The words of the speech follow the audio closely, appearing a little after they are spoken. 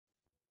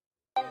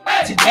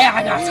Today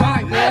I got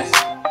time, cuz.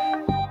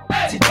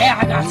 Today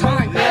I got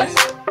time, cuz.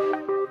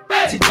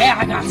 Today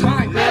I got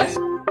time, cuz.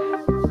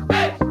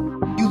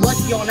 You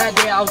lucky on that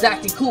day I was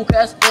acting cool,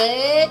 cuz.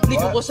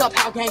 Nigga, what's up?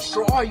 How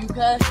gangster are you,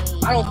 cuz?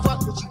 I don't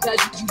fuck with you,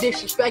 cuz. You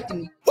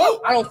disrespecting me.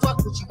 I don't fuck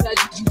with you,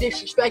 cuz. You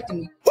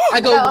disrespecting me.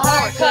 I go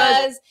hard,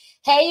 cuz.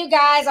 Hey, you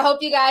guys. I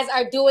hope you guys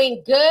are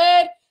doing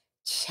good.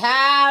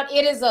 Child,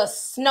 it is a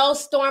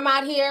snowstorm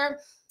out here.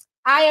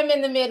 I am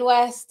in the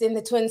Midwest, in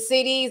the Twin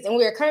Cities, and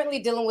we are currently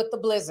dealing with the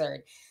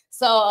blizzard.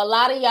 So a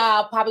lot of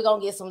y'all probably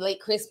gonna get some late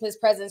Christmas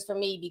presents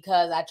from me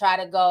because I try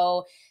to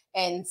go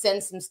and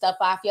send some stuff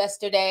off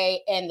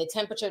yesterday, and the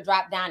temperature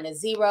dropped down to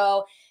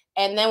 0.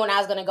 And then when I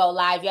was gonna go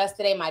live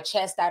yesterday, my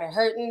chest started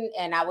hurting,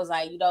 and I was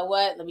like, you know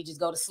what? Let me just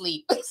go to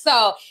sleep.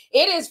 So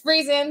it is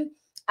freezing.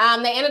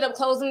 They ended up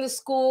closing the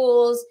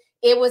schools.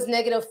 It was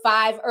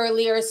 -5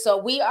 earlier, so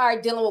we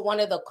are dealing with one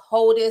of the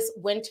coldest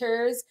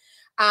winters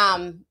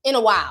in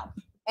a while.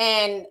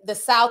 And the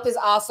South is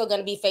also going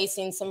to be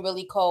facing some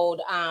really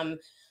cold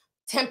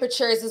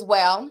temperatures as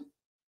well.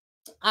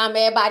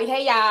 Everybody,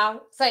 hey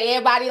y'all. So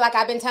everybody, like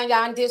I've been telling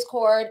y'all on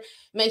Discord,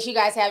 make sure you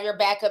guys have your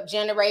backup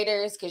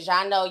generators because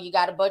y'all know you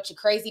got a bunch of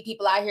crazy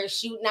people out here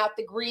shooting out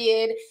the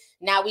grid.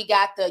 Now we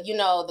got the,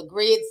 the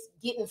grid's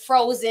getting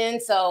frozen.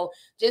 So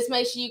just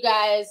make sure you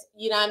guys,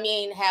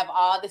 have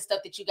all the stuff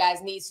that you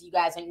guys need so you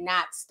guys are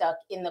not stuck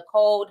in the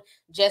cold.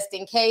 Just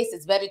in case,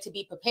 it's better to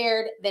be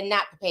prepared than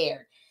not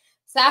prepared.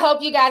 So I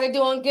hope you guys are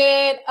doing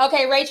good.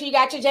 Okay, Rachel, you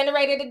got your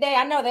generator today?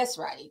 I know that's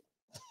right.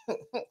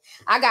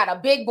 I got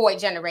a big boy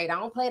generator. I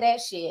don't play that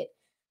shit.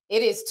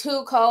 It is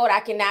too cold.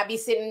 I cannot be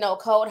sitting in no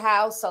cold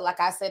house. So like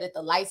I said, if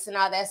the lights and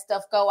all that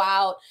stuff go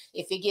out,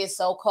 if it gets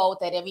so cold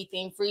that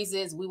everything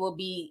freezes, we will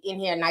be in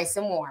here nice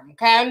and warm,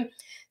 okay?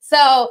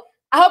 So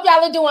I hope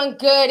y'all are doing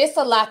good. It's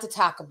a lot to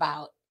talk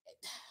about.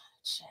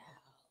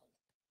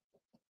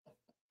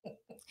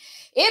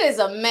 It is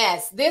a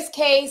mess. This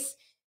case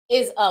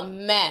is a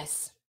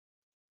mess.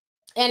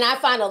 And I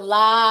find a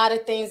lot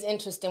of things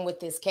interesting with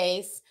this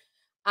case.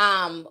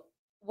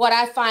 What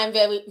I find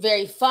very,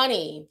 very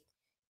funny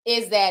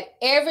is that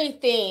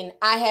everything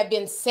I have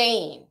been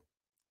saying,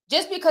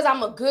 just because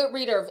I'm a good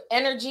reader of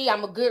energy,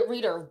 I'm a good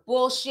reader of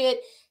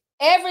bullshit,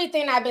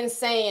 everything I've been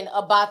saying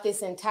about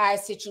this entire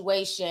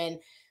situation,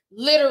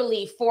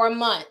 literally 4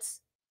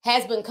 months,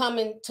 has been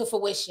coming to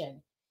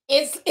fruition.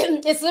 It's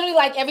literally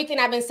like everything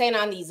I've been saying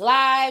on these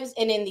lives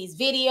and in these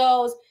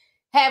videos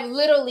have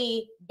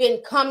literally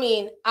been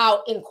coming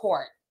out in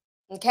court,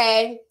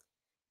 okay?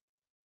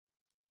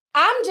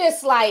 I'm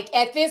just like,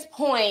 at this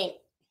point,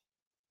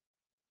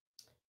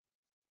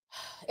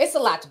 it's a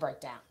lot to break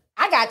down.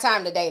 I got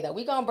time today, though.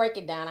 We're going to break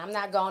it down. I'm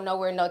not going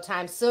nowhere no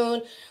time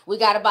soon. We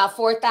got about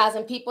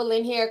 4,000 people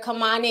in here.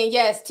 Come on in.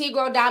 Yes,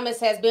 Tigro Damas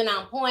has been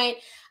on point.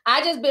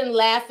 I just been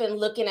laughing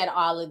looking at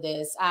all of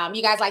this.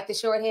 You guys like the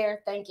short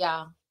hair? Thank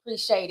y'all.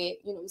 Appreciate it.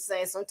 You know what I'm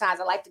saying?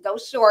 Sometimes I like to go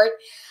short.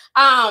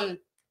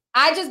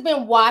 I just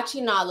been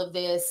watching all of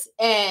this,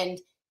 and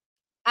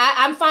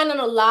I'm finding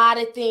a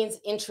lot of things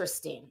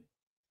interesting.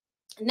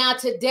 Now,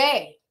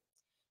 today,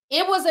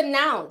 it was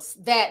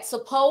announced that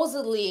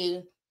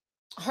supposedly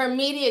her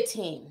media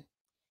team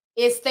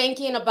is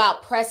thinking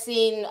about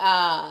pressing,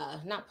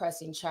 not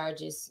pressing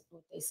charges,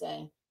 what they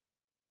say.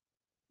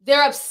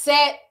 They're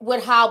upset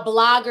with how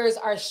bloggers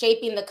are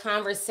shaping the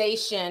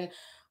conversation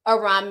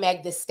around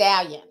Meg Thee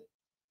Stallion,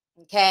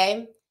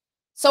 okay?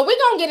 So we're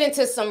going to get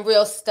into some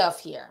real stuff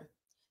here.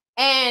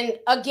 And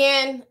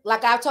again,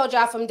 like I've told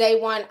y'all from day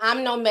one,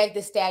 I'm no Meg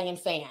Thee Stallion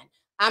fan.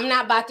 I'm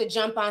not about to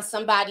jump on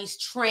somebody's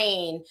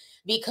train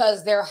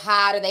because they're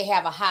hot or they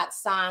have a hot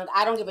song.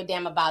 I don't give a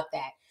damn about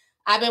that.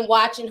 I've been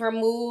watching her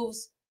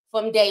moves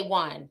from day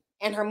one,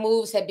 and her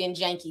moves have been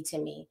janky to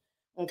me,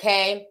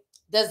 okay?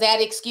 Does that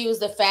excuse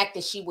the fact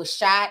that she was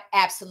shot?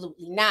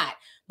 Absolutely not.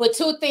 But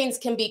two things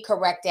can be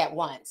correct at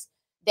once.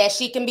 That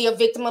she can be a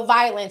victim of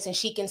violence and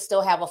she can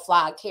still have a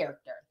flawed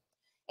character.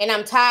 And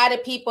I'm tired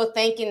of people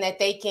thinking that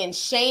they can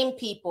shame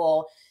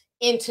people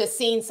into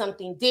seeing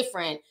something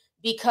different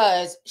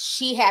because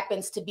she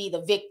happens to be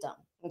the victim,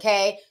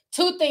 okay?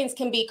 Two things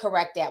can be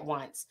correct at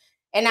once.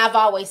 And I've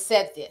always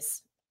said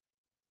this.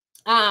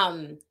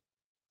 The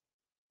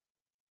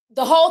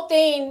whole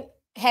thing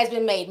has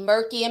been made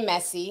murky and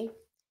messy,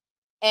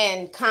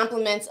 and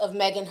compliments of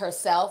Megan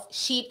herself.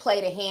 She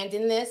played a hand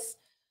in this.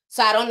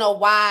 So I don't know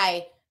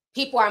why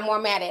people are more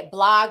mad at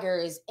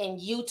bloggers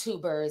and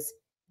YouTubers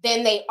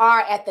than they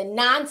are at the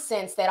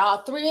nonsense that all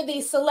three of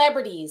these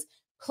celebrities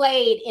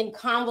played in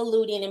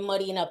convoluting and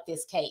muddying up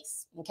this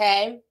case,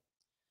 okay?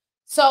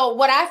 So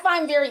what I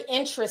find very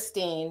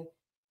interesting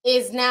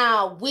is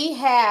now we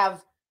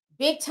have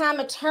big-time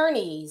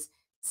attorneys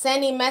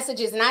sending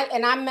messages,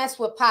 and I mess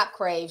with Pop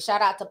Crave.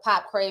 Shout out to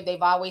Pop Crave.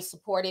 They've always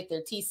supported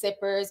their tea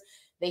sippers.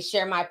 They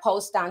share my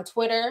post on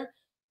Twitter.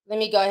 Let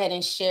me go ahead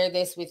and share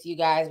this with you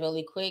guys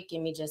really quick.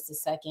 Give me just a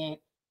second.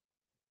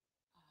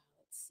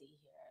 Let's see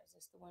here. Is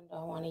this the window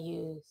I want to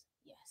use?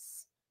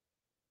 Yes.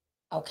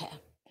 Okay.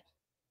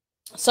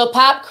 So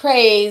Pop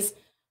Craze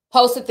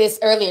posted this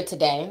earlier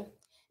today.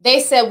 They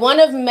said one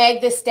of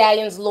Meg Thee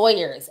Stallion's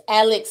lawyers,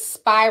 Alex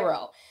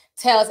Spiro,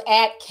 tells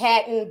at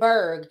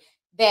Kattenberg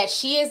that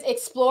she is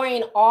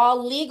exploring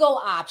all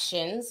legal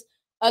options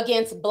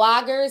against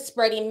bloggers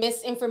spreading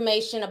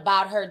misinformation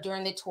about her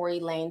during the Tory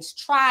Lanez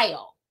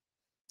trial.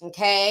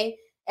 Okay.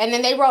 And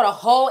then they wrote a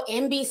whole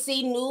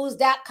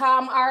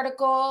NBCnews.com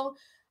article.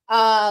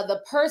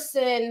 The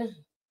person,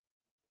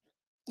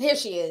 here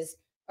she is.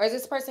 Or is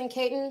this person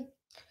Kaiten?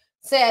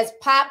 Says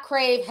Pop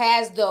Crave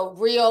has the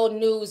real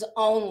news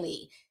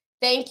only.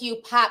 Thank you,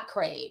 Pop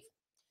Crave.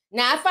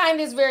 Now I find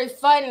this very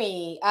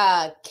funny,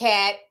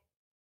 Kat,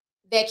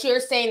 that you're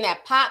saying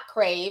that Pop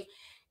Crave,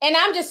 and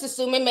I'm just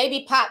assuming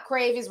maybe Pop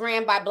Crave is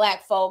ran by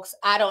Black folks.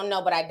 I don't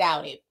know, but I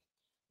doubt it.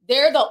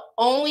 They're the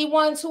only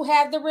ones who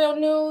have the real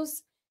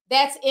news.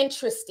 That's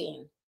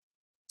interesting.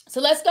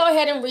 So let's go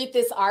ahead and read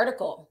this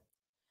article.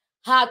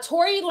 How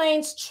Tory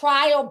Lanez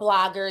trial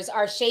bloggers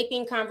are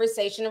shaping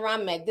conversation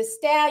around Meg Thee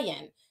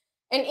Stallion.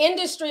 An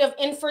industry of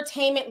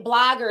infotainment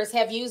bloggers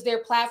have used their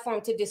platform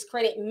to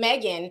discredit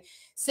Megan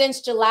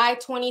since July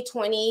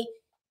 2020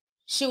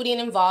 shooting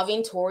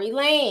involving Tory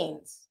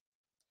Lanez.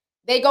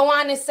 They go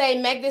on to say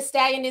Meg Thee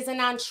Stallion isn't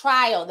on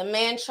trial. The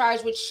man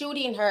charged with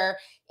shooting her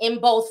in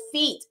both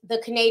feet, the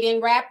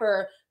Canadian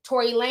rapper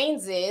Tory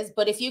Lanez is,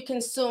 but if you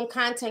consume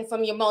content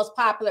from your most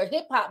popular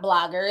hip-hop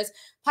bloggers,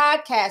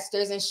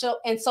 podcasters,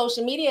 and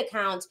social media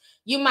accounts,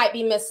 you might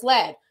be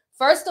misled.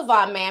 First of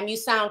all, ma'am, you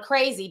sound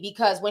crazy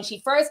because when she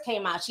first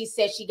came out, she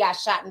said she got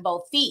shot in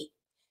both feet.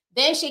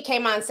 Then she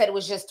came out and said it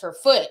was just her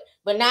foot,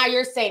 but now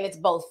you're saying it's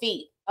both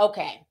feet.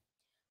 Okay.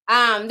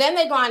 Then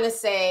they go on to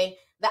say,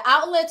 the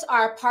outlets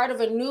are part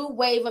of a new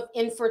wave of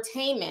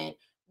infotainment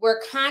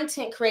where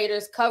content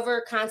creators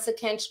cover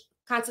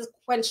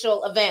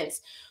consequential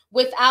events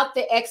without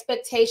the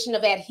expectation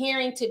of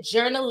adhering to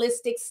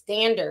journalistic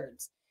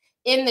standards.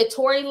 In the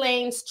Tory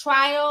Lanez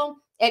trial,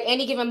 at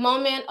any given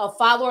moment, a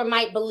follower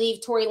might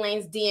believe Tory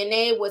Lanez's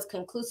DNA was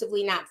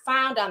conclusively not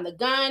found on the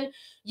gun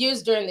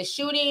used during the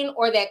shooting,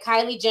 or that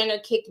Kylie Jenner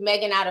kicked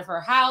Megan out of her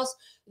house,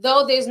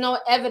 though there's no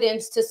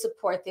evidence to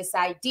support this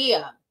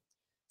idea.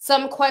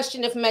 Some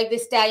question if Meg Thee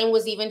Stallion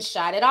was even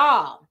shot at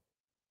all.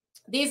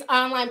 These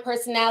online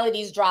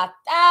personalities draw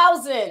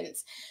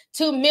thousands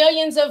to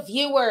millions of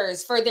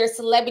viewers for their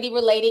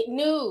celebrity-related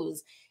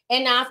news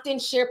and often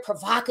share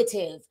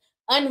provocative,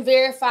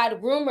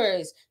 unverified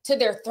rumors to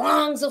their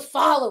throngs of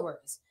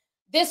followers.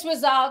 This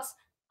results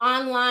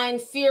online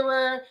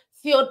furor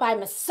fueled by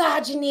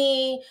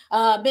misogyny,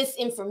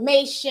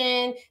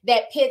 misinformation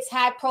that pits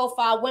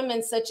high-profile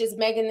women such as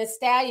Megan Thee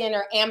Stallion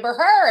or Amber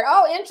Heard.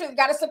 Oh, interesting.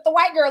 Got to slip the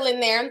white girl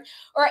in there.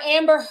 Or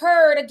Amber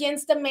Heard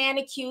against a man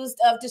accused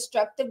of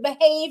destructive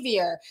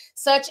behavior,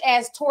 such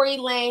as Tory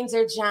Lanez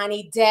or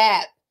Johnny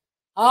Depp.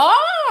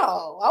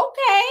 Oh,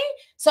 okay.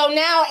 So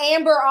now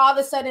Amber all of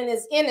a sudden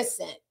is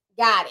innocent.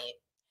 Got it.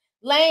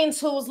 Lanez,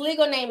 whose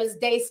legal name is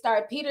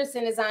Daystar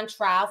Peterson, is on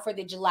trial for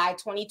the July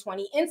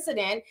 2020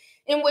 incident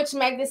in which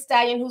Meg Thee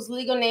Stallion, whose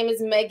legal name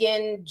is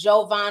Megan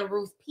Jovan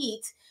Ruth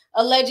Pete,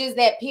 alleges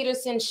that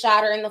Peterson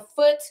shot her in the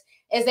foot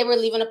as they were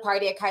leaving a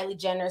party at Kylie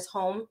Jenner's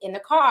home in a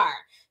car.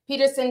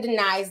 Peterson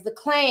denies the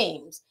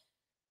claims.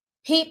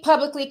 Pete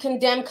publicly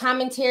condemned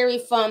commentary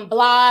from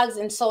blogs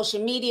and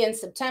social media in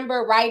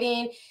September,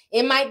 writing,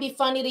 "It might be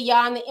funny to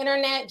y'all on the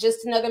internet,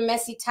 just another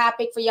messy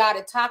topic for y'all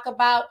to talk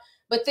about.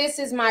 But this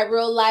is my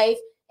real life,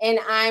 and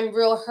I'm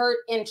real hurt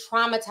and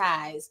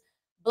traumatized."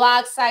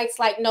 Blog sites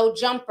like No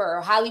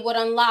Jumper, Hollywood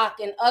Unlocked,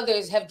 and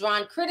others have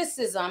drawn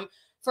criticism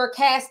for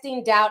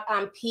casting doubt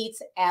on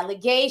Pete's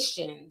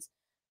allegations.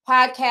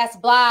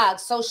 Podcast blogs,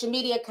 social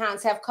media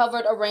accounts have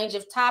covered a range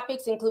of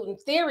topics, including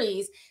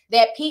theories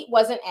that Pete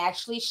wasn't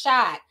actually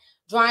shot,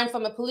 drawing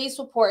from a police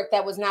report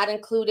that was not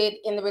included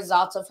in the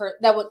results of her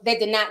that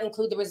did not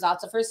include the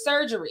results of her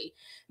surgery.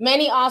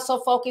 Many also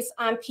focused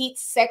on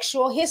Pete's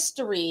sexual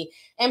history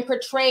and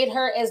portrayed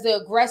her as the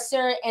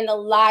aggressor and a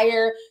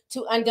liar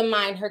to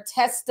undermine her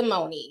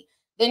testimony.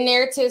 The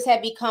narratives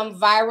have become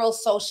viral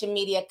social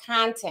media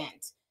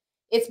content.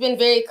 It's been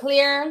very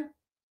clear.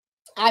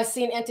 I've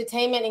seen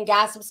entertainment and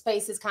gossip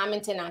spaces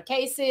commenting on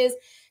cases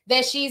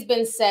that she's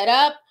been set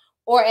up,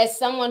 or as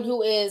someone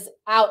who is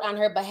out on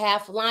her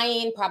behalf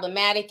lying,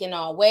 problematic in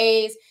all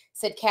ways,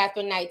 said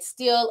Catherine Knight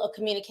Steele, a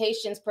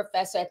communications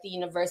professor at the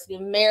University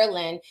of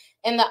Maryland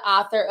and the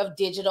author of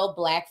Digital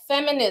Black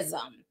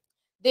Feminism.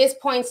 This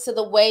points to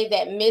the way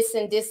that mis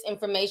and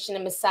disinformation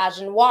and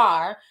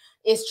misogynoir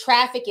is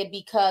trafficked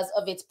because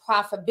of its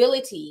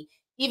profitability.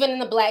 Even in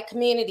the Black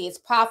community, it's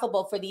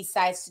profitable for these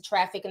sites to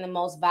traffic in the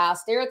most vile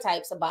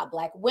stereotypes about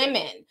Black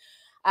women.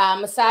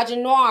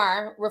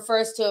 Misogynoir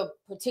refers to a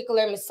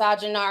particular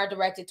misogynoir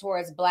directed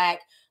towards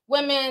Black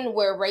women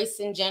where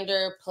race and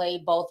gender play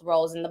both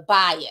roles in the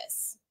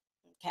bias.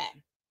 Okay.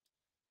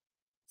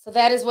 So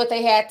that is what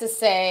they had to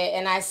say.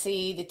 And I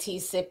see the tea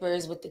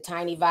sippers with the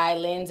tiny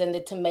violins and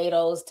the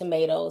tomatoes.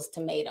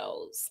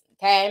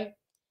 Okay.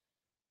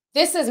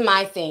 This is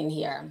my thing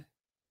here.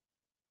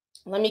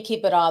 Let me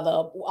keep it all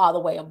the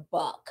way a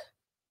buck.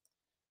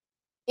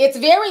 It's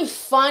very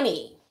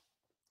funny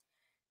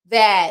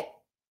that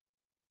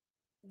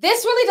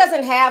This really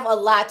doesn't have a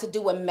lot to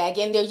do with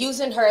Megan. They're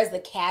using her as the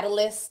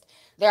catalyst.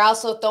 They're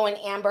also throwing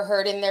Amber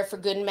Heard in there for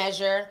good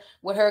measure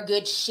with her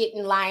good shit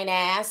and lying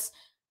ass.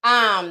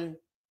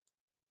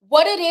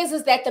 What it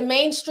is that the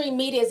mainstream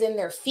media is in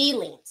their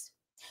feelings,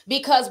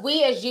 because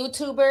we as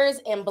YouTubers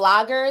and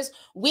bloggers,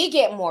 we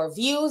get more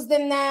views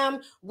than them.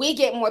 We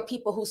get more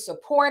people who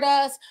support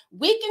us.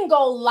 We can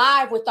go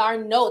live with our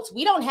notes.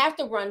 We don't have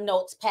to run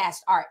notes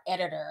past our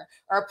editor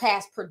or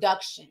past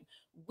production.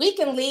 We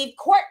can leave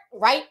court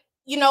right,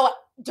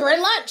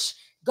 during lunch,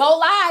 go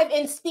live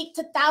and speak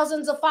to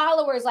thousands of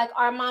followers like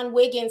Armand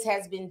Wiggins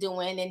has been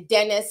doing and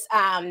Dennis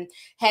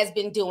has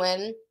been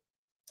doing.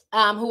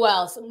 Who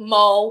else?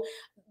 Mo,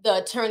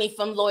 the attorney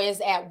from Lawyers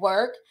at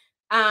Work.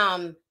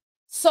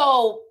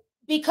 So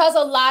because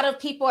a lot of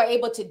people are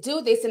able to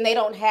do this and they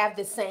don't have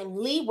the same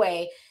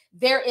leeway,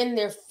 they're in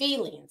their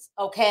feelings,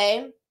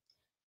 okay?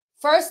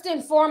 First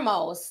and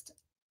foremost,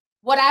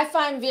 what I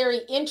find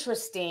very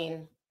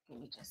interesting, give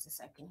me just a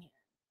second here.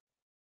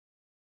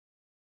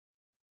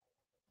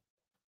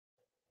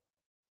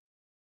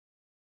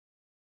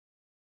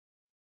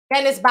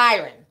 Dennis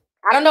Byron.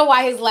 I don't know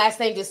why his last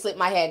name just slipped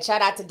my head.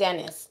 Shout out to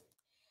Dennis.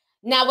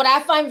 Now, what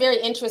I find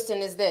very interesting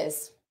is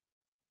this.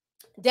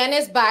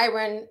 Dennis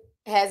Byron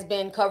has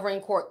been covering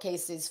court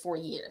cases for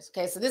years.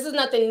 Okay, so this is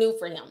nothing new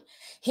for him.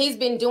 He's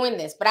been doing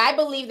this, but I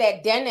believe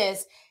that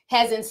Dennis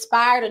has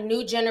inspired a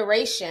new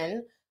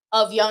generation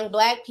of young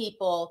Black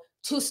people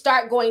to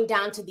start going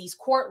down to these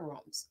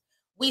courtrooms.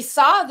 We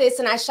saw this,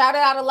 and I shouted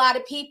out a lot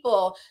of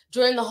people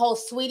during the whole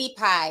Sweetie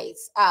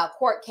Pie's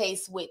court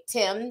case with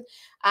Tim,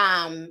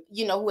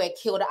 who had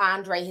killed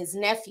Andre, his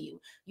nephew.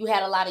 You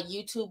had a lot of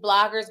YouTube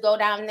bloggers go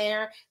down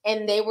there,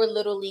 and they were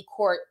literally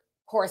court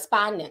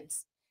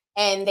correspondents,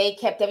 and they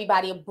kept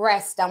everybody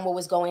abreast on what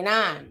was going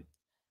on.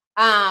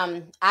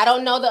 I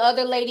don't know the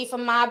other lady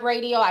from Mob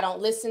Radio. I don't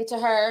listen to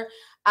her.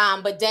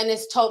 But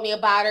Dennis told me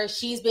about her.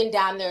 She's been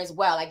down there as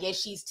well. I guess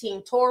she's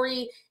Team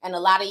Tory, and a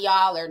lot of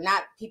y'all are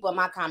not people in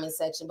my comment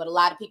section, but a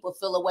lot of people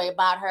feel a way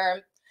about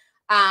her,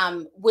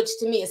 which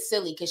to me is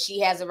silly because she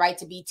has a right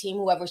to be team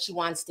whoever she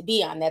wants to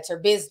be on. That's her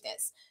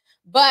business.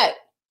 But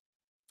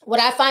what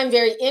I find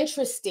very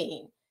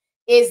interesting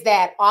is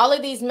that all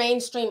of these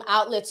mainstream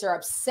outlets are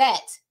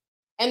upset.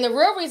 And the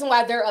real reason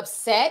why they're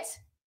upset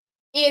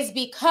is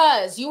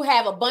because you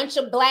have a bunch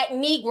of Black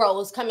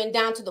Negroes coming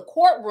down to the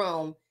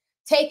courtroom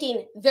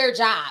taking their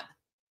job.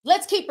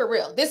 Let's keep it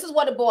real. This is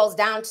what it boils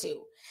down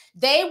to.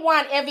 They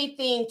want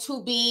everything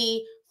to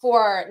be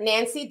for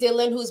Nancy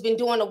Dillon, who's been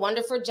doing a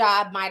wonderful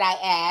job, might I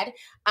add,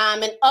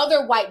 and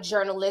other white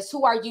journalists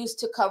who are used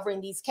to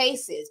covering these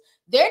cases.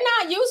 They're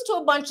not used to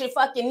a bunch of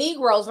fucking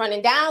Negroes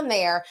running down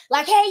there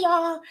like, hey,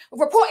 y'all,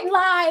 reporting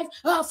live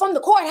from the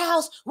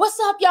courthouse. What's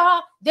up,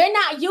 y'all? They're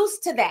not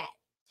used to that.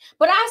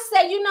 But I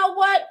say, you know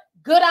what?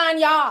 Good on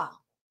y'all.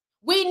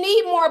 We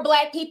need more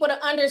Black people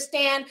to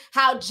understand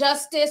how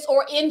justice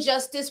or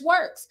injustice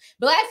works.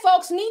 Black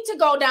folks need to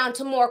go down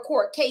to more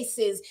court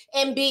cases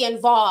and be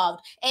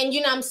involved and,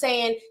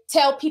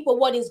 tell people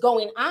what is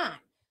going on.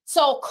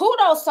 So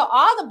kudos to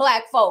all the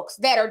Black folks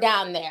that are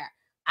down there.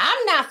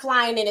 I'm not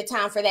flying into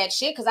town for that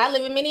shit because I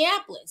live in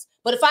Minneapolis.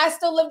 But if I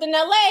still lived in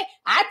LA,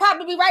 I'd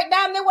probably be right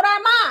down there with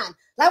Armand.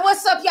 Like,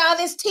 what's up, y'all?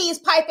 This tea is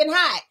piping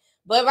hot.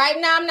 But right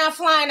now, I'm not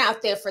flying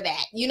out there for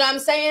that. You know what I'm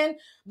saying?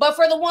 But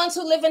for the ones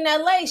who live in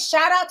LA,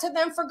 shout out to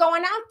them for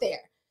going out there.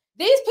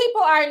 These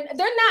people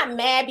they're not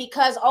mad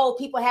because,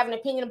 people have an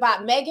opinion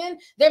about Megan.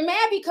 They're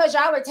mad because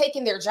y'all are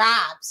taking their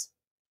jobs.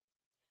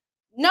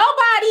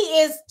 Nobody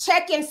is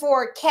checking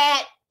for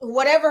Kat,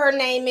 whatever her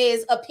name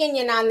is,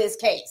 opinion on this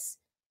case.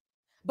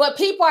 But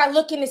people are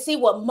looking to see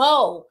what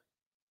Mo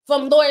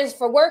from Lawyers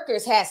for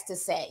Workers has to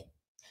say.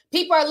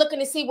 People are looking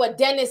to see what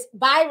Dennis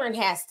Byron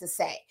has to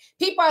say.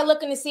 People are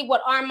looking to see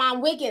what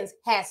Armand Wiggins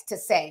has to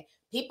say.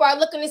 People are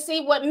looking to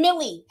see what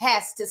Millie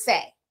has to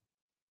say.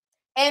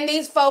 And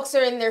these folks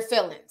are in their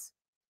feelings.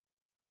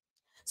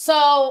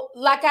 So,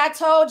 like I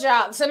told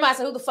y'all, somebody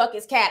said, who the fuck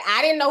is Kat?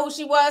 I didn't know who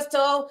she was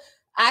till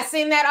I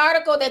seen that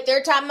article that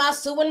they're talking about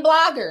suing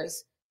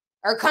bloggers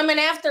or coming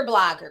after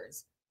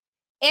bloggers.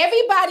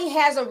 Everybody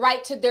has a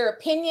right to their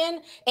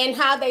opinion and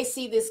how they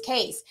see this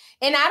case.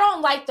 And I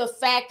don't like the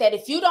fact that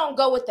if you don't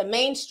go with the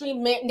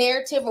mainstream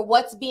narrative or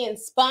what's being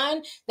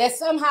spun, that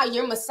somehow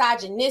you're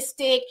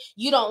misogynistic,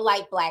 you don't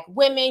like Black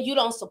women, you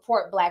don't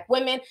support Black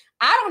women.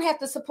 I don't have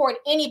to support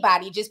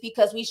anybody just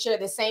because we share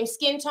the same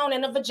skin tone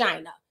and a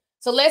vagina.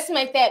 So let's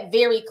make that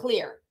very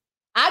clear.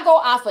 I go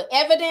off of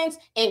evidence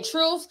and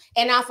truth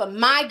and off of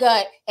my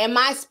gut and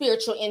my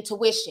spiritual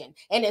intuition.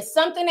 And if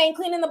something ain't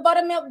clean in the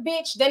buttermilk,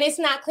 bitch, then it's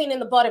not clean in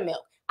the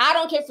buttermilk. I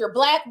don't care if you're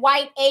Black,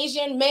 white,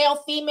 Asian, male,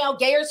 female,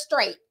 gay, or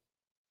straight.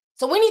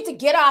 So we need to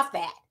get off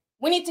that.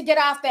 We need to get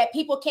off that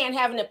people can't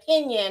have an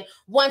opinion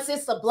once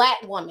it's a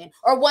Black woman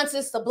or once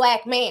it's a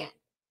Black man.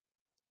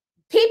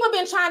 People have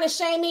been trying to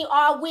shame me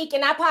all week,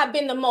 and I've probably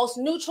been the most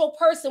neutral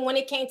person when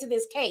it came to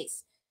this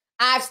case.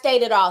 I've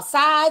stated all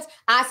sides.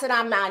 I said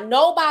I'm on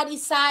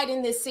nobody's side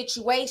in this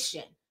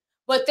situation.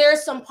 But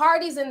there's some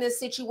parties in this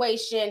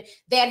situation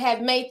that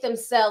have made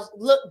themselves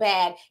look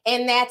bad,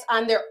 and that's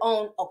on their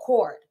own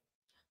accord.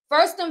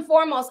 First and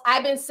foremost,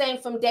 I've been saying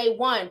from day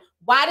one,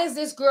 why does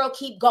this girl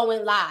keep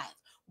going live?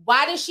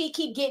 Why does she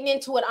keep getting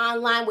into it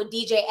online with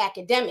DJ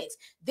Academics?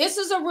 This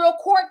is a real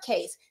court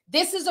case.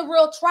 This is a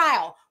real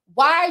trial.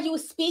 Why are you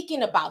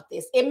speaking about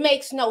this? It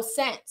makes no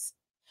sense.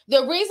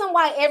 The reason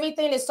why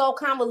everything is so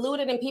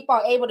convoluted and people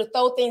are able to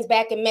throw things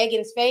back in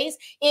Megan's face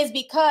is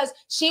because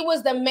she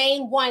was the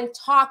main one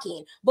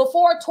talking.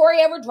 Before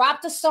Tory ever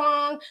dropped a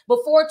song,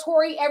 before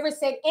Tory ever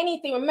said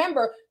anything,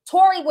 remember,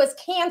 Tory was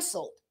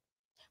canceled.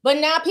 But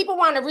now people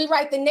want to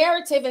rewrite the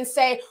narrative and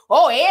say,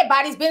 oh,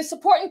 everybody's been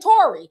supporting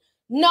Tory.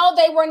 No,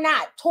 they were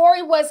not.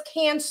 Tory was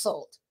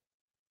canceled.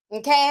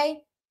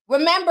 Okay?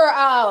 Remember,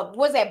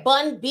 was that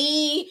Bun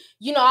B?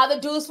 You know, all the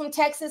dudes from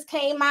Texas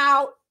came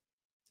out.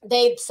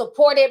 They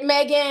supported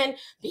Megan.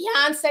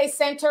 Beyonce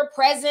sent her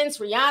presents.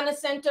 Rihanna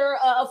sent her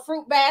a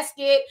fruit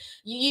basket.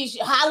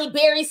 Holly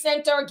Berry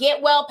sent her a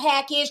get well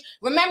package.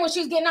 Remember when she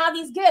was getting all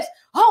these gifts?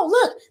 Oh,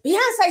 look,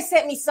 Beyonce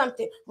sent me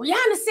something.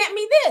 Rihanna sent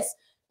me this.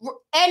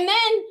 And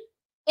then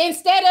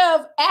instead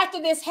of,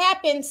 after this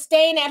happened,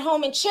 staying at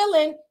home and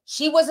chilling,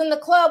 she was in the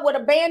club with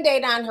a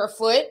Band-Aid on her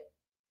foot.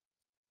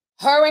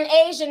 Her and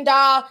Asian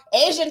doll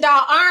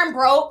arm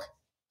broke.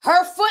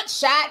 Her foot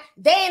shot.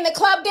 They in the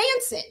club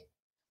dancing.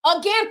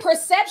 Again,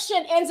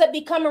 perception ends up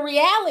becoming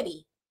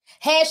reality.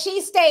 Had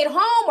she stayed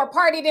home or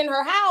partied in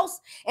her house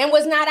and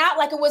was not out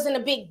like it wasn't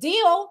a big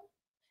deal,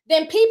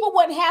 then people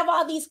wouldn't have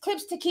all these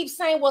clips to keep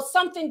saying, well,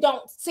 something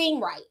don't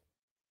seem right.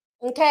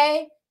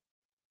 Okay?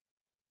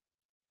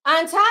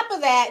 On top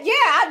of that,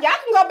 yeah, y'all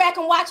can go back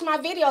and watch my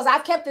videos.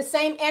 I've kept the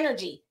same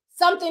energy.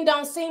 Something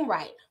don't seem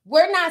right.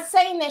 We're not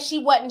saying that she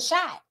wasn't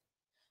shot.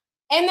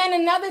 And then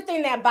another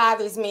thing that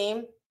bothers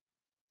me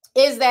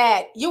is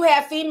that you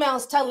have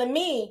females telling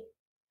me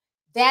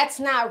that's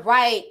not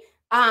right,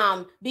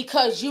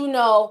 because, you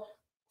know,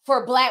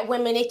 for Black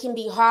women, it can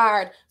be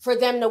hard for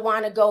them to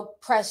want to go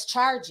press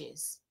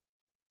charges.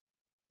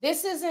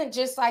 This isn't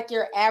just like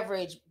your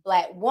average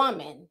Black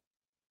woman,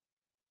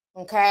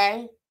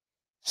 okay?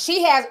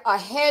 She has a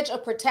hedge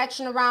of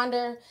protection around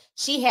her.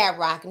 She had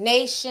Rock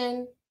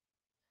Nation.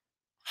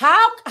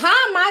 How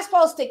am I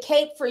supposed to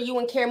cape for you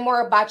and care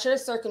more about your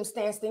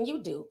circumstance than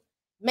you do?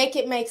 Make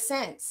it make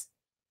sense.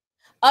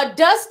 A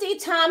dusty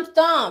Tom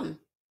Thumb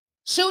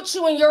shoots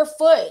you in your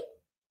foot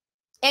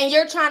and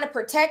you're trying to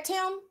protect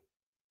him?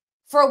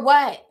 For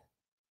what?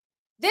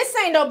 This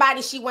ain't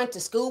nobody she went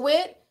to school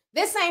with.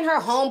 This ain't her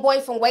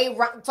homeboy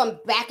from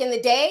back in the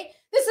day.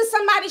 This is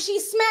somebody she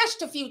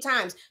smashed a few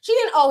times. She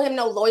didn't owe him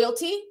no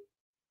loyalty.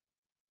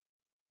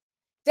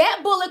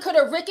 That bullet could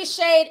have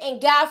ricocheted and,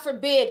 God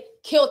forbid,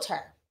 killed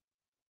her.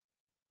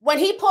 When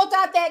he pulled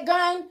out that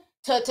gun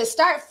to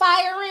start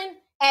firing,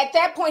 at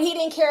that point, he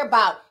didn't care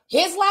about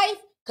his life,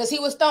 because he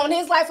was throwing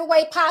his life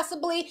away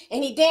possibly,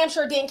 and he damn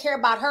sure didn't care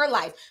about her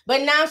life.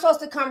 But now I'm supposed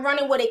to come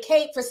running with a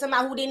cape for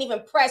somebody who didn't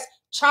even press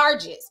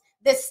charges.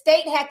 The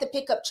state had to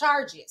pick up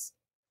charges,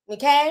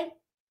 okay?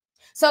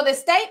 So the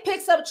state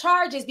picks up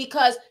charges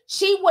because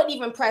she wouldn't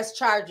even press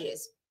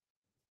charges.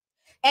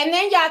 And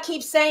then y'all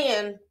keep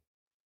saying,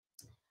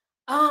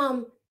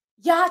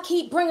 y'all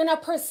keep bringing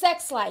up her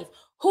sex life.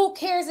 Who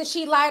cares if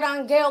she lied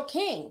on Gayle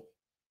King?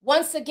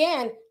 Once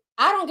again,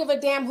 I don't give a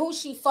damn who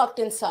she fucked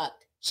and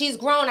sucked. She's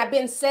grown. I've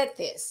been said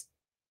this.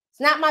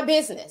 It's not my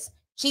business.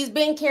 She's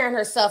been carrying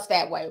herself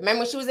that way. Remember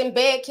when she was in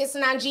bed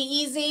kissing on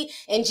G-Eazy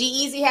and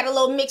G-Eazy had a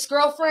little mixed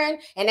girlfriend,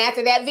 and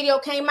after that video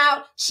came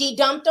out, she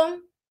dumped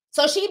him?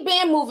 So she'd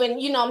been moving,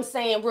 you know what I'm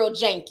saying, real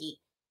janky.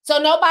 So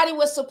nobody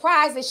was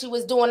surprised that she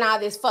was doing all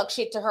this fuck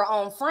shit to her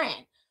own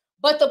friend.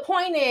 But the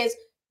point is,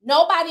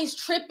 nobody's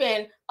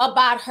tripping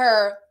about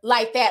her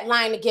like that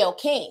lying to Gayle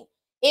King.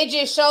 It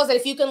just shows that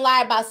if you can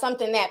lie about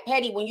something that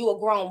petty when you're a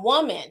grown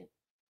woman,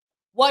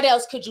 what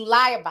else could you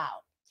lie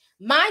about?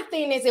 My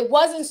thing is, it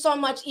wasn't so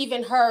much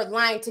even her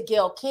lying to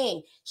Gayle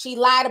King. She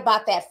lied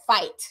about that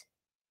fight.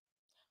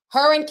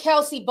 Her and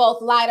Kelsey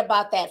both lied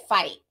about that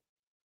fight.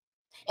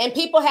 And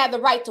people have the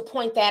right to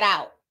point that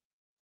out.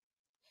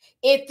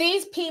 If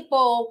these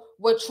people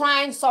were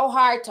trying so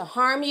hard to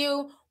harm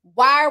you,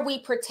 why are we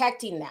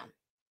protecting them?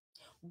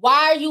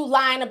 Why are you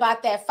lying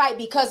about that fight?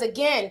 Because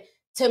again,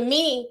 to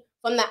me,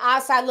 from the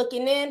outside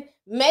looking in,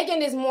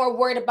 Megan is more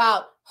worried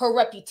about her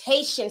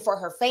reputation for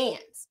her fans.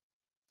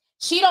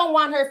 She don't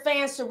want her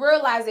fans to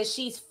realize that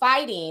she's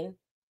fighting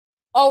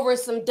over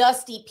some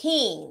dusty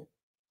peen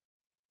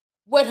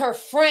with her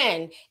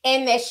friend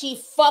and that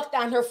she fucked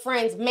on her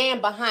friend's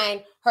man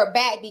behind her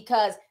back,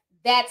 because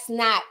that's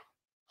not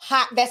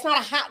hot. That's not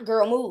a hot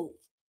girl move.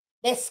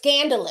 That's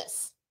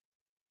scandalous.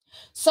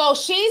 So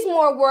she's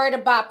more worried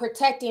about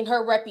protecting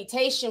her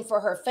reputation for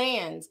her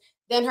fans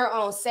than her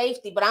own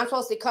safety. But I'm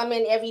supposed to come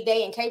in every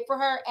day and cape for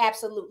her?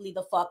 Absolutely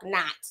the fuck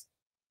not.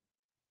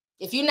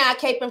 If you're not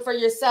caping for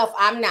yourself,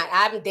 I'm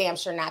damn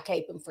sure not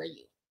caping for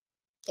you.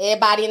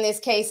 Everybody in this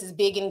case is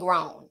big and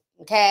grown,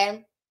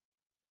 okay?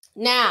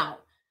 Now,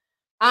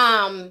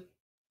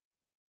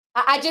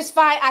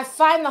 I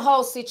find the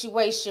whole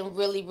situation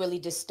really, really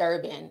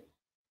disturbing.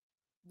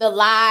 The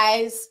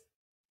lies,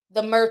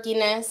 the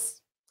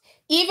murkiness,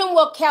 even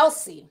with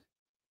Kelsey.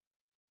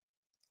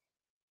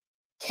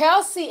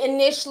 Kelsey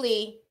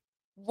initially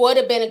would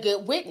have been a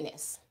good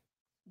witness.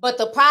 But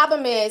the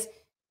problem is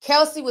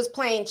Kelsey was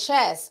playing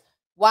chess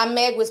while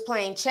Meg was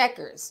playing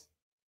checkers.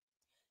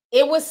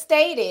 It was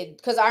stated,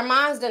 because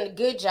Armand's done a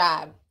good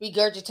job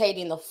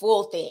regurgitating the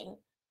full thing.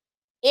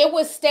 It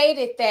was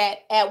stated that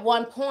at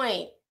one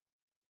point,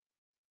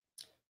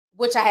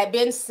 which I had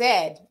been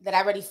said, that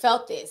I already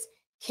felt this,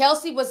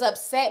 Kelsey was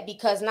upset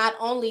because not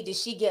only did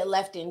she get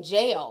left in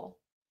jail,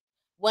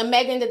 when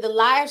Megan did the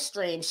live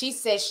stream, she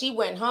said she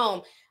went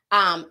home.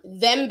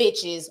 Them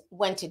bitches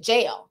went to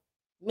jail,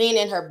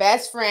 meaning her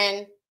best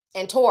friend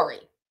and Tori.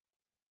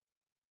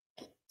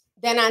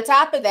 Then on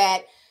top of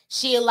that,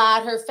 she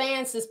allowed her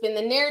fans to spin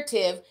the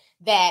narrative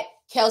that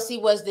Kelsey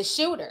was the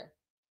shooter.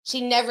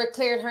 She never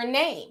cleared her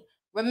name.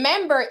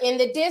 Remember in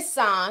the diss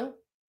song,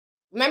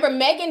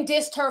 Megan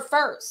dissed her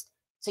first.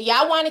 So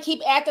y'all want to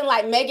keep acting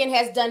like Megan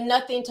has done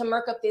nothing to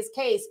murk up this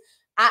case.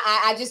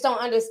 I just don't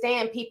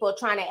understand people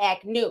trying to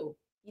act new.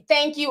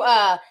 Thank you,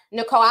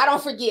 Nicole. I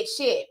don't forget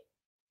shit.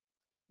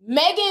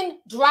 Megan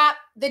dropped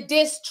the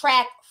diss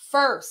track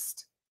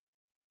first.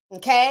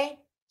 Okay?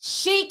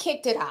 She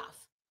kicked it off.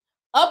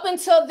 Up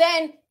until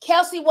then,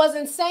 Kelsey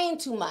wasn't saying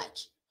too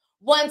much.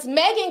 Once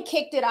Megan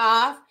kicked it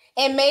off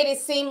and made it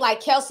seem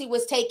like Kelsey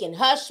was taking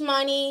hush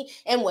money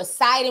and was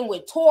siding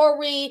with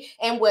Tori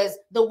and was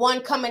the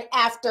one coming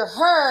after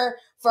her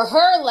for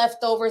her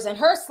leftovers and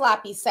her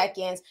sloppy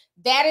seconds,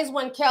 that is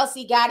when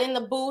Kelsey got in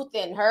the booth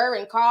and her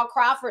and Carl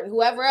Crawford and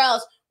whoever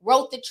else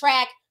wrote the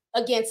track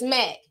against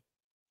Meg.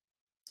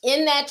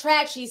 In that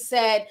track, she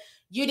said,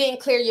 you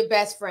didn't clear your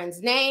best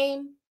friend's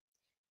name.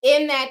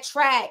 In that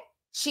track,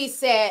 she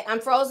said, I'm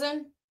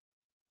frozen.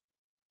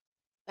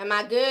 Am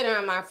I good or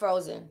am I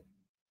frozen?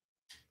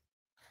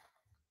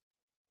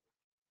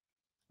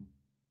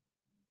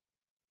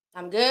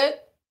 I'm good?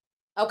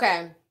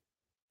 Okay.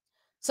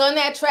 So in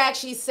that track,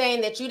 she's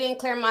saying that you didn't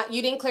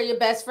clear your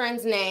best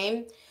friend's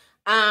name.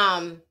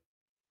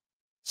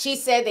 She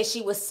said that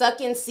she was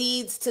sucking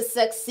seeds to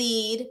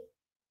succeed.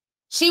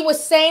 She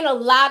was saying a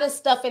lot of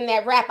stuff in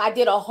that rap. I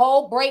did a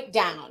whole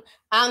breakdown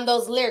on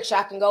those lyrics.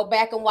 Y'all can go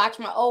back and watch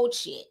my old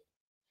shit.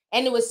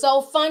 And it was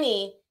so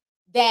funny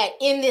that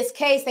in this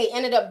case, they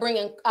ended up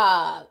bringing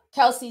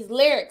Kelsey's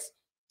lyrics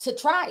to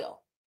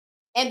trial.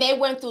 And they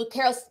went through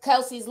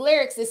Kelsey's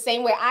lyrics the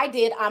same way I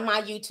did on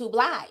my YouTube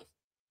live.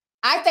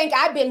 I think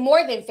I've been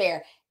more than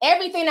fair.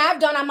 Everything I've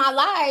done on my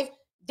live,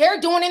 they're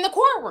doing in the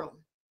courtroom.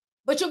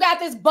 But you got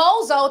this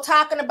bozo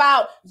talking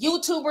about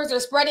YouTubers are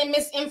spreading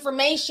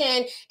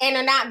misinformation and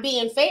are not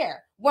being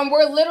fair. When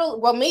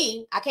we're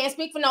me, I can't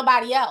speak for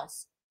nobody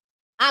else.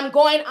 I'm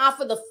going off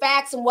of the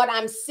facts and what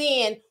I'm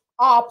seeing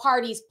all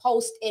parties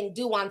post and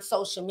do on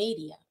social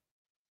media.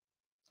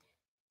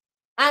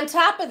 On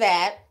top of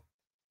that,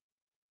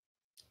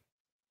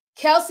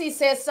 Kelsey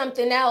says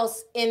something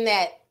else in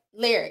that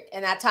lyric,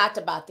 and I talked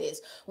about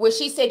this, where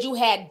she said you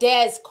had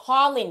Dez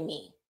calling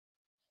me.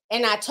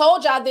 And I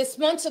told y'all this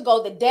months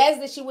ago, the Dez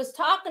that she was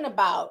talking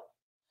about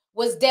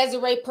was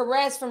Desiree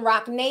Perez from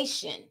Rock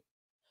Nation.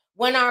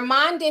 When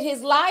Armand did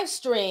his live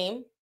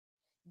stream,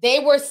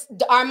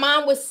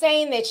 Armand was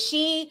saying that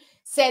she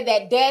said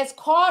that Dez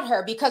called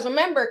her because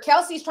remember,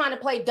 Kelsey's trying to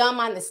play dumb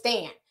on the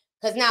stand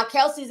because now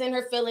Kelsey's in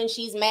her feelings.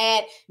 She's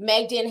mad.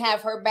 Meg didn't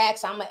have her back.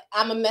 So I'm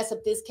going to mess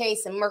up this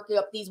case and murky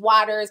up these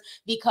waters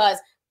because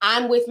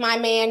I'm with my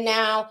man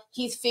now.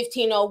 He's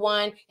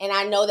 1501. And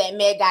I know that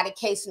Meg got a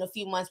case in a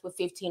few months with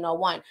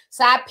 1501.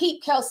 So I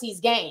peeped Kelsey's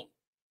game.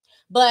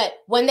 But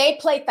when they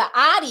played the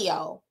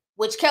audio,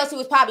 which Kelsey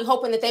was probably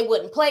hoping that they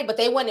wouldn't play, but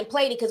they wouldn't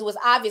play it because it was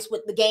obvious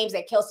with the games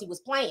that Kelsey was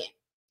playing.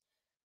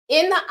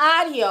 In the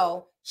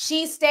audio,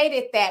 she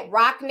stated that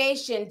Rock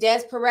Nation,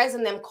 Des Perez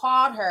and them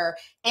called her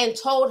and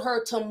told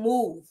her to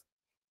move.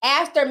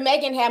 After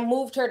Megan had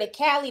moved her to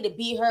Cali to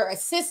be her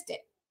assistant,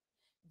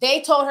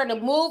 they told her to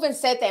move and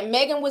said that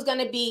Megan was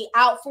going to be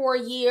out for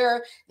a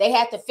year. They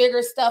had to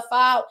figure stuff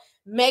out.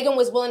 Megan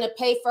was willing to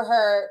pay for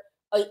her,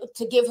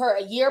 to give her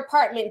a year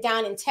apartment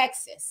down in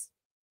Texas.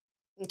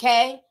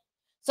 Okay?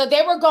 So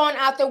they were going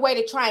out their way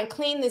to try and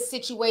clean this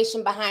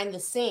situation behind the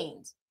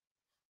scenes.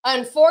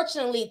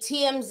 Unfortunately,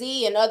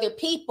 TMZ and other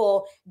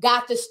people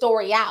got the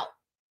story out.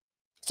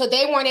 So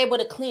they weren't able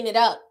to clean it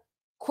up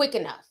quick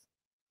enough.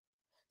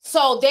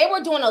 So they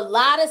were doing a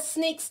lot of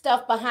sneak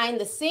stuff behind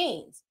the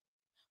scenes.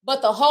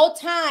 But the whole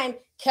time,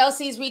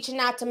 Kelsey's reaching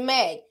out to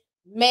Meg.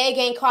 Meg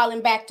ain't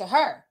calling back to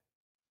her.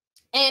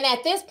 And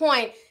at this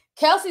point,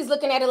 Kelsey's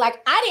looking at it like,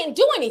 I didn't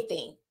do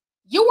anything.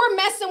 You were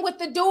messing with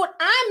the dude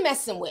I'm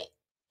messing with.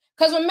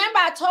 Because remember,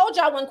 I told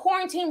y'all when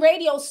Quarantine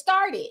Radio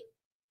started,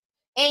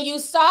 and you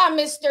saw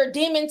Mr.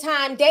 Demon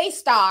Time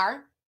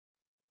Daystar,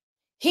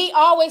 he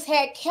always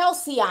had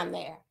Kelsey on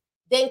there.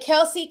 Then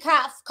Kelsey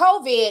caught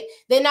COVID.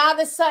 Then all of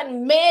a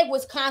sudden, Meg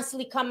was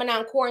constantly coming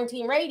on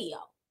Quarantine Radio.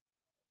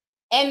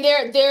 And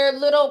their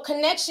little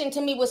connection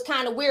to me was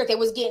kind of weird. They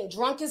was getting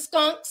drunk as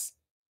skunks.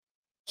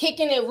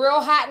 kicking it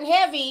real hot and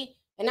heavy.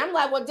 And I'm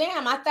like, well,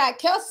 damn, I thought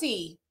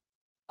Kelsey,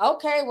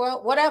 okay,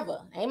 well,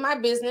 whatever. Ain't my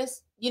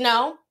business, you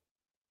know?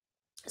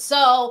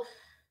 So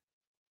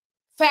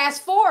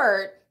fast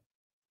forward,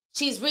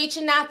 she's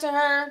reaching out to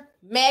her.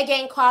 Meg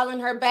ain't calling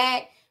her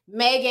back.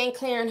 Meg ain't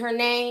clearing her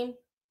name.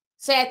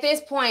 So at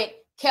this point,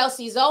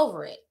 Kelsey's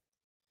over it.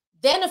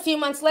 Then a few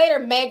months later,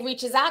 Meg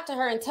reaches out to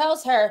her and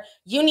tells her,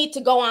 you need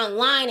to go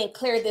online and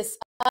clear this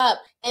up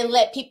and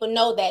let people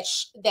know that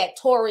that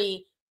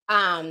Tory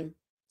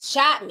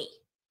shot me.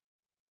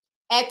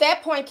 At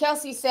that point,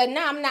 Kelsey said,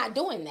 no, I'm not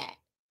doing that.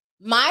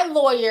 My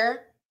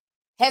lawyer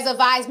has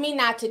advised me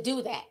not to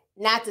do that,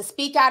 not to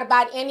speak out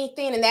about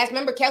anything. And that's,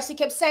 remember, Kelsey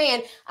kept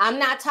saying, I'm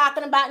not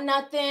talking about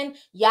nothing.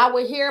 Y'all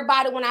will hear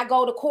about it when I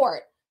go to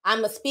court. I'm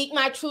going to speak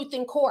my truth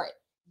in court.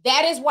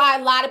 That is why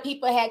a lot of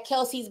people had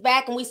Kelsey's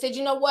back. And we said,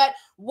 you know what?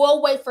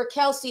 We'll wait for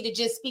Kelsey to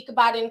just speak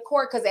about it in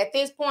court. Because at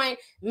this point,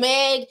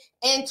 Meg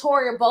and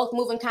Tory are both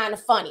moving kind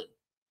of funny.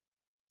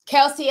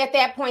 Kelsey at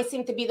that point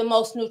seemed to be the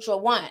most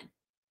neutral one.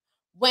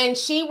 When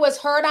she was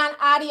heard on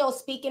audio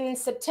speaking in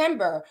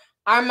September,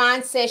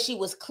 Armand says she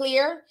was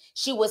clear.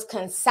 She was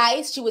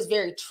concise. She was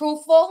very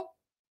truthful.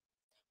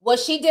 What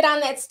she did on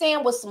that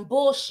stand was some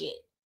bullshit.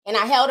 And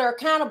I held her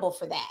accountable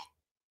for that.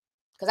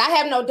 Because I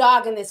have no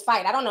dog in this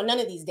fight. I don't know none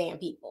of these damn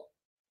people.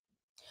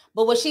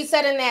 But what she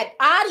said in that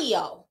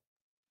audio,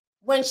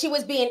 when she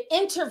was being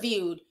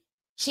interviewed,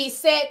 she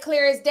said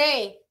clear as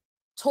day,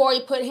 Tory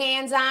put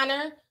hands on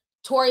her.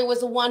 Tory was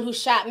the one who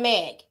shot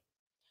Meg.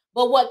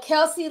 But what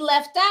Kelsey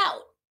left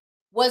out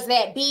was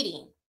that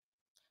beating.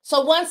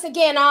 So once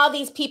again, all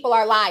these people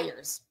are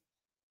liars.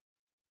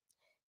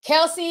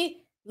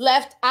 Kelsey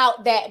left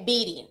out that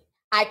beating.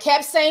 I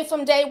kept saying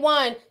from day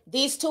one,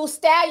 these two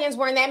stallions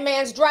were in that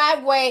man's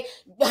driveway,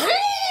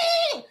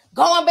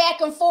 going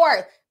back and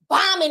forth,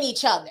 bombing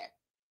each other.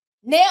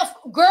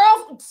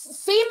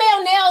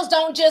 Female nails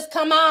don't just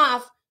come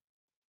off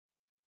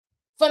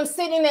from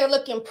sitting there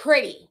looking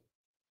pretty.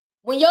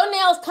 When your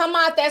nails come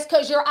out, that's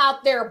because you're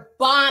out there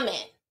bombing.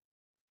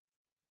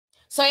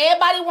 So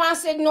everybody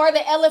wants to ignore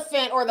the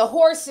elephant or the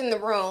horse in the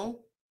room,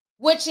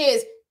 which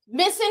is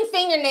missing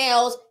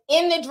fingernails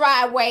in the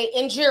driveway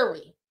and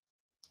jewelry.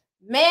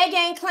 Meg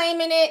ain't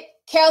claiming it.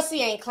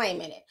 Kelsey ain't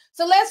claiming it.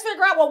 So let's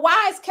figure out, well,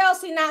 why is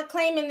Kelsey not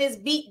claiming this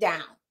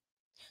beatdown?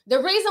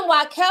 The reason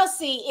why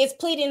Kelsey is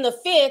pleading the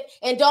fifth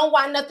and don't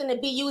want nothing to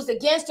be used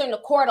against her in the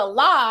court of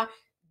law,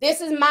 this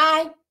is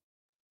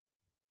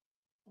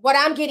what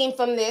I'm getting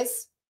from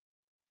this.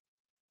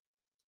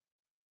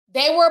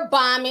 They were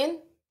bombing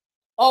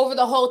over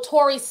the whole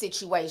Tory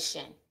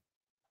situation.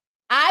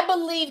 I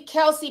believe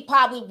Kelsey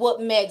probably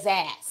whooped Meg's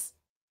ass.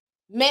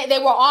 They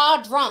were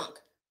all drunk.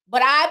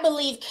 But I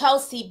believe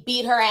Kelsey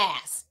beat her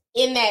ass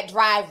in that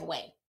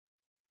driveway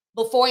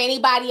before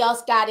anybody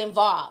else got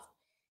involved.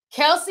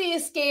 Kelsey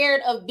is scared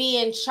of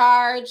being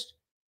charged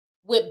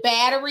with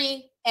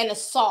battery and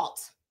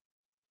assault.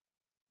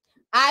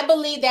 I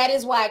believe that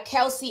is why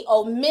Kelsey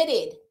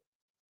omitted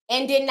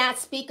and did not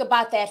speak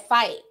about that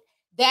fight.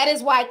 That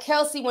is why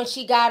Kelsey, when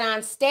she got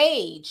on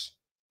stage,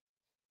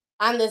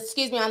 on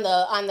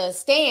the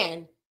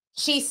stand,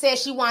 she said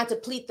she wanted to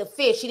plead the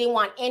fifth. She didn't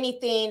want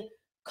anything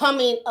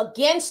coming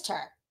against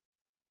her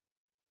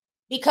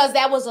because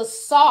that was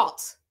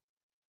assault.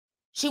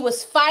 She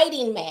was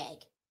fighting Meg.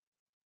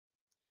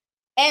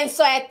 And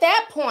so at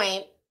that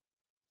point,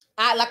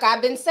 like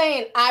I've been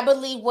saying, I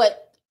believe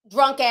what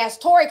drunk ass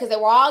Tory, because they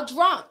were all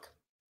drunk.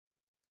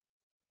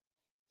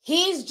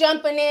 He's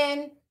jumping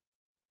in,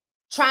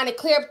 trying to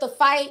clear up the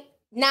fight,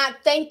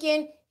 not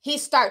thinking. He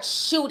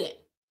starts shooting.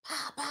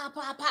 Pow, pow,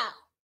 pow, pow.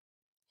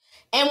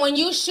 And when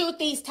you shoot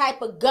these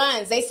type of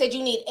guns, they said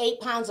you need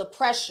 8 pounds of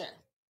pressure.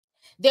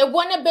 There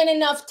wouldn't have been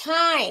enough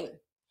time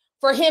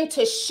for him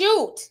to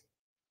shoot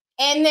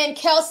and then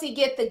Kelsey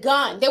get the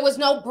gun. There was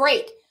no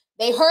break.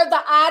 They heard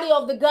the audio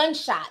of the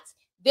gunshots.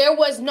 There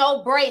was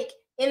no break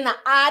in the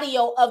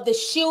audio of the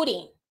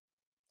shooting.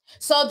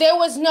 So there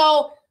was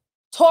no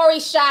Tory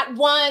shot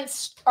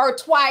once or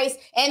twice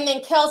and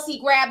then Kelsey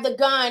grabbed the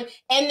gun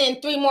and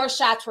then 3 more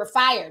shots were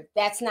fired.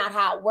 That's not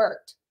how it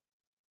worked.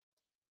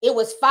 It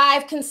was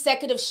 5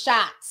 consecutive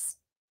shots,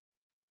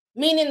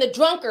 meaning the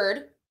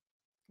drunkard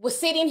was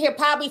sitting here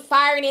probably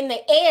firing in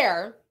the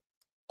air,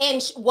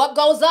 and what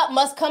goes up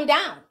must come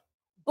down.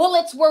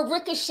 Bullets were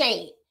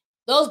ricocheting.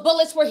 Those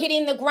bullets were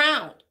hitting the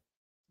ground.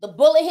 The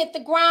bullet hit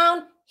the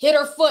ground, hit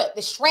her foot.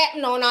 The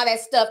shrapnel and all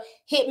that stuff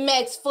hit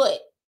Meg's foot.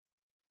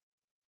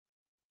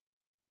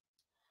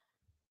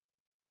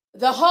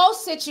 The whole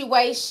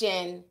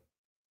situation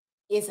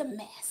is a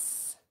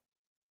mess,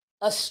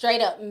 a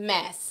straight up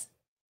mess.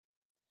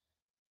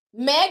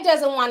 Meg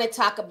doesn't want to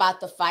talk about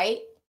the fight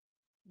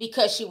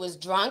because she was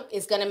drunk.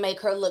 It's going to make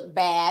her look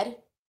bad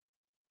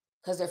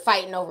because they're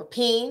fighting over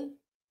peen.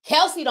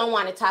 Kelsey don't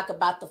want to talk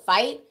about the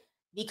fight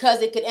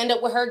because it could end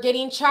up with her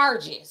getting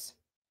charges.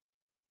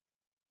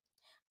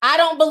 I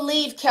don't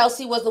believe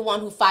Kelsey was the one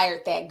who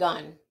fired that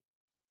gun.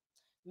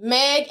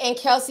 Meg and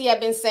Kelsey have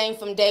been saying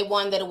from day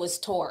one that it was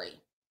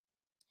Tory.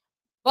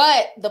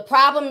 But the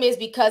problem is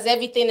because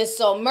everything is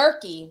so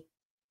murky,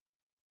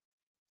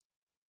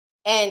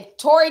 and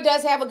Tory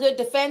does have a good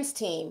defense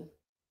team,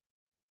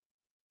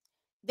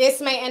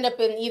 this may end up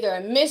in either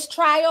a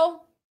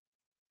mistrial,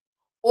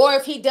 or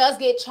if he does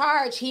get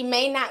charged, he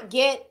may not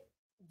get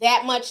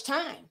that much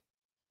time,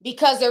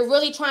 because they're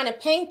really trying to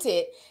paint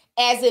it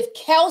as if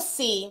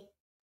Kelsey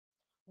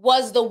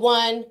was the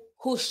one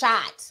who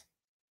shot.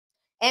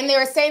 And they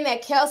were saying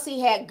that Kelsey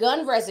had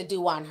gun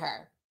residue on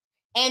her.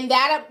 And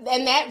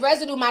that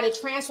residue might have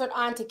transferred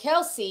onto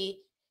Kelsey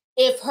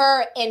if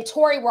her and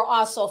Tory were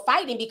also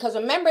fighting. Because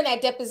remember, in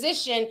that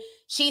deposition,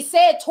 she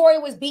said Tory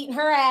was beating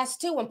her ass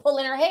too and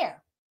pulling her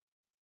hair.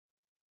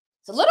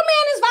 So little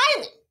man is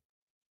violent.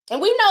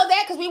 And we know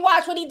that because we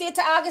watched what he did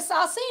to August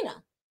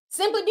Alsina.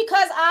 Simply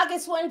because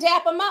August wouldn't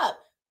dap him up.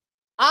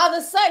 All of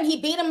a sudden,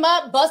 he beat him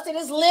up, busted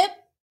his lip.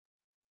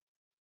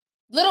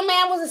 Little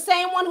man was the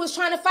same one who was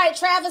trying to fight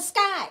Travis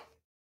Scott.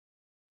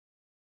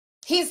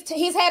 He's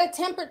had a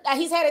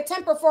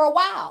temper for a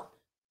while.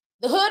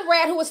 The hood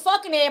rat who was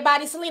fucking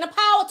everybody, Selena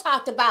Powell,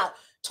 talked about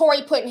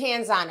Tory putting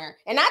hands on her.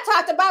 And I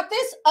talked about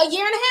this a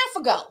year and a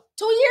half ago,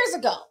 2 years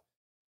ago.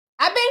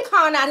 I've been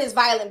calling out his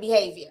violent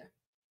behavior.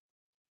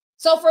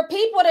 So for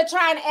people to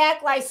try and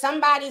act like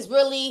somebody's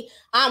really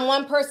on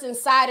one person's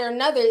side or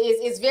another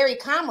is very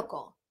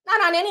comical.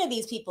 Not on any of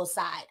these people's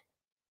side.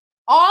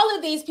 All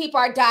of these people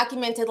are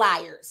documented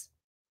liars.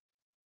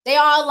 They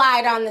all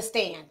lied on the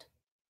stand.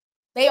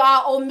 They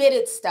all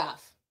omitted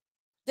stuff.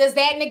 Does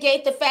that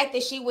negate the fact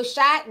that she was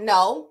shot?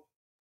 No.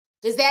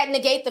 Does that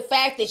negate the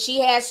fact that she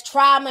has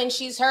trauma and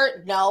she's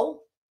hurt?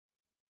 No.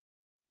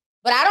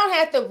 But I don't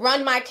have to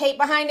run my cape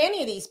behind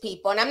any of these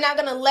people. And I'm not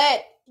going to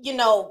let,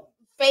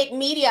 fake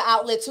media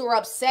outlets who are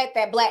upset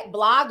that Black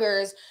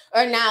bloggers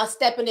are now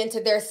stepping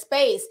into their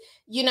space,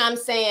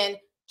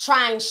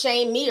 try and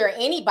shame me or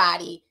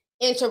anybody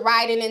into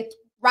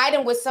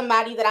riding with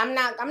somebody that I'm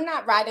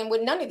not riding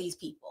with none of these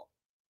people.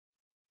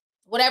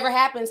 Whatever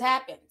happens,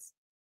 happens.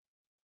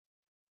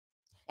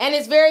 And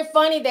it's very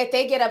funny that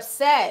they get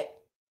upset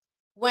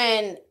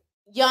when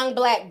young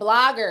Black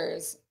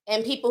bloggers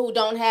and people who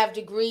don't have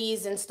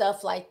degrees and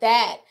stuff like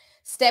that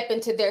step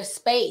into their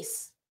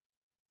space.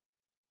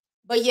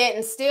 But yet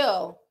and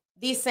still,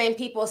 these same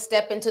people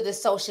step into the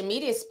social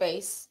media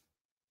space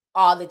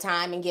all the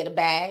time and get a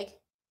bag.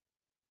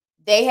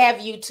 They have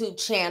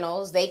YouTube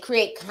channels. They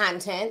create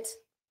content.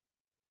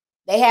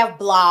 They have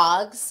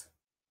blogs.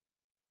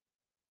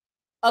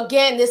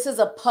 Again, this is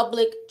a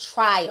public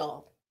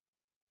trial,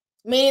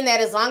 meaning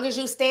that as long as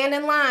you stand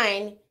in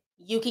line,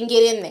 you can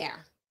get in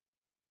there.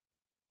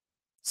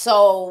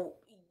 So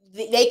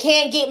they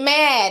can't get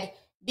mad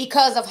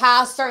because of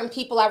how certain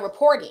people are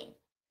reporting.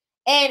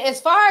 And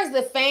as far as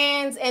the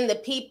fans and the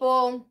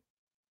people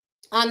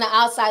on the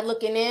outside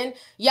looking in,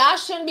 y'all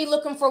shouldn't be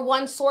looking for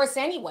one source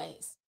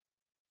anyways.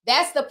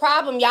 That's the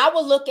problem. Y'all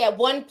will look at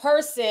one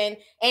person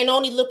and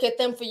only look at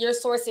them for your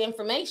source of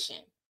information.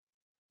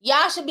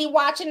 Y'all should be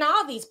watching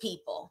all these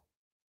people.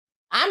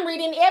 I'm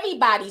reading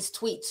everybody's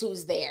tweets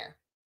who's there.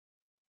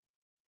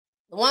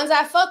 The ones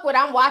I fuck with,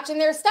 I'm watching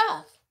their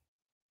stuff.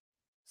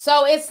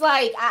 So it's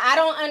like, I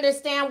don't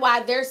understand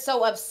why they're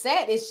so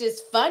upset. It's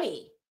just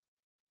funny.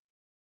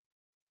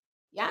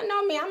 Y'all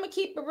know me, I'm going to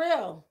keep it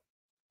real.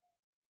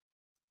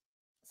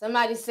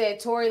 Somebody said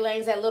Tory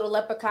Lanez, that little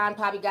leprechaun,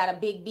 probably got a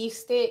big beef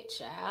stick.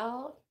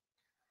 Child.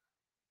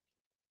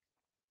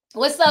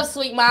 What's up,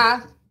 sweet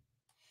ma?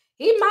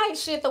 He might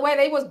shit the way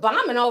they was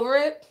bombing over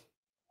it.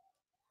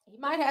 He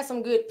might have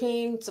some good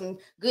peen, some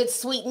good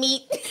sweet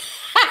meat. I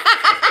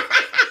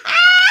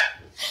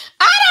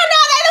don't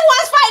know. They're the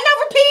ones fighting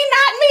over peen,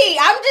 not me.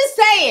 I'm just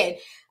saying.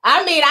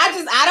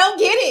 I don't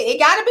get it. It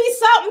got to be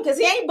something because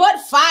he ain't but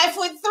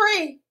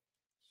 5'3".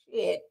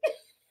 Shit.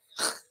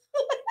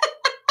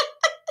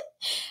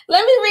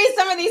 Let me read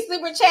some of these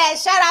super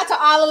chats. Shout out to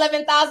all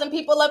 11,000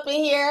 people up in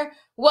here.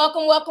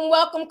 Welcome, welcome,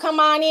 welcome. Come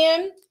on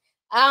in.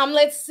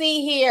 Let's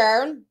see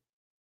here.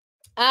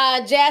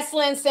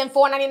 Jaslyn sent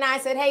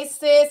 $4.99, said, hey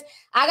sis,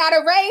 I got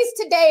a raise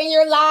today in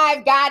your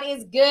live. God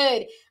is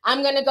good.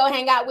 I'm going to go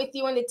hang out with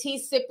you in the tea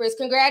sippers.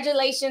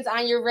 Congratulations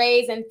on your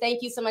raise. And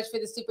thank you so much for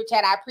the super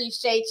chat. I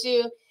appreciate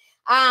you.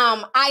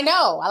 I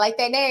know, I like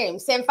that name.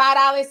 Send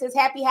 $5, says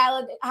happy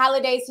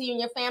holidays to you and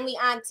your family,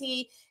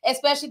 auntie,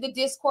 especially the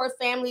Discord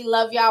family.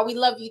 Love y'all. We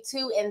love you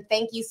too. And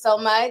thank you so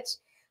much.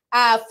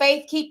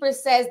 Faith Keeper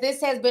says,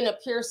 this has been a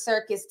pure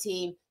circus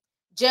team.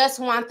 Just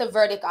want the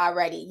verdict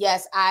already.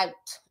 Yes,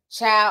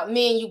 child,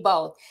 me and you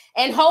both.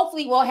 And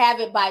hopefully we'll have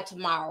it by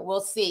tomorrow.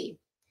 We'll see.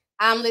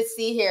 Let's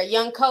see here.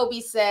 Young Kobe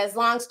says,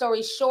 long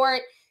story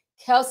short,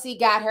 Kelsey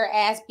got her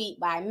ass beat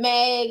by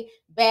Meg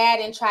bad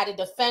and tried to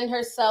defend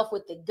herself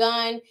with the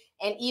gun.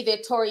 And either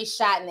Tory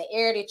shot in the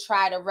air to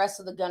try to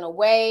wrestle the gun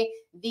away.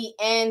 The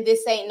end.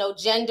 This ain't no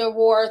gender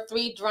war.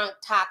 3 drunk,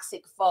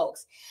 toxic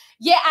folks.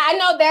 Yeah, I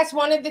know that's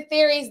one of the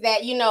theories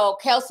that,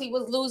 Kelsey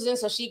was losing,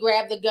 so she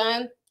grabbed the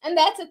gun. And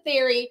that's a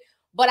theory.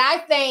 But I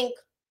think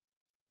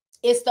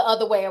it's the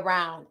other way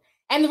around.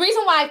 And the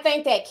reason why I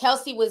think that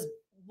Kelsey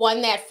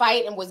won that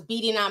fight and was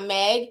beating on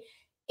Meg,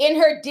 in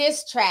her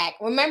diss track,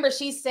 remember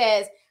she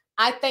says,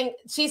 I think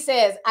she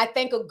says, I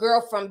think a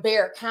girl from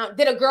Barrett County,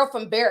 did a girl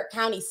from Barrett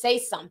County say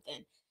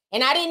something?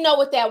 And I didn't know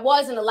what that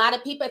was. And a lot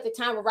of people at the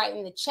time were writing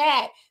in the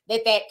chat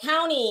that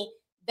county,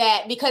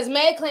 that because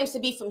Meg claims to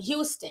be from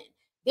Houston,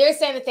 they're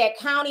saying that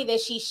county that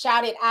she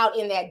shouted out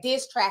in that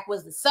diss track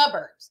was the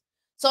suburbs.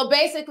 So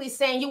basically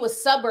saying you a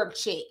suburb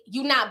chick,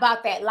 you not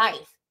about that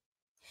life.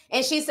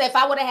 And she said, if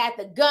I would have had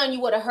the gun,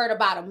 you would have heard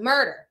about a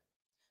murder.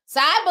 So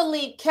I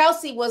believe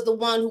Kelsey was the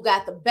one who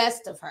got the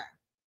best of her.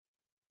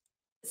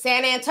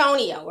 San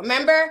Antonio,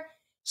 remember?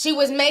 She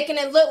was making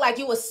it look like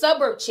you a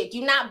suburb chick.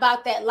 You not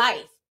about that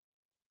life.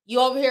 You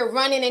over here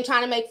running and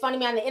trying to make fun of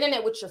me on the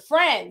internet with your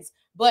friends.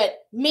 But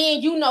me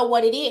and you know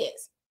what it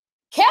is.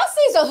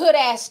 Kelsey's a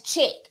hood-ass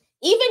chick.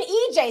 Even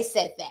EJ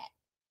said that.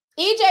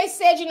 EJ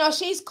said, you know,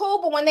 she's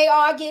cool, but when they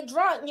all get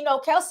drunk, you know,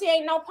 Kelsey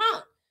ain't no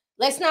punk.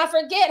 Let's not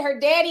forget her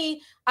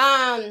daddy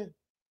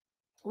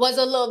was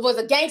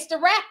a gangster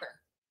rapper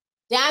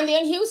down there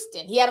in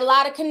Houston. He had a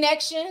lot of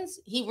connections.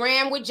 He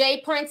ran with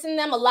Jay Prince and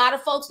them. A lot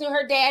of folks knew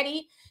her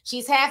daddy.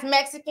 She's half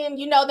Mexican.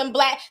 You know, them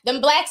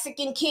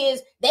Blaxican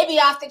kids, they be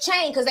off the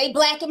chain because they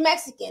black and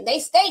Mexican. They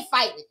stay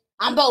fighting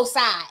on both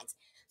sides.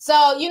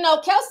 So, you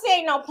know, Kelsey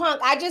ain't no punk.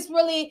 I just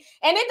really,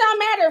 and it don't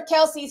matter if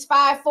Kelsey's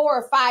 5'4"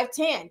 or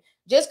 5'10".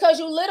 Just because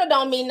you little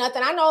don't mean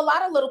nothing. I know a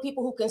lot of little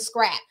people who can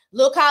scrap.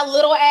 Look how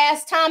little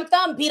ass Tom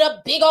Thumb beat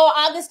up big old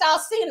August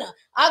Alsina.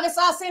 August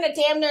Alsina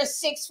damn near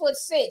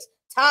 6'6".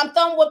 Tom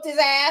Thumb whooped his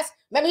ass.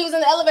 Remember, he was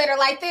in the elevator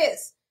like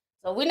this.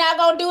 So we're not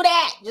going to do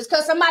that. Just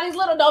because somebody's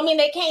little don't mean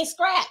they can't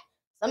scrap.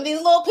 Some of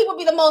these little people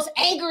be the most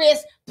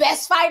angriest,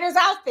 best fighters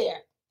out there.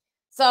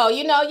 So,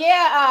 you know,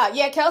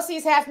 yeah,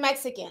 Kelsey's half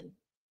Mexican.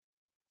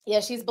 Yeah,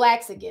 she's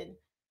Blaxican.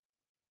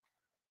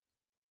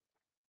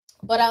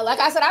 But like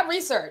I said, I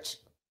researched.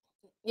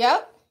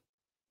 Yep.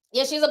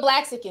 Yeah, she's a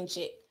Blaxican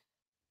chick.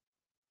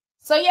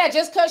 So, yeah,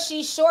 just because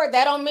she's short,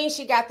 that don't mean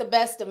she got the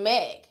best of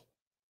Meg.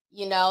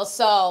 You know,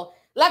 so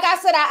like I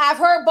said, I've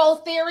heard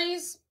both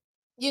theories.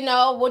 You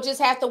know, we'll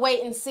just have to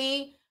wait and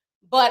see.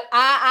 But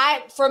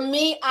for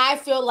me, I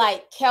feel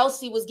like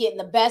Kelsey was getting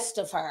the best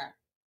of her.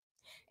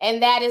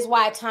 And that is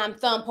why Tom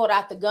Thumb pulled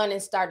out the gun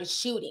and started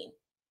shooting.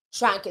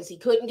 Because he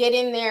couldn't get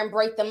in there and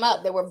break them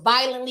up. They were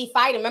violently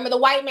fighting. Remember the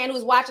white man who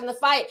was watching the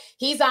fight?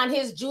 He's on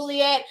his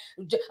Juliet,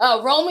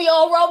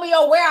 Romeo,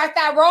 where art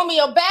thou,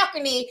 Romeo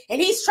balcony, and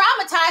he's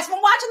traumatized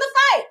from watching the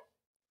fight.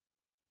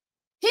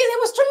 It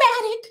was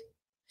traumatic.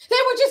 They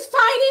were just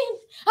fighting.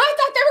 I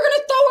thought they were going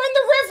to throw her in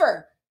the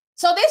river.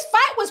 So this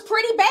fight was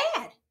pretty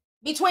bad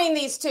between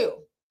these two.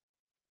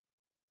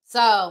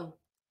 So,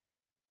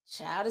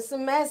 child, it's a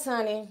mess,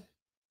 honey.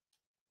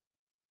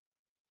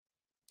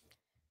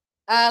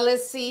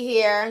 Let's see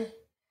here.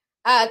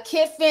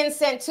 Kit Finn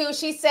sent 2.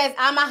 She says,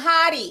 I'm a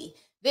hottie.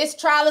 This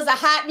trial is a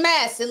hot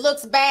mess. It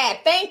looks bad.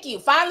 Thank you.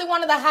 Finally,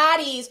 one of the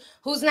hotties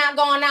who's not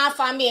going off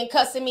on me and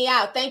cussing me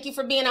out. Thank you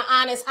for being an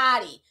honest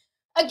hottie.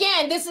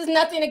 Again, this is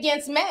nothing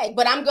against Meg,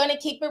 but I'm going to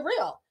keep it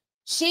real.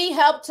 She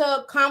helped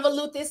to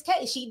convolute this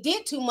case. She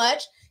did too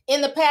much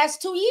in the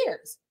past 2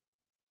 years.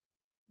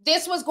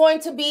 This was going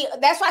to be,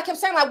 that's why I kept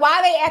saying, like, why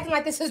are they acting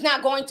like this is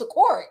not going to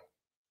court?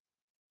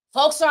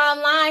 Folks are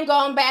online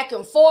going back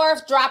and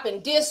forth,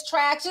 dropping diss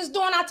tracks, just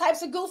doing all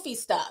types of goofy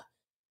stuff.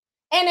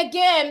 And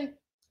again,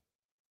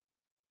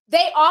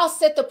 they all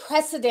set the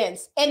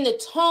precedence and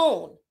the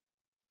tone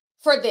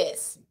for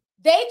this.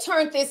 They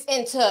turned this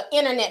into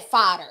internet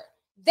fodder.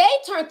 They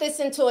turned this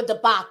into a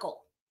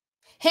debacle.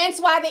 Hence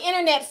why the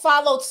internet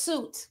followed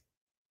suit.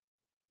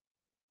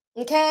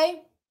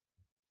 Okay?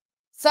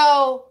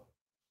 So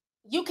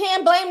you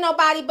can't blame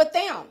nobody but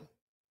them.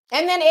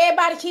 And then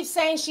everybody keeps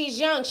saying she's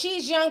young.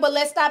 She's young, but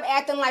let's stop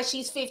acting like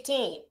she's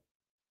 15.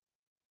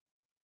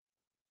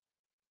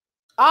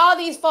 All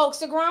these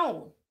folks are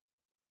grown.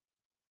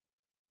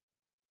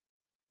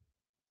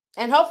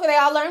 And hopefully they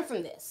all learn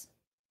from this.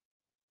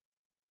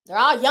 They're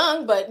all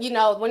young, but, you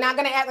know, we're not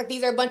going to act like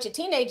these are a bunch of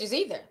teenagers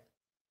either.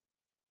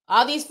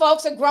 All these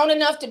folks are grown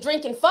enough to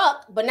drink and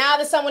fuck, but now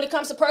there's someone when it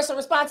comes to personal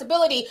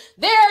responsibility,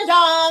 they're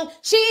young,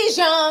 she's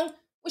young.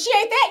 Well, she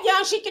ain't that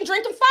young, she can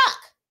drink and fuck.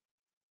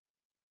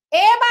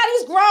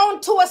 Everybody's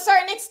grown to a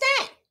certain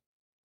extent.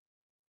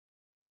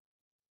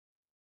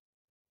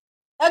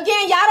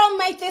 Again, y'all don't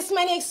make this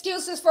many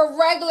excuses for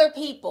regular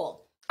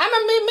people. I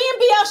remember me and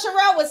B.L.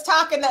 Sherelle was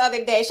talking the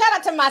other day. Shout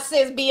out to my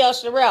sis, B.L.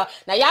 Sherelle.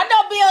 Now, y'all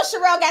know B.L.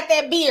 Sherelle got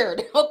that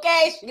beard,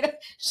 okay?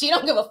 She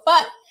don't give a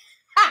fuck.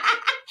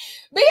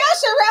 B.L.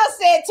 Sherelle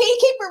said, T,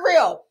 keep it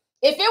real.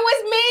 If it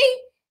was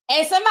me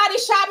and somebody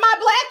shot my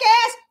black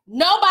ass,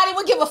 nobody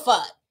would give a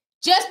fuck.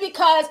 Just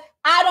because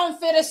I don't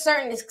fit a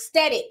certain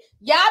aesthetic.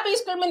 Y'all be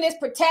screaming this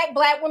protect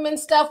black women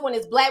stuff when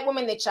it's black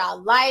women that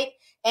y'all like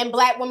and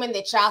black women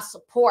that y'all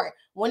support.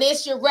 When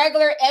it's your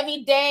regular,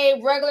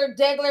 everyday, regular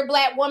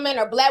black woman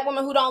or black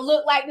woman who don't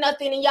look like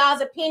nothing in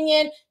y'all's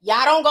opinion,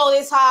 y'all don't go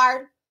this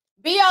hard.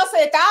 B.O.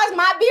 said, if that was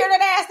my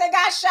bearded ass that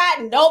got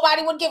shot,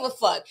 nobody would give a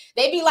fuck.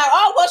 They'd be like,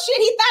 oh, well, shit,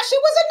 he thought she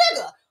was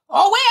a nigga.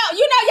 Oh, well,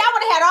 you know, y'all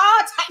would have had all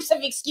types of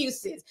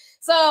excuses.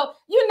 So,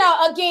 you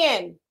know,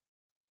 again,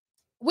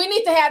 we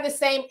need to have the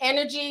same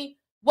energy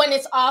when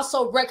it's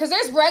also, because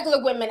there's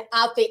regular women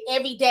out there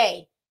every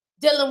day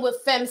dealing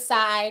with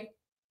femicide,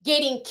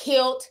 getting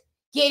killed,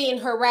 getting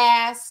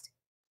harassed.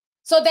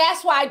 So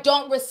that's why I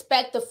don't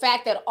respect the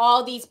fact that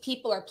all these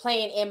people are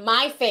playing in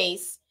my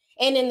face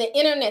and in the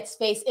internet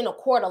space in a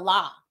court of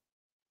law.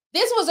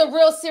 This was a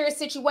real serious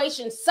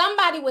situation.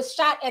 Somebody was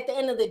shot at the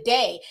end of the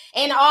day,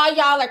 and all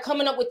y'all are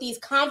coming up with these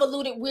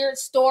convoluted, weird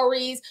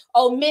stories,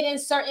 omitting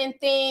certain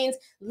things,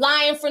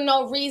 lying for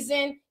no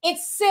reason.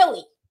 It's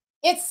silly.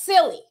 It's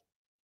silly.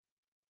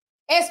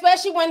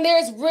 Especially when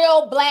there's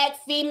real Black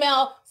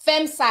female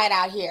femicide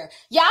out here.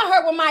 Y'all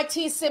heard when my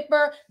tea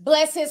sipper,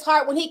 bless his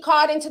heart, when he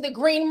called into the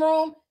green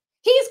room.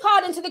 He's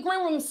called into the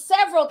green room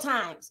several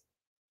times.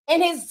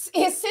 And his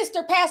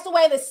sister passed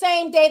away the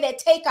same day that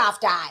Takeoff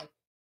died.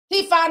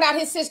 He found out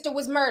his sister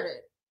was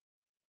murdered.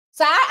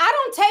 So I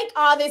don't take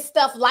all this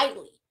stuff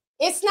lightly.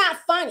 It's not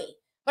funny.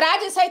 But I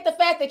just hate the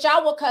fact that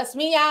y'all will cuss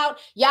me out.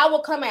 Y'all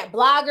will come at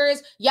bloggers.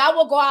 Y'all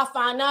will go off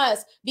on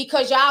us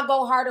because y'all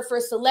go harder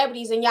for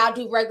celebrities and y'all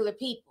do regular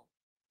people.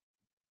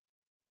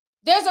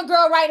 There's a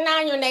girl right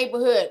now in your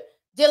neighborhood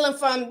dealing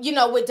from,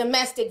 with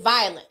domestic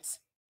violence.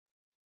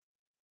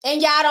 And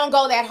y'all don't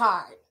go that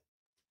hard.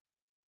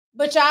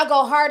 But y'all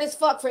go hard as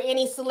fuck for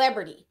any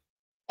celebrity.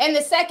 And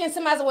the second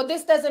somebody says, well,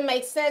 this doesn't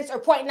make sense, or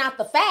pointing out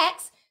the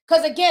facts,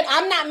 because again,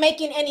 I'm not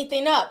making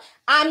anything up.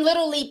 I'm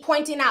literally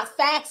pointing out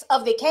facts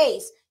of the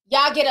case.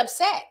 Y'all get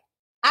upset.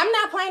 I'm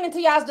not playing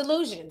into y'all's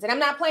delusions, and I'm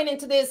not playing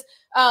into this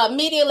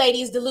media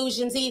lady's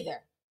delusions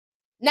either.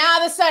 Now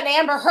all of a sudden,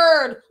 Amber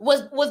Heard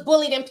was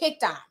bullied and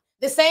picked on.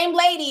 The same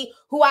lady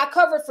who I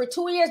covered for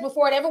 2 years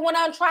before it ever went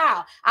on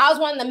trial. I was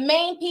one of the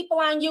main people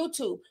on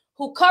YouTube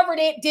who covered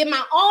it, did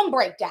my own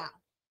breakdown,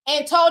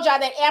 and told y'all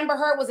that Amber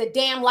Heard was a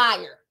damn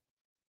liar.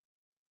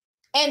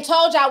 And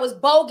told y'all it was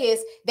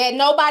bogus, that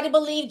nobody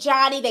believed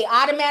Johnny. They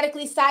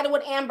automatically sided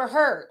with Amber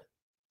Heard.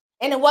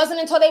 And it wasn't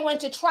until they went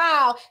to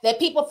trial that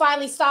people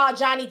finally saw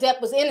Johnny Depp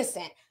was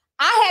innocent.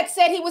 I had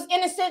said he was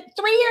innocent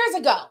 3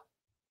 years ago.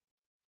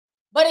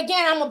 But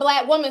again, I'm a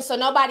Black woman, so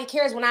nobody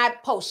cares when I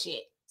post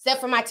shit, except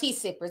for my tea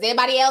sippers.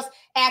 Everybody else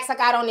acts like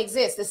I don't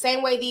exist. The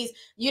same way these,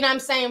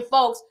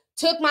 folks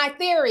took my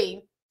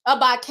theory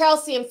about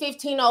Kelsey in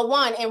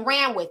 1501 and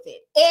ran with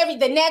it.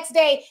 The next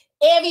day,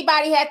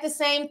 everybody had the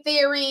same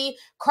theory.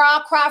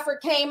 Carl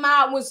Crawford came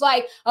out and was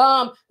like,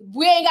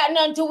 we ain't got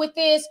nothing to do with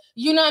this.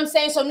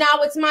 So now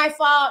it's my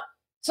fault.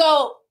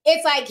 So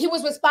it's like he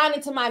was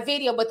responding to my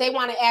video, but they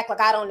want to act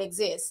like I don't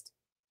exist.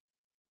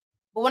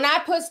 But when I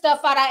put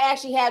stuff out, I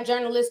actually have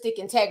journalistic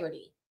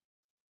integrity.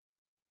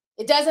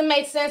 It doesn't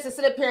make sense to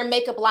sit up here and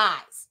make up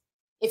lies.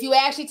 If you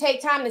actually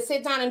take time to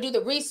sit down and do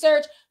the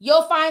research,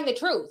 you'll find the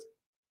truth.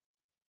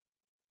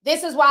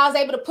 This is why I was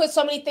able to put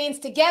so many things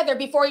together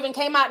before it even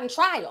came out in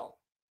trial.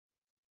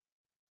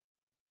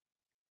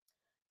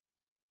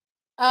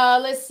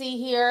 Let's see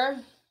here.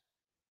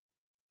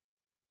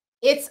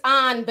 It's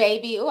on,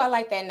 baby. Oh, I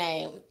like that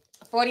name.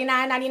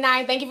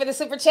 $49.99. Thank you for the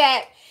super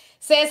chat.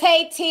 Says,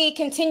 hey, T,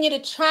 continue to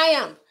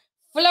triumph,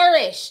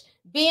 flourish,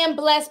 being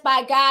blessed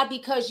by God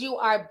because you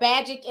are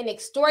magic and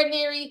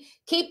extraordinary.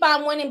 Keep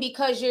on winning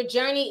because your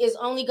journey is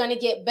only going to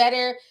get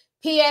better.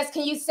 P.S.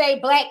 Can you say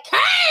Black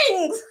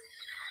Kings?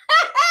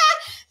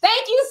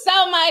 Thank you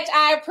so much.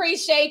 I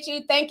appreciate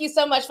you. Thank you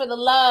so much for the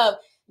love.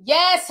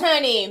 Yes,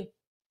 honey.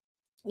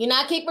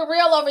 Keep it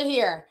real over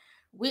here.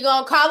 We're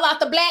going to call out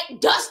the Black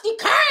Dusty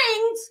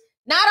Kings.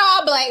 Not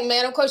all Black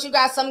men. Of course, you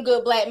got some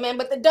good Black men,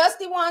 but the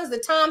dusty ones, the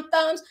Tom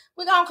Thumbs,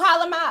 we're going to call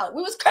them out.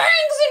 We was kings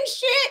and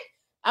shit.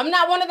 I'm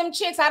not one of them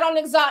chicks. I don't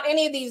exalt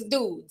any of these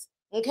dudes.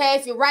 Okay?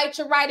 If you're right,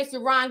 you're right. If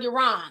you're wrong, you're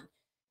wrong.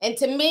 And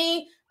to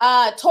me,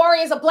 Tori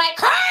is a Black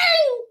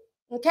king.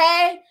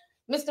 Okay?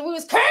 We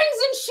was kings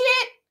and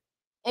shit.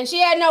 And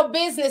she had no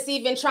business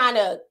even trying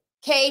to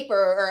cape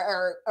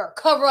or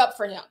cover up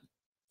for him.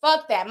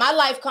 Fuck that. My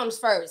life comes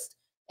first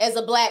as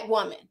a Black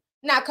woman.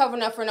 Not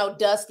covering up for no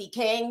dusty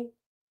king.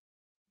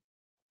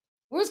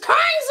 We was kings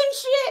and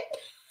shit.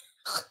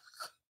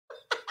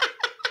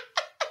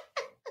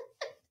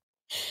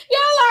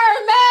 Y'all are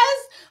a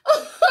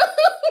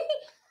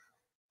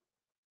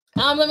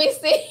mess. Let me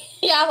see.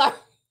 Y'all are.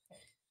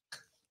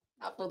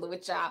 I'll fool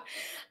with y'all.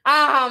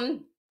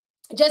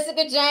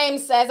 Jessica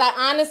James says,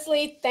 I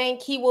honestly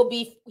think he will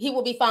be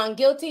found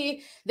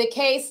guilty. The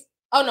case,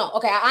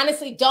 I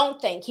honestly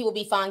don't think he will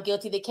be found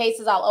guilty. The case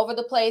is all over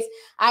the place.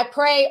 I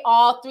pray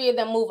all three of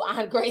them move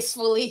on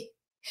gracefully.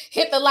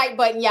 Hit the like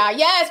button, y'all.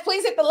 Yes,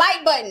 please hit the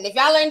like button. If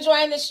y'all are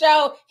enjoying the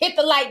show, hit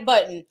the like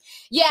button.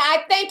 Yeah,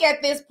 I think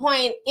at this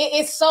point, it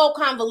is so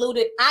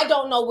convoluted. I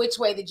don't know which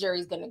way the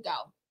jury's going to go.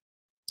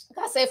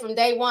 Like I said, from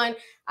day one,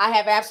 I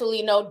have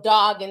absolutely no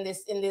dog in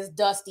this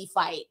dusty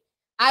fight.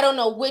 I don't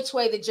know which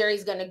way the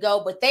jury's going to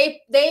go, but they've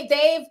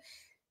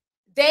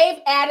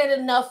added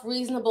enough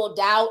reasonable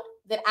doubt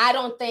that I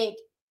don't think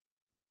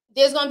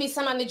there's going to be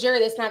someone on the jury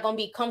that's not going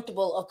to be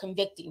comfortable of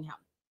convicting him.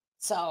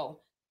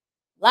 So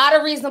a lot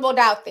of reasonable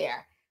doubt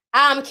there.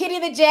 Kitty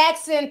the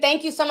Jackson,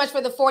 thank you so much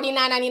for the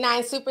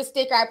 $49.99 super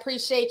sticker. I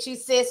appreciate you,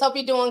 sis. Hope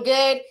you're doing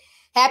good.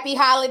 Happy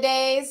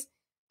holidays.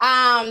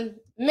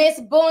 Miss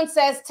Boone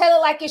says, tell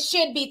it like it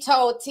should be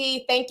told,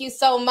 T. Thank you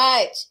so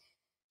much.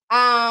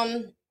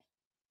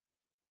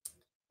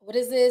 What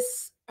is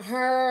this?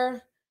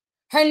 Her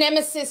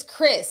nemesis,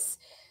 Chris,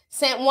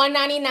 sent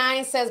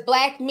 $1.99, says,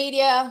 Black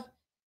media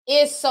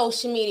is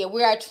social media.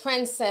 We are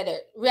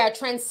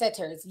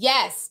trendsetters.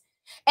 Yes.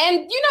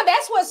 And,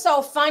 that's what's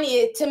so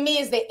funny to me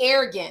is the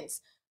arrogance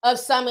of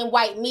some in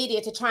white media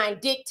to try and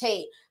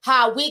dictate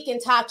how we can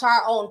talk to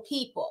our own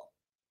people.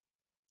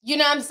 You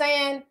know what I'm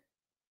saying?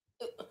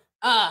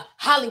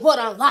 Hollywood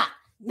Unlocked,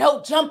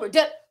 no jumper.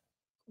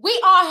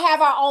 We all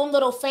have our own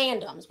little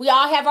fandoms. We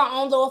all have our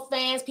own little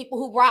fans, people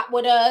who rock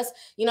with us.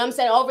 You know what I'm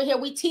saying? Over here,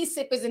 we tea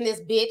sippers in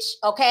this bitch,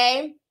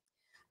 okay?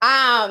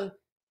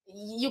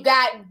 You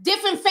got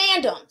different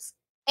fandoms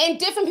and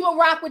different people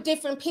rock with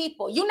different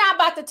people. You're not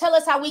about to tell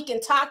us how we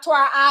can talk to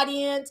our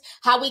audience,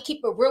 how we keep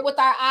it real with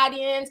our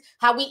audience,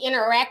 how we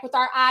interact with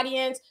our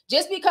audience.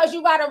 Just because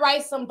you got to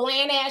write some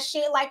bland ass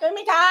shit like, oh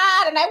my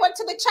God, and I went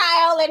to the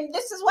trial and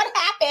this is what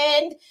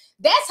happened.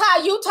 That's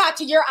how you talk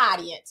to your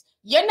audience.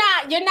 You're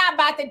not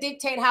about to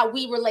dictate how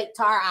we relate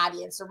to our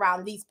audience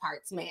around these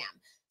parts, ma'am.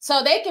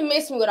 So they can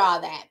miss me with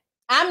all that.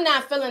 I'm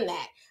not feeling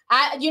that.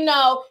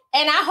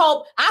 And I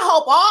hope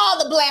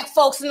all the Black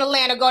folks in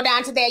Atlanta go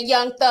down to that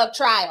Young Thug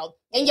trial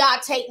and y'all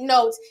take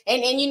notes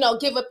and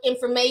give up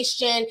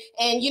information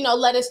and,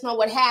 let us know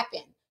what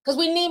happened. Because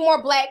we need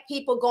more Black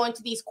people going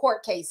to these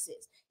court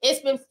cases. It's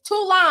been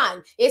too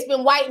long. It's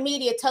been white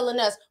media telling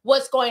us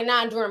what's going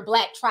on during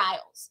Black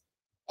trials.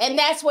 And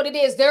that's what it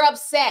is. They're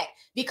upset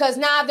because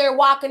now they're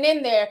walking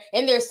in there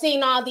and they're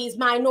seeing all these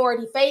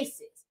minority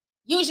faces.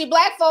 Usually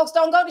Black folks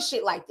don't go to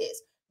shit like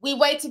this. We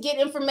wait to get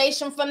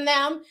information from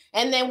them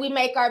and then we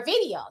make our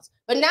videos.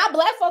 But now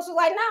Black folks are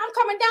like, nah, I'm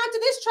coming down to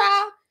this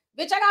trial.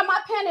 Bitch, I got my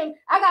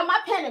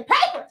pen and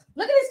paper.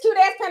 Look at this cute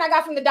ass pen I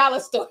got from the dollar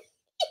store.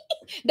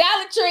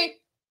 Dollar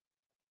Tree.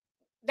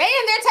 They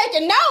in there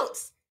taking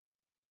notes.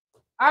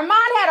 Armand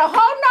had a whole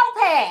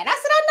notepad. I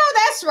said, I know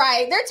that's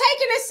right. They're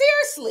taking it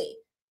seriously.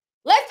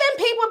 Let them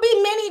people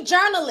be mini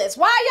journalists.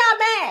 Why y'all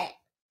mad?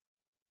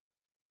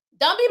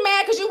 Don't be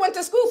mad because you went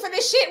to school for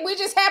this shit. We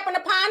just happened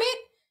upon it.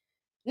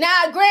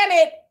 Now,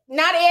 granted,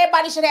 not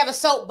everybody should have a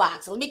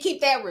soapbox. Let me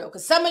keep that real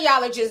because some of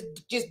y'all are just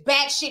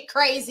batshit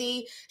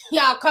crazy.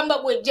 Y'all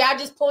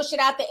just pull shit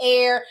out the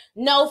air.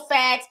 No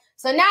facts.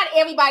 So not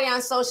everybody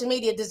on social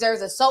media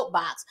deserves a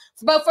soapbox.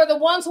 But for the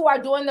ones who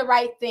are doing the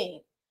right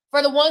thing,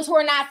 for the ones who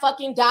are not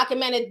fucking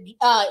documented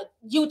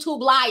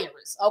YouTube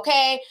liars,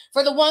 okay?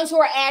 For the ones who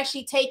are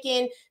actually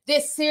taking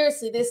this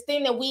seriously, this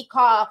thing that we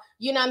call,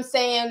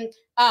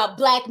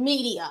 Black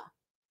media.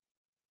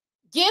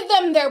 Give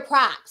them their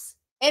props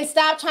and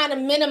stop trying to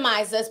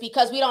minimize us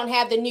because we don't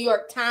have the New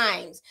York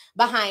Times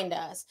behind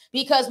us,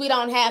 because we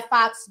don't have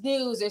Fox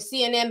News or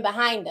CNN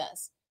behind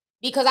us,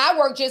 because I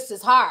work just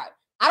as hard.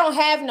 I don't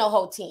have no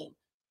whole team.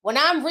 When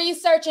I'm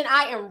researching,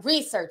 I am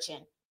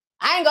researching.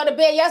 I ain't go to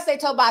bed yesterday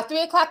till about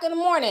 3 o'clock in the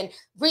morning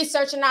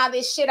researching all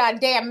this shit on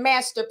damn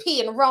Master P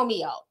and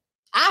Romeo.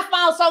 I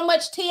found so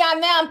much tea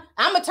on them,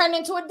 I'm going to turn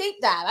into a deep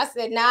dive. I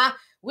said, nah,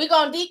 we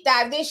going to deep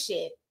dive this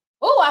shit.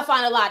 Oh, I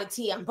found a lot of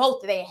tea on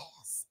both of their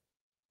ass.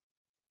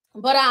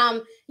 But,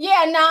 I'm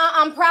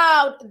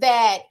proud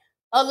that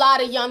a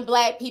lot of young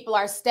Black people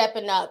are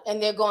stepping up and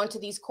they're going to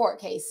these court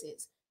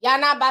cases. Y'all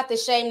not about to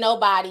shame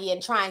nobody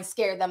and try and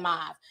scare them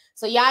off.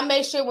 So y'all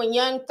make sure when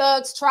Young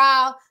Thug's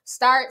trial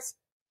starts,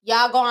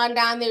 y'all go on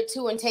down there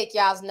too and take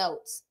y'all's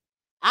notes.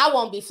 I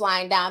won't be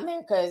flying down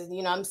there because,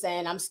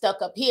 I'm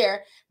stuck up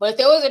here. But if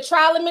there was a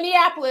trial in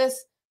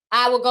Minneapolis,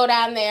 I would go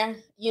down there,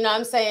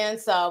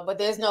 So, but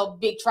there's no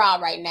big trial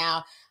right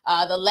now.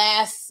 The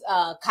last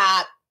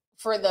cop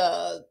for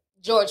the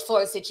George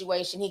Floyd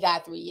situation, he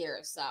got 3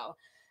 years. So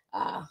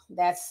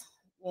that's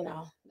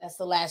the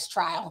last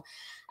trial.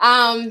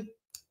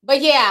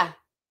 But I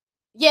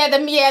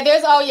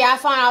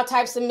found all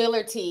types of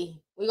Miller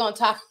tea. We're going to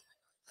talk.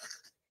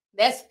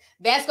 That's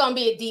going to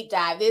be a deep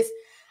dive.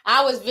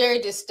 I was very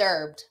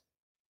disturbed.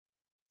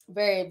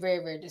 Very,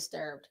 very, very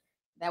disturbed.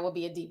 That will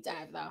be a deep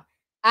dive though.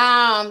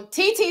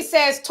 TT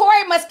says,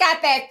 Tory must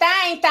got that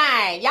thing.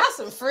 Y'all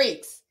some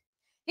freaks.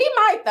 He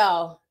might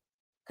though.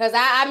 Cause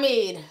I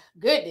mean,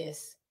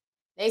 goodness.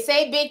 They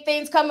say big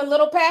things come in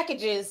little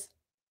packages.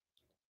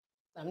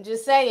 I'm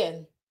just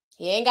saying.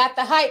 He ain't got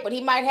the height, but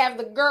he might have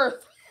the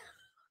girth.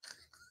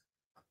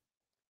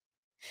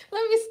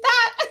 Let me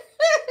stop.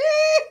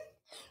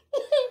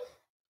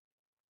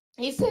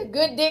 He said,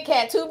 good dick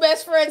had two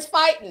best friends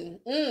fighting.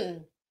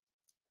 The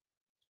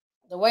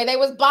way they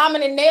was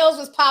bombing and nails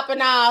was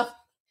popping off.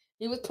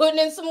 He was putting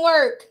in some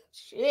work.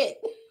 Shit.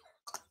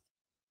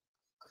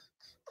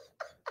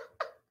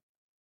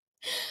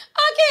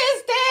 I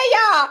can't stand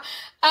y'all.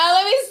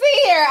 Let me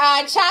see here.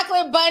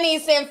 Chocolate Bunny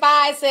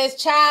Senpai says,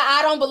 child,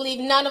 I don't believe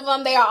none of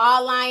them. They are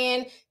all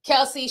lying.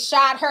 Kelsey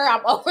shot her.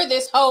 I'm over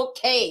this whole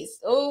case.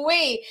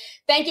 Ooh-wee.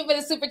 Thank you for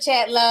the super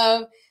chat,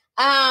 love.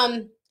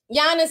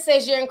 Yana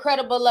says, you're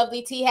incredible,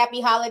 Lovelyti. Happy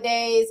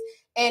holidays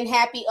and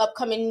happy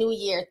upcoming new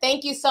year.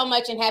 Thank you so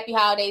much and happy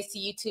holidays to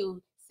you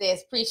too,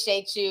 sis.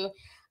 Appreciate you.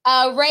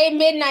 Ray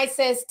Midnight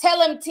says,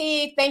 tell him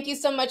T. Thank you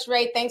so much,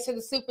 Ray. Thanks for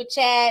the super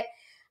chat.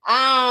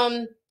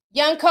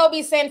 Young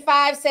Kobe Send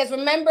 5 says,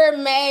 remember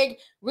Meg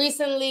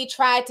recently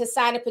tried to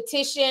sign a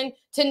petition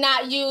to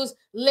not use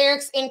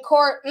lyrics in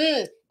court?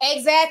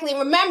 Exactly.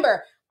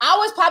 Remember, I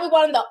was probably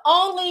one of the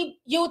only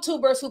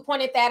YouTubers who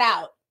pointed that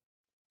out.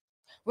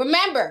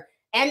 Remember,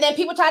 and then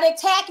people try to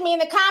attack me in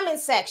the comment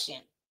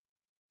section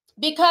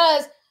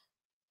because,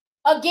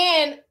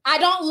 again, I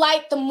don't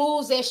like the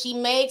moves that she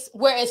makes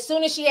where as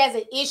soon as she has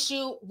an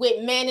issue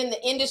with men in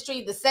the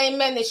industry, the same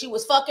men that she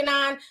was fucking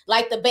on,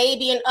 like the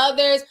baby and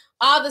others,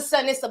 all of a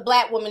sudden it's a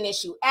black woman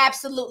issue.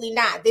 Absolutely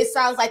not. This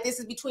sounds like this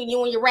is between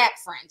you and your rap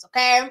friends,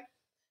 okay?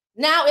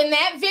 Now, in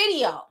that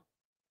video,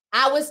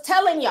 I was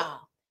telling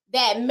y'all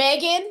that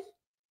Megan,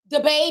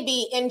 the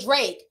baby, and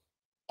Drake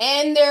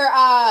and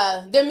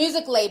their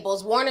music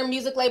labels, Warner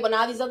Music Label and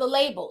all these other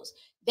labels,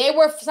 they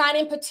were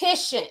signing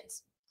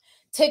petitions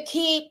to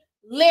keep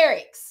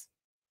lyrics,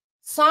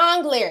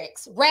 song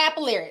lyrics, rap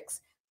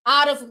lyrics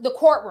out of the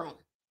courtroom.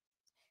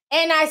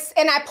 And I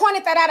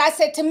pointed that out. I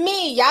said, to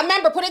me, y'all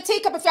remember, put a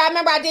teacup if y'all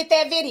remember I did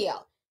that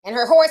video. And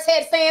her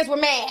Horsehead fans were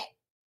mad.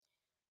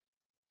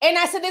 And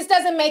I said, this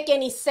doesn't make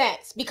any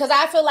sense. Because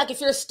I feel like if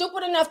you're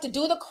stupid enough to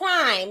do the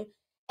crime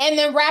and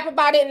then rap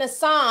about it in a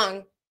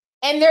song,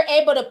 and they're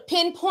able to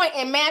pinpoint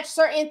and match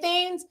certain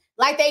things,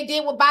 like they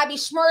did with Bobby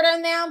Shmurda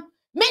and them,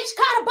 Mitch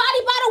caught a body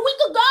about a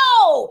week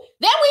ago.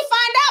 Then we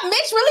find out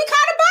Mitch really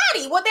caught a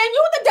body. Well, then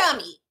you the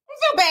dummy. I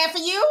feel bad for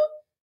you.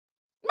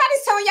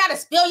 Nobody's telling y'all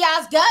to spill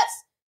y'all's guts.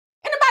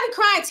 Ain't nobody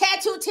crying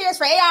tattoo tears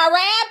for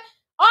A.R.Rab.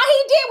 All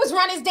he did was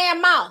run his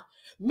damn mouth.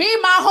 Me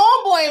and my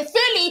homeboy in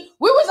Philly,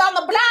 we was on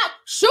the block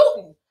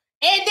shooting.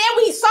 And then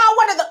we saw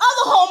one of the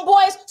other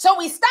homeboys, so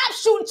we stopped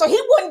shooting so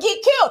he wouldn't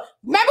get killed.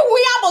 Remember when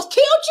we almost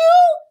killed you?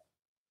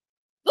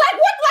 Like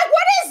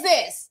what is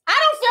this? I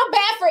don't feel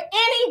bad for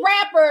any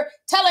rapper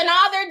telling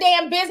all their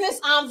damn business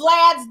on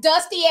Vlad's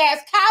dusty ass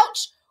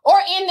couch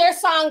or in their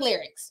song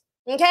lyrics.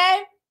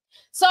 Okay?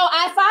 So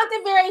I found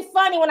it very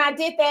funny when I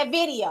did that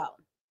video.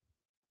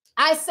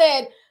 I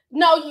said,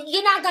 no,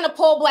 you're not going to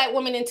pull black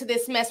women into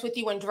this mess with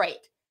you and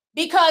Drake.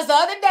 Because the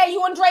other day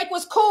you and Drake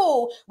was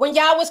cool when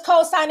y'all was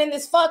co-signing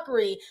this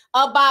fuckery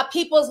about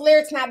people's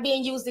lyrics not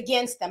being used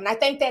against them. And I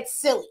think that's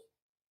silly.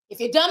 If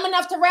you're dumb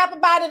enough to rap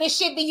about it, it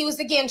should be used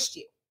against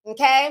you.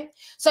 Okay?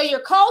 So you're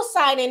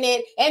co-signing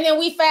it, and then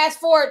we fast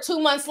forward 2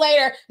 months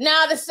later,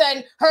 now all of a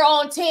sudden her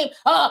own team,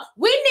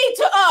 we need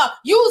to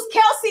use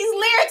Kelsey's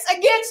lyrics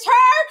against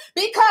her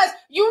because,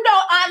 you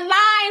know, on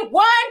line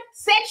 1,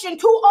 section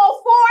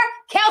 204,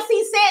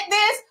 Kelsey said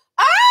this.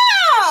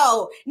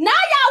 Oh, now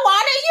y'all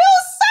want to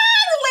use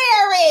song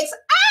lyrics.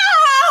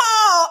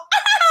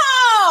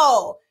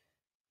 Oh,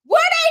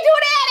 where they do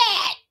that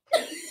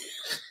at?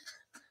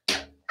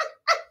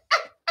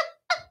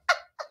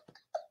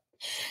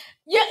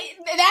 Yeah,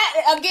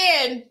 that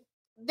again,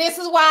 this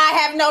is why I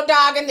have no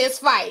dog in this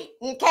fight,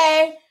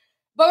 okay?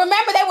 But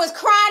remember, they was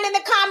crying in the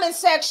comment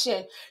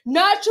section.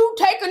 Not you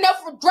taking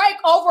up for Drake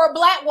over a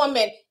black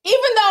woman.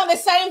 Even though in the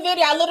same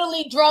video, I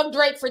literally drugged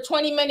Drake for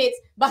 20 minutes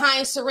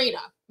behind Serena.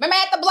 Remember, I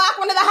had to block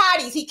one of the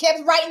hotties. He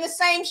kept writing the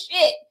same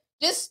shit.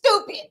 Just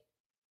stupid.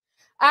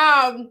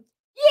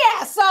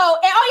 Yeah, so,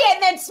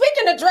 and then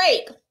speaking of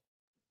Drake,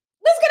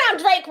 let's get on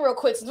Drake real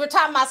quick since we're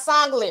talking about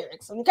song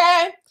lyrics,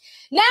 okay?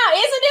 Now,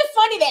 isn't it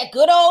funny that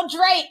good old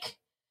Drake,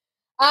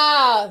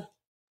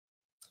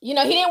 you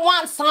know, he didn't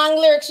want song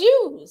lyrics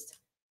used.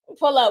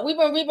 Pull up. We've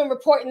been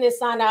reporting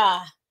this on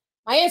my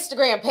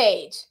Instagram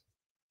page.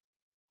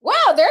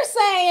 Well, they're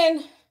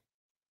saying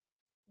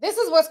this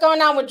is what's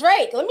going on with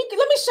Drake. Let me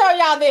show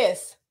y'all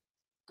this.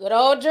 Good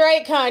old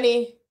Drake,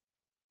 honey.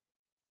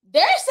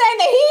 They're saying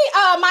that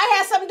he might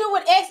have something to do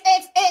with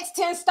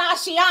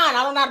XXXTentacion.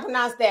 I don't know how to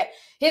pronounce that.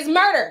 His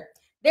murder.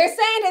 They're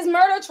saying his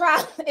murder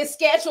trial is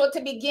scheduled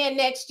to begin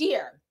next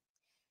year.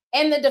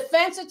 And the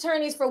defense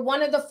attorneys for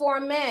one of the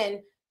 4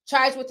 men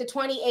charged with the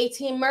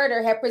 2018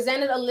 murder have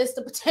presented a list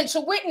of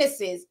potential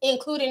witnesses,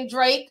 including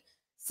Drake,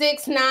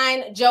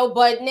 6ix9ine, Joe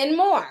Budden, and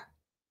more.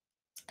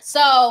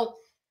 So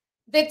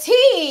the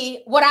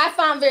T, what I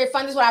found very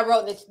fun, this is what I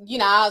wrote, you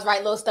know, I was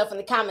writing little stuff in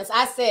the comments.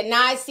 I said,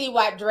 now I see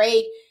why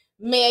Drake,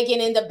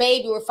 Megan, and the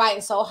baby were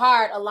fighting so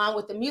hard along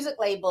with the music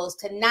labels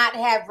to not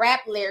have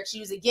rap lyrics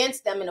used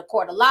against them in a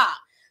court of law.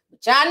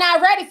 But y'all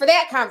not ready for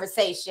that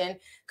conversation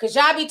because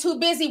y'all be too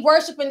busy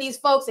worshiping these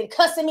folks and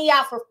cussing me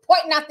out for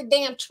pointing out the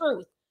damn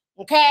truth.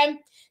 Okay?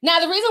 Now,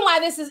 the reason why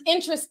this is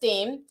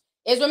interesting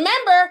is,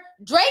 remember,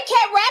 Drake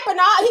kept rapping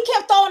he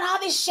kept throwing all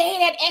this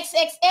shade at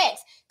XXX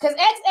because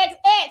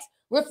XXX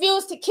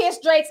refused to kiss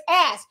Drake's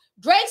ass.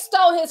 Drake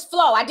stole his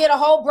flow. I did a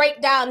whole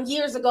breakdown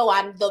years ago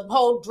on the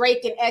whole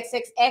Drake and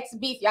XXX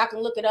beef. Y'all can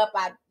look it up.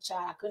 I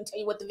couldn't tell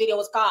you what the video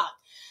was called.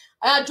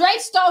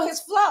 Drake stole his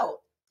flow.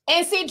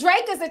 And see,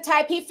 Drake is the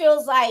type, he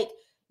feels like,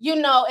 you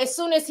know, as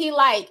soon as he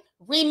like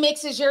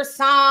remixes your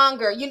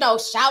song or, you know,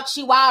 shouts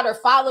you out or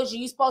follows you,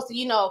 you're supposed to,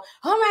 you know,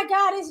 oh my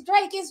God, it's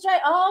Drake, it's Drake.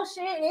 Oh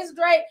shit, it's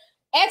Drake.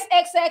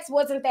 XXX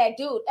wasn't that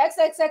dude.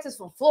 XXX is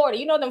from Florida.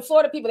 You know them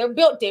Florida people, they're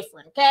built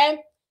different, okay?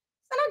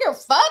 I don't give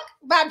a fuck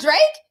about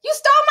Drake. You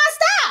stole my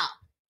style.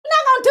 You're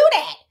not gonna do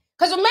that.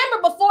 Because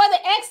remember, before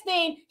the X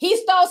thing, he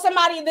stole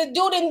somebody, the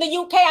dude in the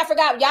UK, I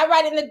forgot. Y'all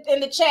write in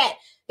the chat.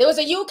 There was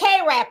a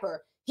UK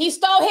rapper. He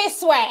stole his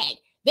swag.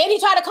 Then he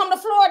tried to come to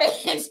Florida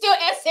and steal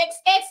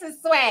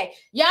XXX's swag.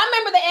 Y'all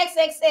remember the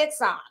XXX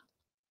song?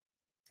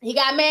 He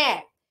got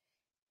mad.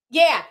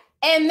 Yeah.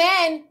 And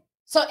then,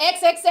 so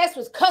XXX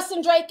was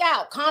cussing Drake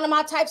out, calling him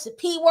all types of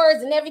P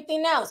words and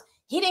everything else.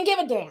 He didn't give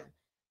a damn.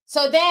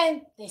 So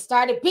then they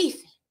started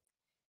beefing.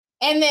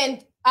 And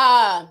then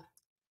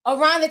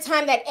around the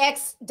time that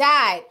X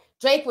died,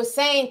 Drake was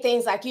saying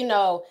things like, you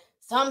know,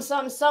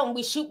 some,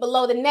 we shoot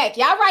below the neck.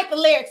 Y'all write the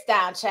lyrics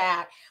down,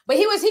 child. But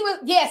he was,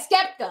 yeah,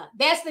 Skepta.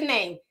 That's the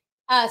name.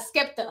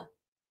 Skepta.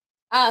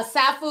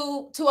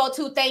 Safu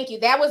 202, thank you.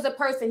 That was the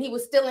person. He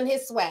was stealing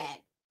his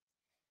swag.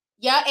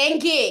 Yeah, and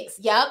gigs.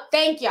 Yep,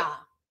 thank y'all.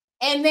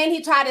 And then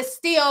he tried to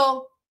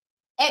steal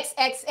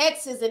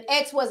XXX's, and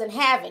X wasn't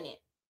having it.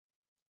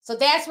 So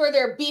that's where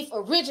their beef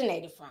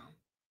originated from.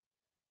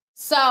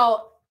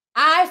 So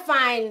I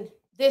find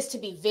this to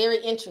be very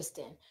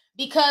interesting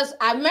because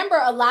I remember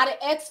a lot of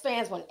X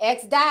fans, when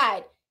X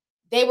died,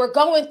 they were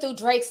going through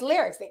Drake's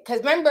lyrics. Because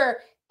remember,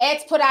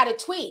 X put out a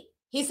tweet.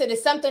 He said, if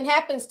something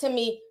happens to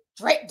me,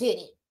 Drake did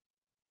it.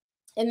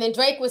 And then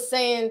Drake was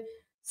saying,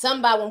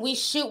 somebody, when we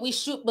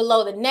shoot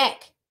below the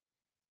neck.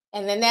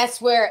 And then that's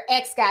where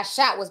X got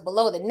shot, was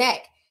below the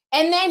neck.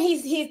 And then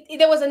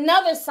there was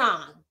another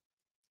song.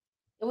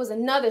 It was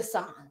another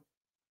song.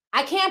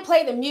 I can't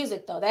play the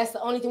music though. That's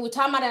the only thing. We were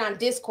talking about it on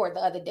Discord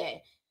the other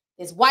day.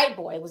 This white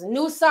boy. It was a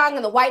new song,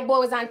 and the white boy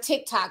was on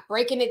TikTok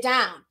breaking it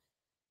down.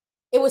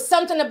 It was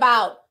something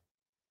about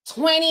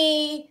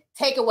 20,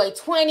 take away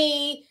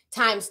 20,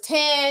 times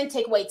 10,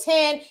 take away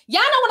 10.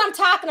 Y'all know what I'm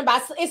talking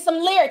about. It's some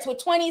lyrics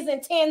with 20s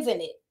and 10s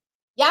in it.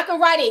 Y'all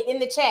can write it in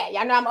the chat.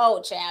 Y'all know I'm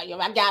old, child.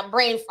 I got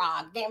brain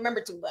fog. Can't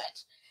remember too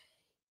much.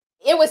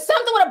 It was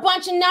something with a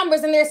bunch of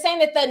numbers, and they're saying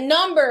that the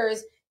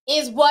numbers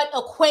is what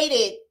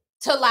equated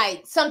to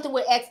like something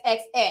with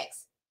XXX.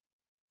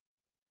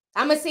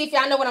 I'm going to see if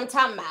y'all know what I'm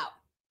talking about.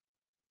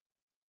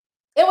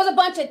 It was a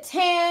bunch of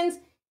 10s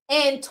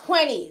and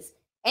 20s.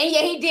 And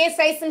yeah, he did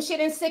say some shit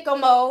in sicko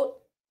mode.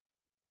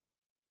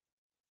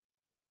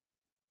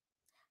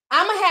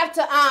 I'm going to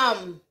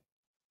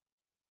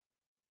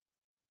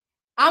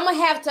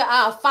have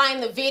to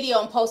find the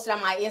video and post it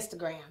on my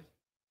Instagram.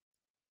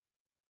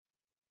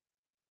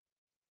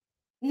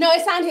 No,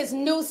 it's on his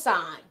new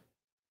song.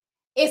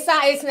 It's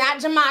not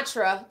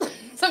Jamatra.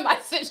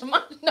 Somebody said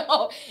Jamatra.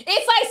 No,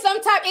 it's like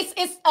some type.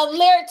 It's a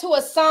lyric to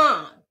a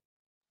song.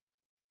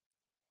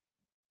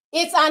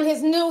 It's on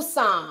his new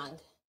song.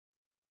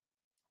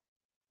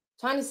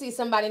 Trying to see if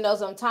somebody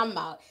knows what I'm talking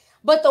about.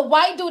 But the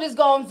white dude is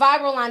going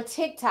viral on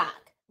TikTok.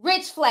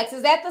 Rich Flex.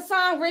 Is that the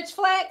song, Rich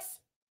Flex?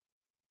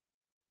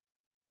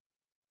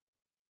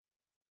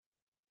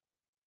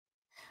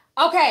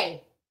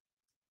 Okay.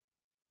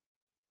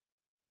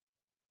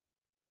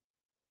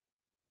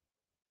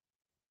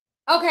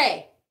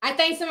 Okay. I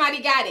think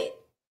somebody got it.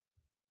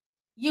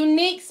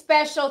 Unique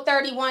Special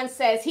 31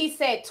 says, he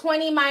said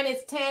 20 minus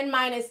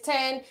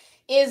 10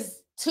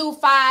 is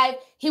 25.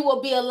 He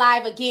will be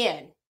alive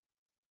again.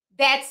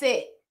 That's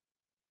it.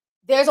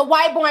 There's a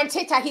white boy on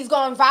TikTok. He's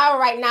going viral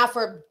right now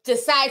for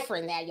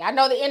deciphering that. Y'all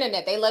know the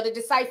internet. They love to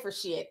decipher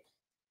shit.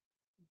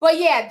 But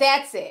yeah,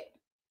 that's it.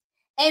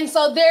 And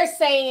so they're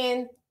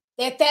saying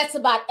that that's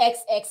about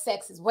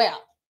XXX as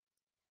well.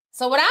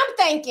 So what I'm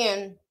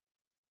thinking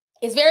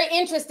is very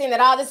interesting that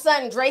all of a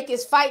sudden Drake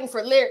is fighting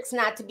for lyrics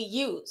not to be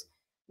used.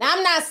 Now,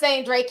 I'm not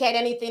saying Drake had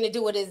anything to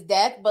do with his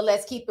death, but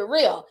let's keep it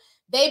real.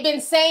 They've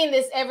been saying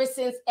this ever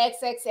since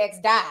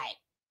XXX died.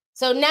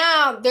 So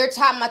now they're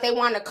talking about they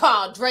want to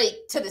call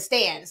Drake to the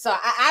stand. So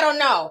I don't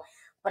know,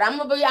 but I'm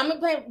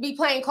gonna be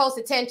paying close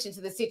attention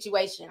to the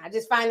situation. I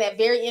just find that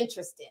very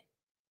interesting.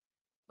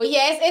 But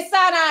yeah,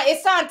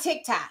 it's on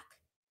TikTok.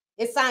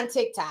 It's on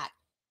TikTok.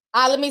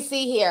 Let me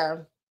see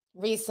here.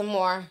 Read some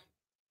more.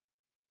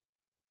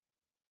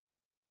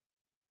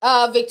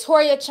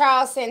 Victoria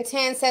Charles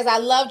Santan says, I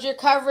loved your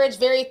coverage,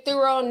 very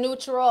thorough,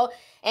 neutral,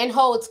 and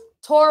holds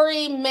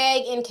Tori,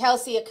 Meg, and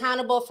Kelsey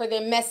accountable for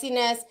their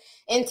messiness.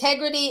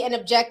 Integrity and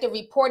objective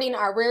reporting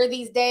are rare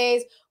these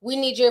days. We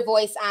need your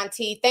voice,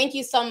 Auntie. Thank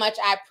you so much.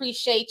 I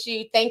appreciate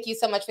you. Thank you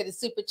so much for the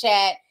super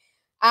chat.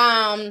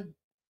 Kwani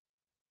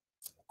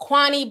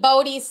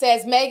Bodie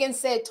says, Megan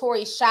said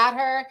Tori shot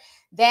her.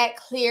 That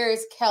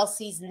clears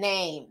Kelsey's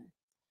name.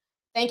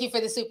 Thank you for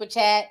the super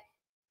chat.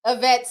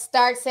 Yvette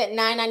Starks at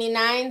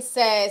 $9.99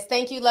 says,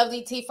 thank you,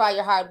 Lovelyti, for all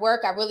your hard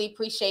work. I really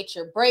appreciate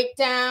your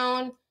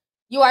breakdown.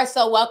 You are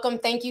so welcome.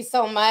 Thank you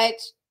so much.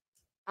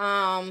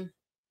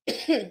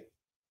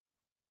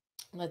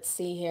 Let's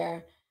see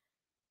here.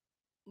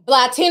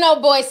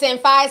 Blatino Boy Sin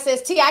 5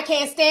 says, T, I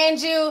can't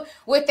stand you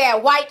with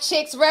that white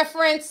chicks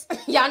reference.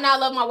 Y'all know I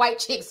love my white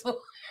chicks.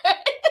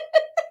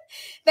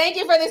 Thank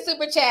you for the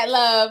super chat,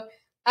 love.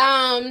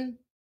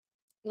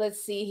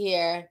 Let's see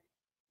here.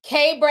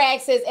 K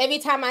Bragg says, every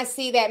time I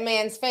see that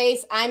man's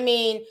face, I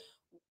mean,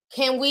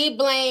 can we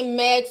blame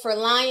Meg for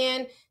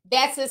lying?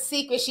 That's a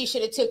secret she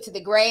should have took to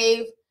the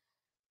grave.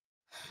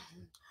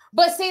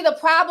 But see, the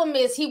problem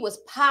is he was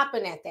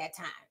popping at that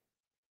time.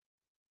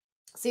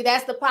 See,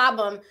 that's the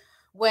problem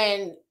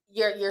when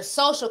your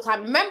social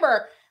climate.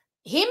 Remember,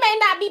 he may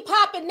not be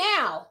popping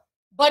now,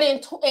 but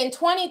in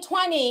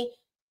 2020,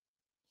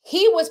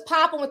 he was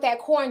popping with that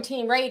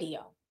quarantine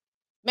radio.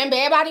 Remember,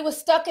 everybody was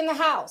stuck in the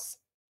house,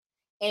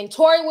 and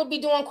Tory would be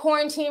doing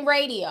quarantine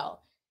radio,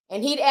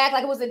 and he'd act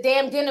like it was a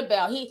damn dinner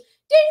bell. He ding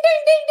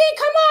ding ding ding,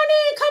 come on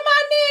in,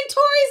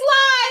 Tory's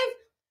live.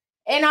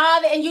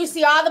 And you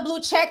see all the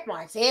blue check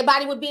marks.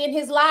 Everybody would be in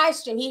his live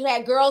stream. He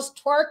had girls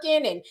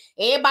twerking and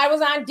everybody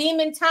was on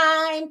demon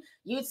time.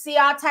 You'd see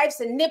all types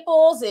of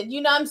nipples and,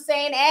 you know what I'm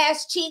saying,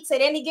 ass cheeks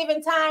at any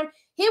given time.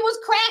 He was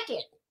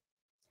cracking.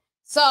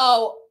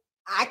 So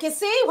I can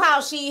see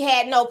how she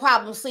had no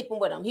problem sleeping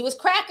with him. He was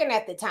cracking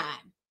at the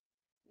time.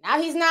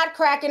 Now he's not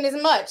cracking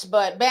as much,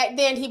 but back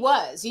then he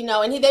was, you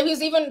know, and he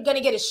was even going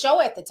to get a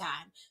show at the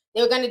time.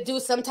 They were going to do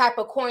some type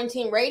of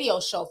quarantine radio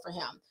show for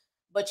him.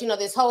 But, you know,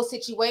 this whole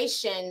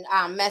situation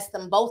messed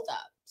them both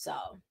up. So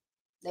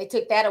they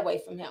took that away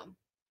from him.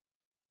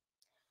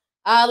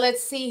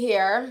 Let's see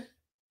here.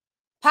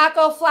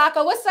 Paco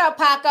Flaco. What's up,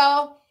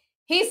 Paco?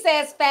 He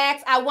says,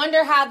 facts. I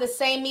wonder how the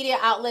same media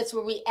outlets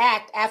will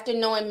react after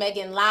knowing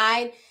Megan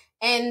lied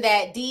and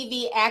that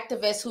DV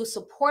activists who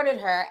supported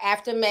her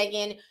after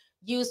Megan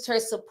used her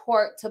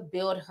support to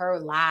build her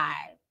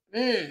lie.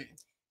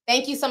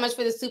 Thank you so much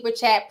for the super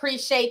chat.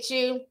 Appreciate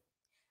you.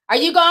 Are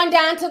you going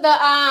down to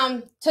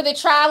the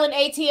trial in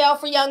ATL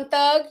for Young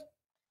Thug?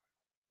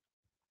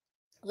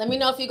 Let me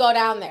know if you go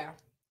down there.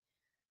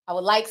 I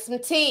would like some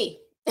tea.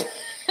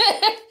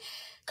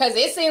 Because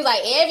it seems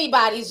like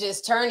everybody's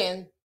just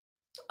turning.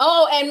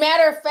 Oh, and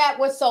matter of fact,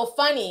 what's so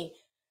funny,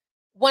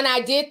 when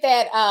I did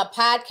that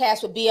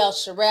podcast with BL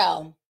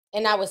Sherelle,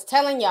 and I was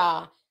telling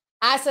y'all,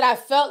 I said I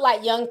felt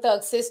like Young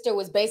Thug's sister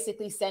was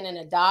basically sending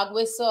a dog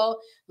whistle,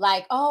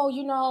 like, oh,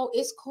 you know,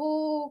 it's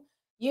cool.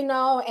 You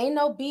know, ain't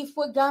no beef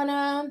with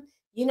Gunna.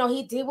 You know,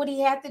 he did what he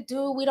had to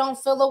do. We don't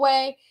feel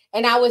away.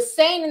 And I was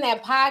saying in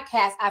that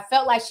podcast, I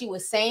felt like she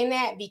was saying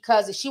that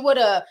because if she would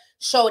have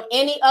showed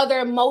any other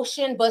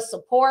emotion but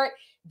support,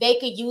 they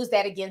could use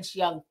that against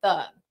Young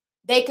Thug.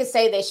 They could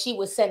say that she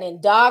was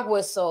sending dog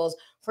whistles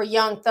for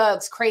Young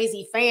Thug's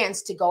crazy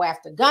fans to go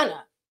after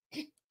Gunna.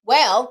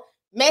 Well,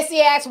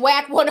 messy ass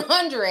Whack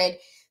 100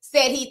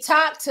 said he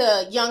talked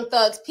to Young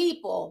Thug's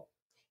people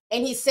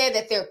and he said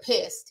that they're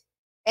pissed.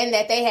 And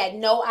that they had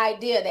no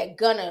idea that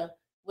Gunna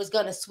was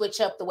going to switch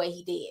up the way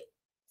he did.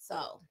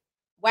 So,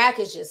 Whack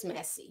is just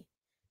messy.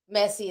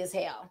 Messy as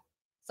hell.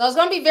 So, it's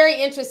going to be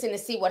very interesting to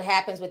see what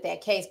happens with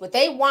that case. But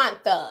they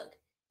want Thug.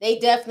 They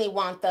definitely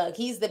want Thug.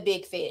 He's the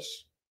big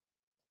fish.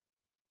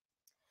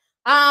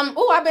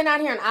 I've been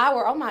out here an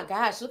hour. Oh, my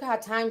gosh. Look how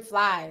time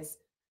flies.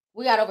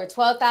 We got over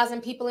 12,000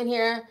 people in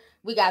here.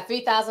 We got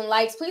 3,000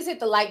 likes. Please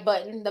hit the like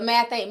button. The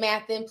math ain't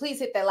mathin'. Please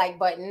hit that like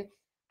button.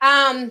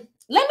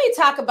 Let me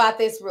talk about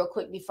this real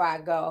quick before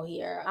I go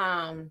here.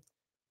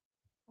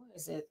 What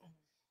is it?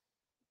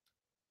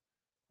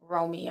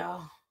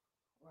 Romeo.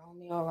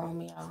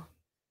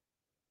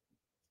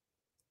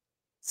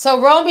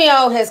 So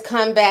Romeo has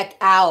come back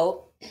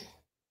out.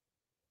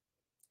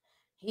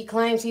 He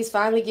claims he's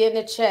finally getting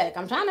a check.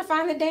 I'm trying to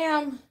find the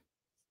damn.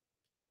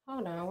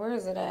 Hold on, where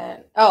is it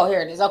at? Oh,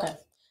 here it is. Okay.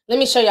 Let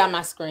me show you on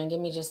my screen.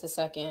 Give me just a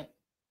second.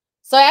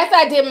 So after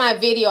I did my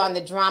video on the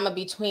drama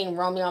between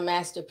Romeo and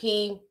Master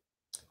P,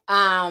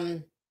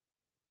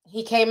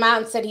 he came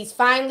out and said he's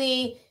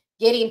finally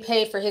getting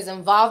paid for his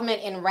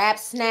involvement in Rap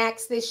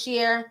Snacks this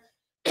year,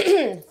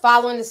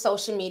 following the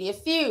social media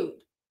feud.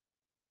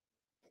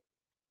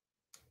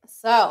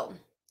 So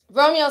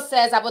Romeo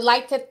says, I would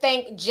like to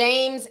thank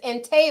James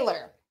and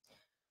Taylor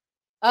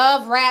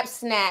of Rap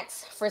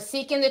Snacks for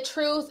seeking the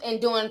truth and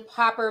doing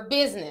proper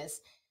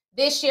business.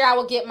 This year, I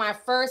will get my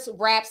first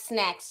Rap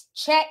Snacks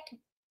check.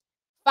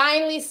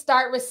 Finally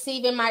start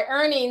receiving my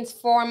earnings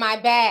for my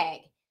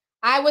bag.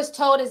 I was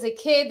told as a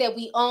kid that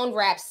we owned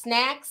Rap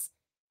Snacks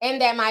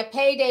and that my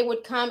payday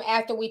would come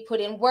after we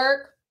put in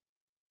work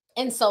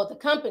and sold the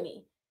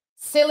company.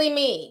 Silly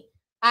me.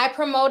 I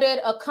promoted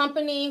a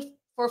company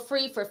for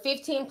free for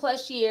 15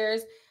 plus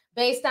years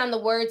based on the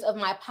words of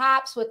my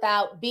pops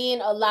without being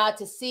allowed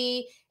to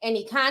see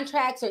any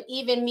contracts or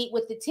even meet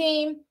with the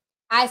team.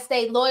 I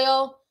stayed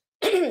loyal,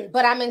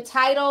 but I'm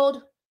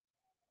entitled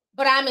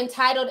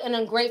and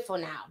ungrateful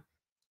now.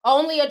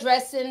 Only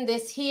addressing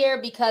this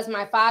here because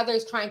my father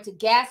is trying to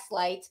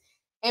gaslight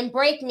and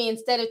break me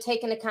instead of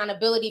taking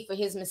accountability for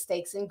his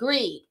mistakes and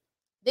greed.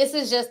 This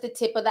is just the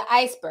tip of the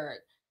iceberg.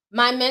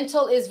 My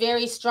mental is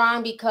very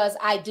strong because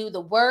I do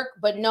the work,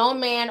 but no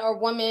man or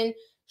woman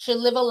should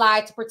live a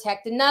lie to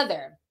protect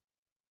another.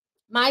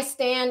 My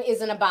stand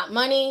isn't about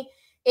money.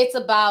 It's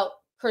about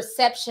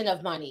perception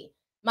of money.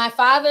 My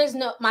father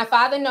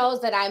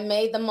knows that I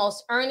made the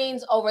most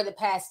earnings over the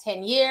past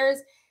 10 years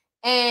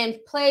and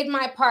played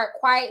my part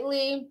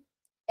quietly,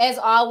 as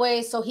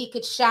always, so he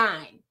could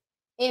shine.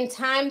 In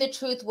time, the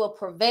truth will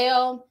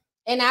prevail.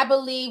 And I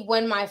believe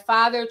when my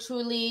father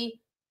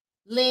truly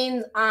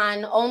leans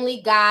on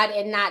only God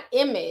and not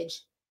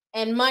image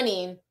and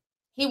money,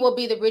 he will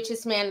be the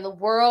richest man in the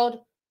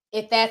world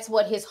if that's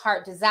what his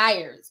heart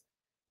desires.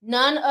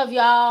 None of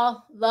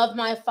y'all love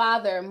my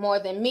father more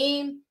than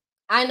me.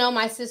 I know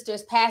my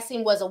sister's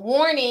passing was a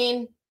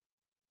warning.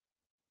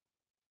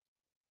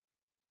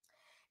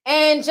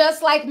 And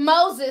just like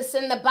Moses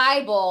in the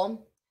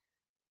Bible,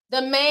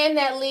 the man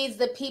that leads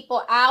the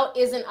people out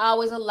isn't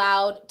always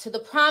allowed to the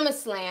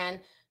promised land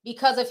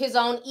because of his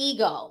own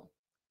ego.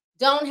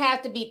 Don't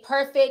have to be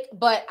perfect,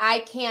 but I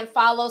can't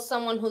follow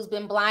someone who's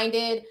been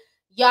blinded.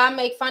 Y'all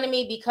make fun of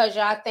me because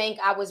y'all think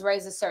I was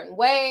raised a certain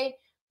way,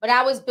 but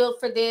I was built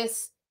for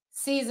this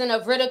season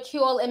of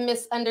ridicule and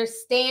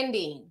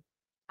misunderstanding.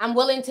 I'm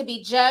willing to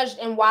be judged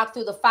and walk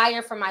through the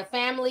fire for my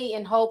family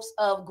in hopes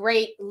of a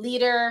great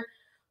leader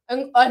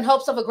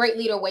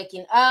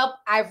waking up.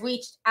 I've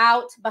reached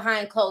out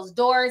behind closed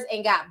doors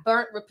and got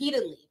burnt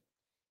repeatedly.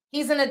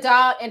 He's an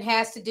adult and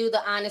has to do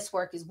the honest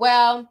work as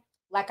well.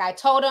 Like I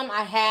told him,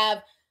 I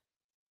have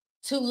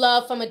to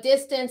love from a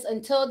distance.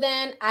 Until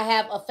then, I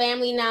have a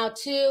family now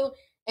too,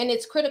 and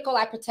it's critical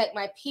I protect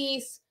my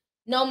peace.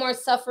 No more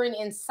suffering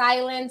in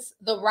silence.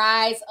 The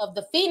rise of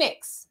the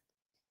phoenix.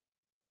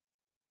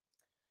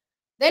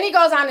 Then he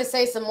goes on to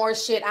say some more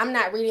shit. I'm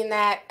not reading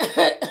that.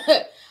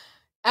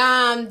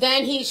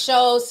 Then he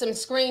shows some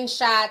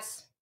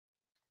screenshots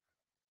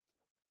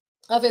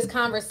of his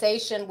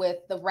conversation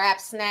with the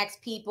Rap Snacks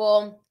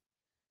people.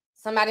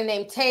 Somebody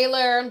named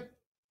Taylor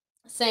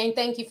saying,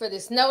 thank you for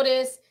this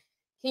notice.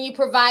 Can you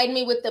provide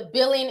me with the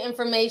billing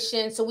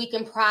information so we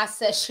can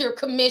process your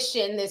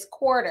commission this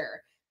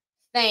quarter?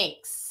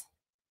 Thanks.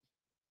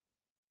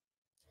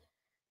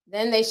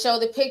 Then they show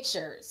the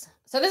pictures.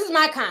 So this is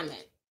my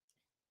comment.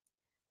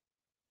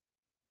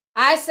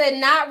 I said,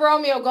 not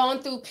Romeo going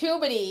through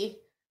puberty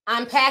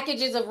on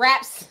packages of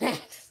Rap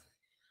Snacks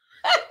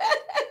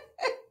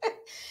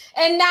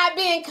and not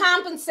being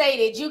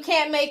compensated. You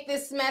can't make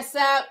this mess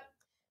up.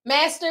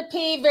 Master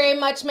P very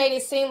much made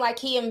it seem like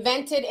he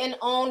invented and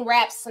owned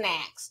Rap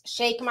Snacks.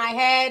 Shake my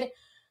head.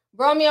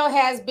 Romeo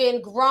has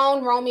been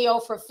grown Romeo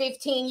for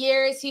 15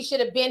 years. He should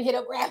have been hit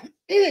up Rap.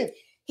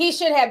 He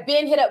should have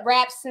been hit up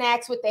Rap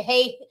Snacks with the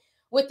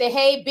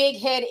hey big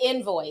head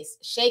invoice.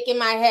 Shaking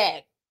my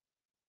head.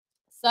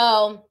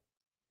 So,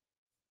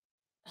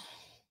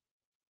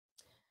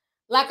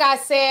 like I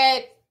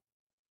said,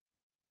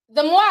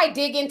 the more I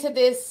dig into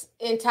this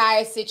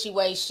entire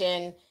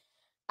situation,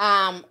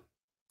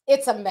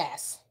 it's a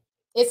mess.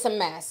 It's a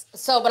mess.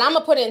 So, but I'm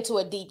going to put it into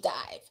a deep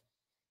dive.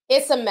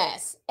 It's a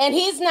mess. And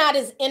he's not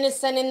as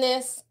innocent in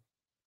this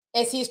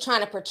as he's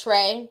trying to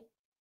portray.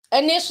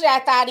 Initially,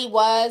 I thought he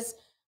was,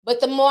 but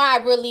the more I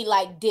really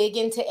dig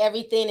into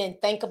everything and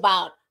think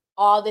about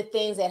all the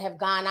things that have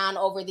gone on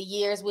over the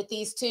years with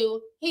these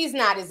two, he's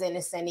not as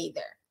innocent either.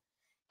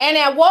 And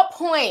at what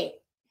point,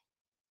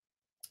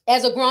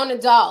 as a grown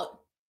adult,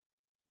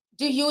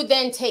 do you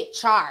then take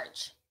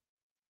charge?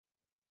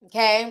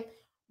 Okay?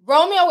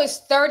 Romeo is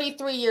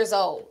 33 years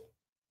old.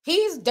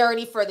 He's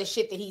dirty for the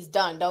shit that he's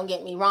done, don't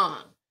get me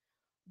wrong.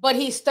 But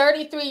he's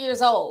 33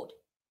 years old,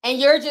 and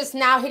you're just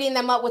now hitting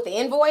them up with the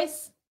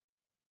invoice?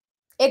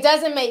 It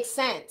doesn't make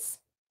sense.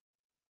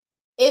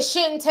 It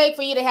shouldn't take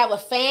for you to have a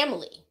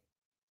family.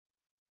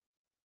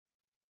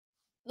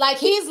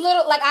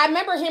 I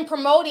remember him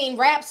promoting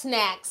Rap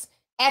Snacks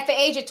at the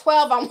age of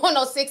 12 on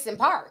 106 in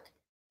Park.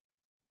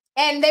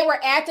 And they were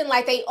acting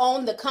like they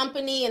owned the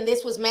company and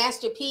this was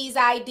Master P's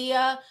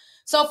idea.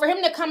 So for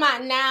him to come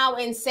out now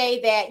and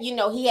say that,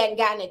 he hadn't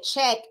gotten a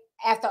check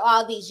after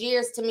all these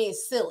years, to me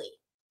is silly.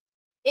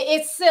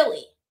 It's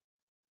silly.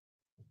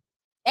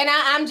 And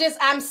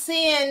I'm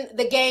seeing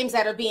the games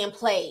that are being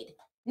played.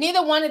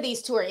 Neither one of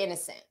these two are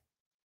innocent.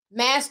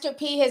 Master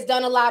P has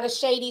done a lot of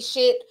shady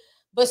shit,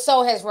 but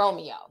so has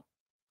Romeo.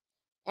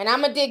 And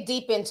I'm going to dig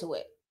deep into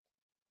it.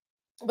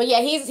 But yeah,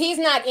 he's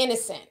not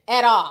innocent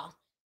at all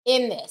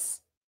in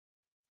this.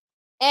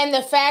 And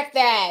the fact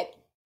that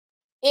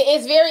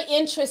it's very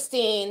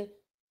interesting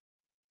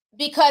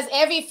because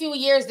every few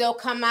years they'll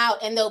come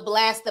out and they'll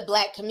blast the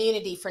Black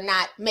community for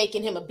not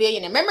making him a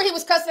billionaire. Remember he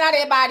was cussing out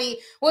everybody, it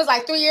was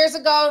 3 years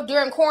ago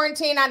during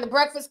quarantine on the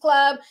Breakfast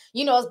Club.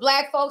 It's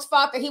Black folks'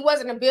 fault that he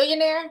wasn't a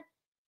billionaire.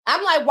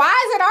 I'm like, why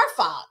is it our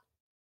fault?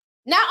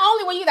 Not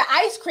only were you the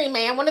ice cream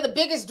man, one of the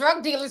biggest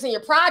drug dealers in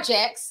your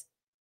projects,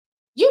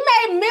 you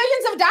made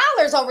millions of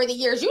dollars over the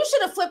years. You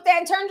should have flipped that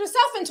and turned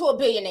yourself into a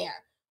billionaire.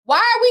 Why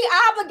are we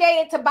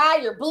obligated to buy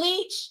your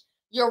bleach,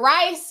 your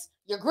rice,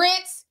 your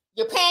grits,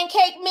 your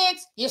pancake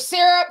mix, your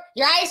syrup,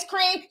 your ice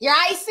cream, your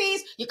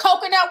ices, your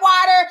coconut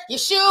water, your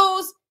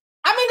shoes?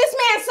 I mean, this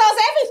man sells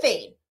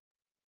everything.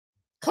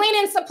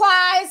 Cleaning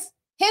supplies.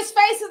 His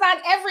face is on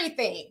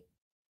everything.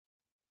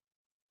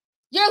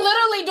 You're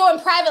literally doing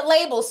private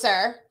labels,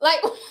 sir.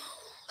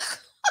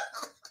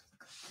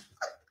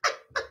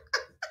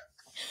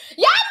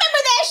 Y'all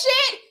remember that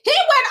shit? He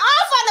went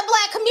off on the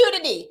Black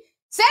community.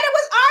 Said it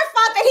was our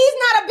fault that he's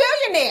not a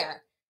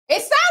billionaire. It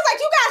sounds like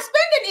you got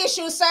spending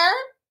issues, sir.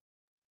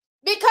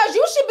 Because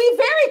you should be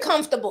very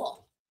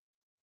comfortable.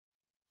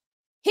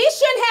 He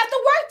shouldn't have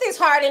to work this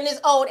hard in his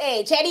old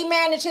age had he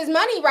managed his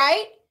money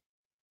right.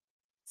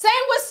 Same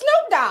with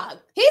Snoop Dogg.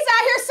 He's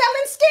out here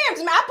selling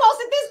skims. I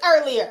posted this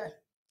earlier.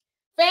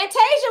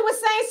 Fantasia was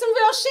saying some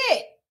real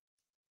shit.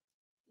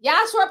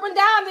 Y'all sweeping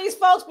down, these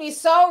folks be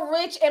so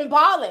rich and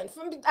balling.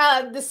 From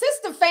the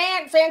sister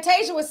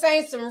Fantasia was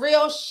saying some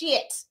real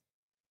shit.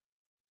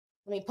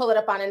 Let me pull it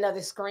up on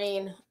another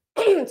screen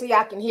so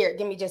y'all can hear it.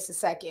 Give me just a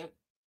second.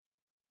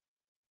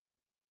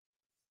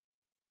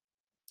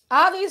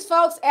 All these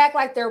folks act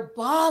like they're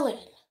balling,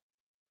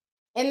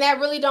 and that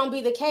really don't be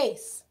the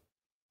case.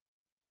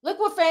 Look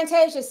what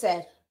Fantasia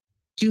said.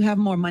 You have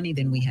more money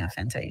than we have,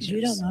 Fantasia.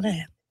 You don't know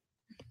that.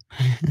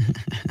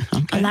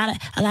 Okay.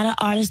 A lot of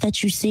artists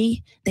that you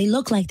see, they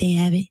look like they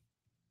have it.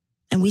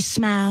 And we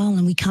smile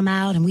and we come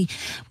out and we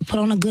put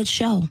on a good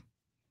show.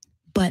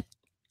 But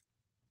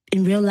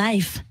in real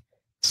life,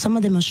 some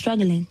of them are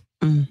struggling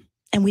and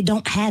we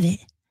don't have it.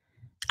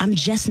 I'm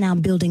just now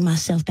building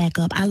myself back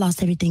up. I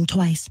lost everything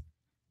twice.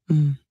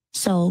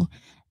 So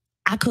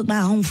I cook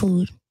my own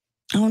food.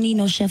 I don't need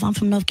no chef. I'm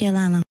from North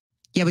Carolina.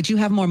 Yeah, but you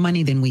have more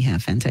money than we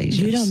have,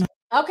 Fantasia. You don't know.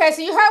 Okay,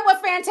 so you heard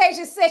what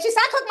Fantasia said. She said,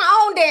 I cook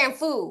my own damn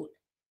food.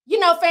 You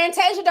know,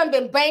 Fantasia done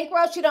been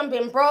bankrupt. She done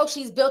been broke.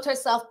 She's built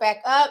herself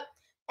back up.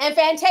 And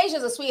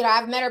Fantasia's a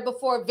sweetheart. I've met her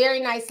before. Very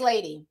nice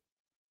lady.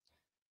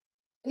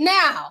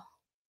 Now,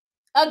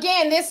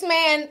 again, this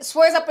man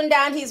swears up and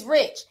down he's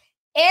rich.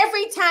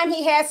 Every time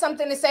he has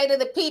something to say to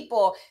the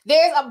people,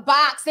 there's a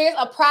box, there's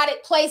a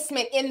product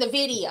placement in the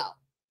video.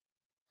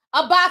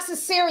 A box of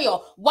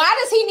cereal. Why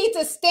does he need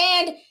to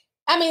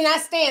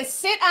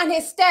sit on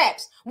his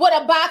steps with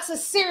a box of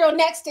cereal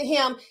next to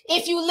him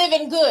if you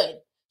living good?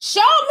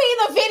 Show me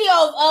the video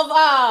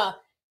of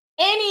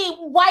any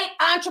white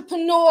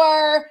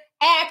entrepreneur,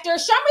 actor.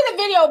 Show me the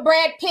video of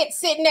Brad Pitt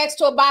sitting next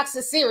to a box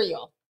of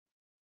cereal.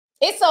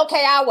 It's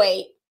okay, I'll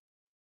wait.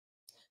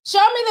 Show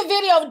me the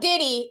video of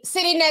Diddy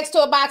sitting next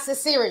to a box of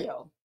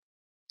cereal.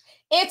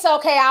 It's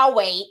okay, I'll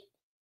wait.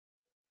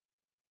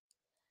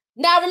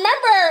 Now,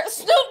 remember,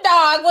 Snoop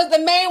Dogg was the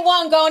main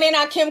one going in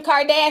on Kim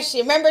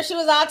Kardashian. Remember, she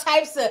was all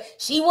types of,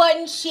 she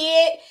wasn't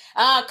shit.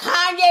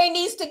 Kanye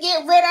needs to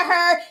get rid of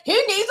her. He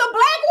needs a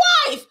black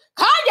wife.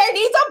 Kanye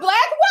needs a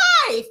black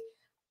wife.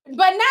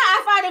 But now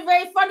I find it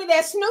very funny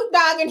that Snoop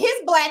Dogg and his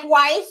black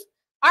wife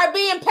are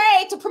being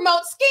paid to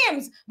promote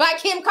Skims by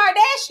Kim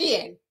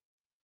Kardashian.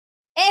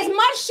 As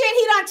much shit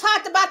he done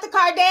talked about the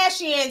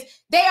Kardashians,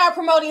 they are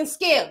promoting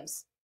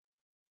Skims.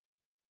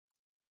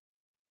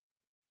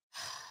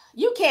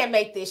 You can't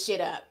make this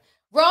shit up.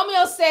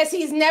 Romeo says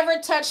he's never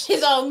touched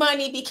his own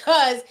money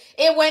because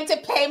it went to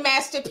pay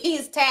Master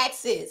P's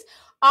taxes.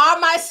 All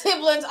my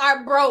siblings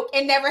are broke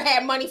and never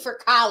had money for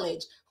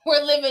college.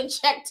 We're living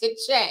check to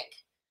check.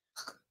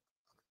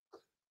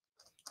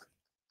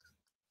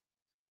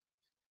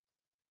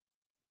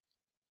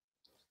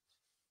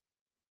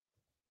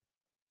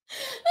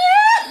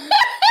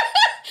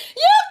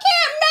 You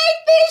can't make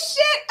this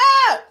shit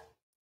up.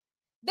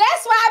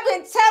 That's why I've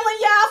been telling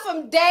y'all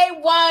from day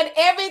one,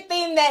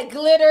 everything that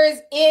glitters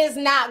is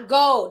not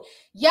gold.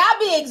 Y'all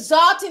be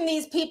exalting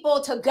these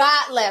people to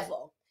God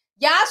level.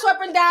 Y'all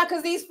sweeping down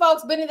because these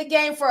folks been in the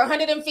game for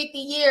 150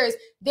 years.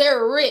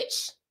 They're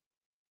rich.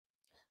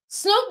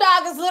 Snoop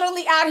Dogg is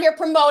literally out here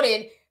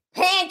promoting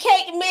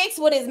pancake mix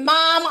with his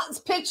mom's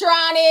picture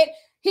on it.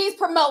 He's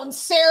promoting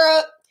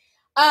syrup.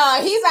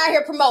 He's out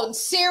here promoting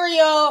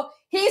cereal.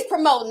 He's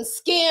promoting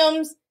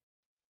Skims.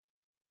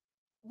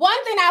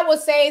 One thing I would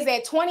say is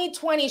that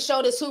 2020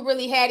 showed us who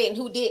really had it and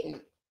who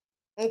didn't.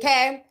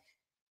 Okay?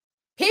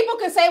 People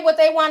can say what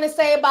they want to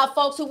say about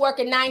folks who work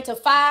a 9 to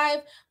 5,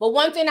 but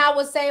one thing I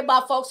would say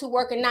about folks who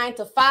work a 9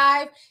 to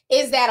 5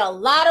 is that a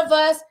lot of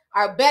us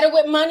are better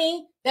with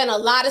money than a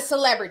lot of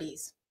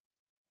celebrities.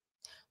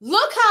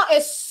 Look how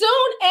as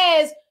soon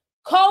as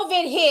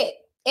COVID hit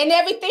and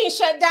everything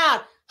shut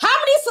down, how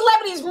many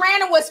celebrities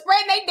ran and was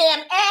spreading their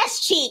damn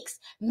ass cheeks,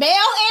 male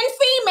and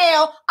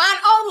female,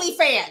 on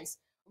OnlyFans?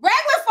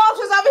 Regular folks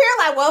was over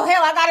here like, well,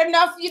 hell, I got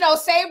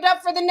enough, saved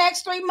up for the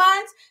next 3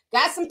 months.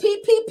 Got some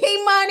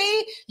PPP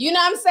money. You know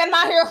what I'm saying? I'm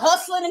out here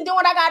hustling and doing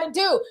what I got to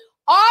do.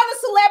 All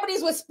the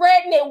celebrities were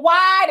spreading it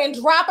wide and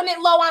dropping it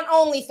low on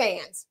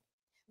OnlyFans.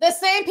 The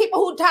same people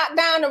who talk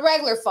down to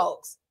regular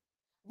folks.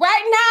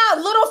 Right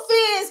now, Little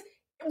Fizz,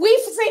 we've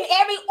seen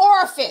every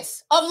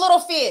orifice of Little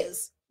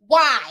Fizz.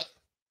 Why?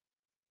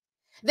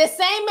 The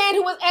same man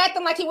who was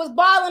acting like he was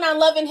balling on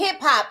Love and Hip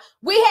Hop,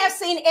 we have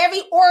seen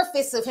every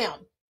orifice of him.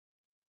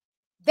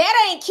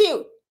 That ain't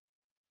cute.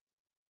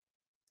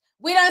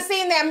 We done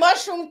seen that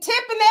mushroom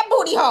tip in that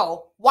booty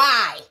hole.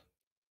 Why?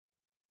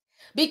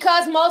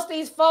 Because most of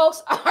these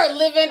folks are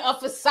living a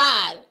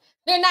facade.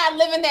 They're not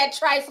living that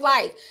trife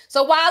life.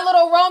 So while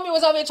little Romeo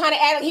was over here trying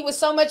to act like he was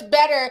so much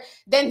better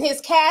than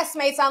his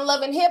castmates on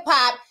Love and Hip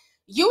Hop,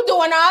 you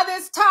doing all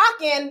this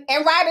talking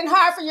and riding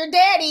hard for your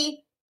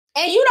daddy,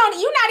 and you're not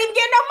even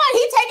getting no money.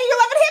 He taking your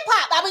Love and Hip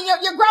Hop. I mean,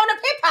 your grown-up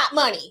hip hop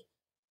money.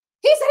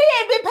 He said he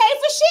ain't been paid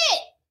for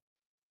shit.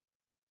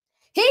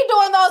 He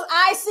doing those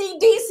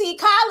ICDC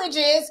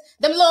colleges,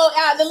 the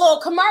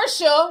little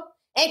commercial.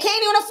 and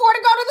can't even afford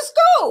to go to the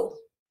school.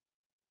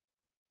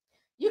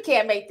 You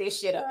can't make this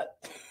shit up.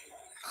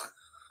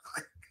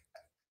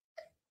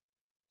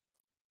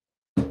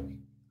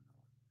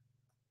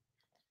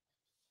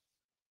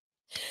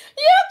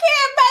 You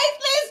can't make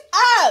this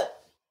up.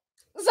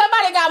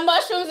 Somebody got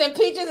mushrooms and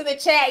peaches in the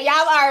chat.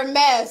 Y'all are a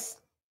mess.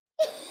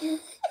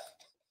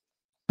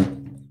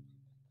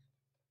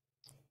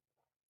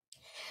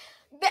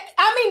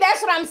 I mean,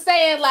 that's what I'm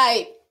saying.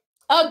 Like,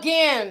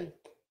 again,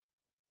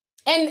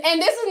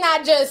 and this is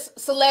not just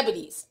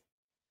celebrities.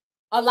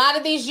 A lot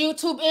of these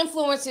YouTube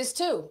influencers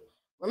too.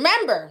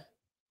 Remember,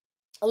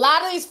 a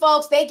lot of these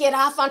folks, they get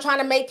off on trying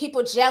to make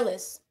people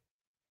jealous.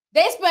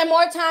 They spend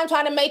more time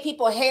trying to make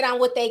people hate on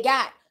what they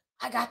got.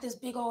 I got this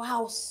big old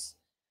house.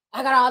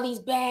 I got all these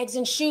bags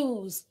and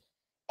shoes.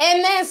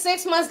 And then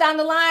 6 months down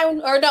the line,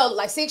 or no,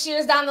 like 6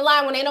 years down the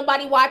line, when ain't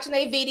nobody watching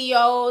their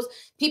videos,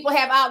 people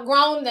have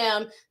outgrown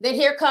them, then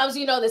here comes,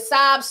 you know, the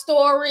sob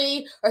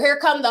story, or here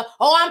come the,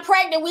 oh, I'm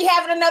pregnant, we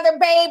having another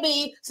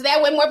baby, so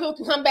that way more people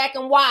can come back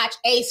and watch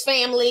Ace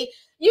Family.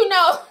 You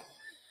know,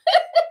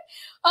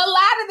 a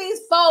lot of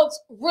these folks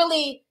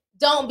really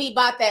don't be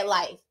about that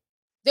life.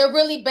 They're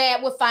really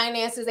bad with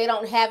finances. They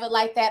don't have it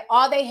like that.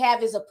 All they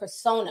have is a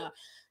persona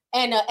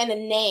and a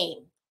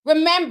name.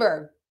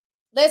 Remember,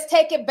 let's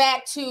take it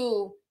back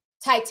to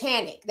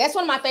Titanic. That's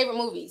one of my favorite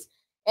movies.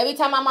 Every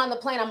time I'm on the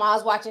plane, I'm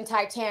always watching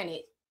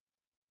Titanic.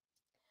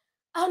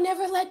 I'll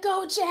never let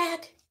go,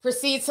 Jack.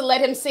 Proceeds to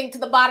let him sink to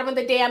the bottom of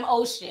the damn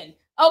ocean.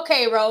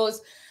 Okay,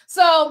 Rose.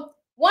 So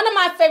one of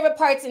my favorite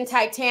parts in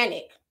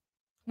Titanic,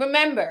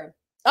 remember,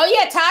 oh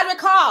yeah, Todd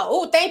Recall.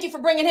 Oh, thank you for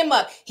bringing him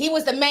up. He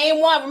was the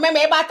main one. Remember,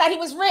 everybody thought he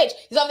was rich.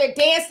 He's over there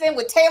dancing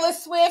with Taylor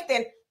Swift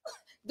and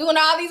doing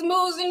all these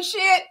moves and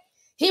shit.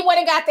 He went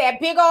and got that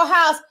big old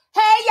house.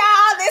 Hey,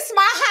 y'all, this is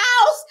my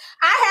house.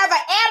 I have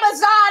an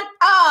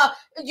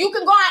Amazon. You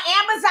can go on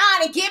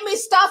Amazon and get me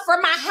stuff for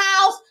my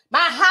house.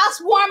 My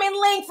housewarming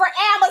link for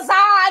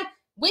Amazon.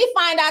 We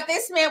find out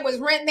this man was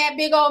renting that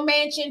big old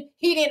mansion.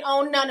 He didn't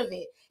own none of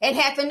it and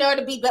had the nerve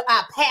to be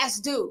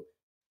past due.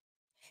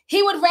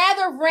 He would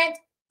rather rent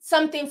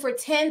something for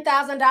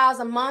 $10,000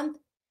 a month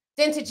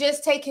than to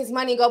just take his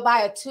money and go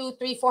buy a $200,000,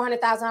 $300,000,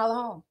 $400,000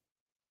 home.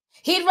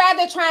 He'd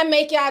rather try and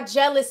make y'all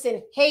jealous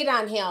and hate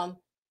on him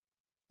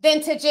than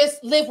to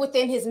just live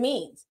within his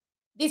means.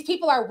 These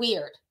people are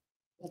weird,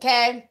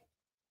 okay?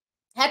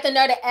 Had the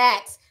nerve to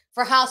ask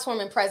for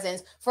housewarming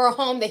presents for a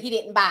home that he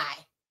didn't buy.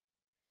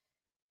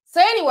 So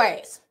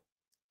anyways,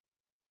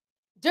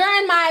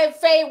 during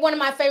one of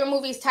my favorite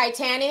movies,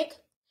 Titanic,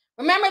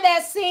 remember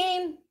that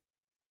scene?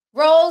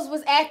 Rose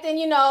was acting,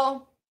 you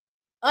know,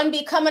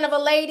 unbecoming of a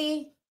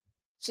lady.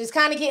 She's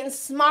kind of getting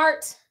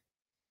smart.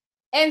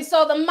 And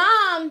so the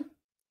mom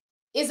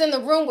is in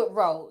the room with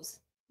Rose.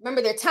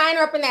 Remember, they're tying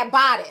her up in that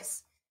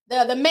bodice.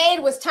 The maid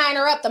was tying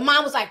her up. The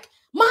mom was like,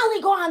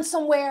 Molly, go on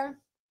somewhere.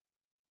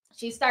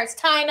 She starts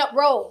tying up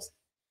Rose.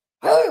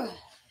 Rose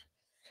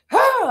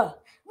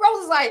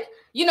is like,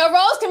 you know,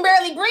 Rose can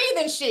barely breathe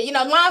and shit. You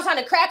know, mom's trying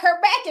to crack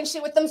her back and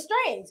shit with them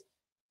strings.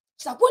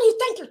 She's like, what do you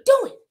think you're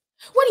doing?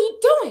 What are you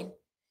doing?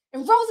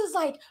 And Rose is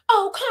like,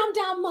 oh, calm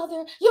down,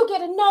 mother. You'll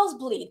get a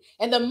nosebleed.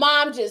 And the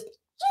mom just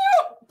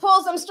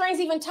pulls them strings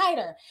even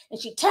tighter. And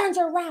she turns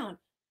her around.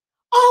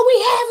 All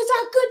we have is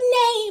our good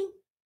name.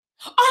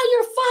 All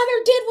your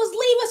father did was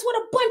leave us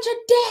with a bunch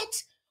of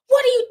debt.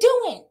 What are you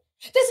doing?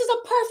 This is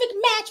a perfect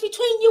match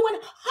between you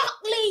and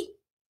Hockley.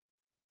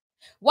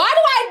 Why do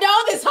I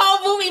know this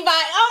whole movie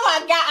by, oh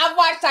my God, I've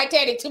watched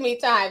Titanic too many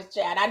times,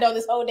 Chad. I know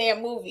this whole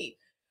damn movie.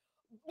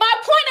 My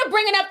point of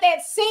bringing up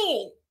that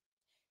scene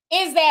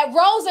is that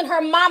Rose and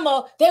her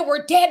mama, they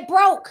were dead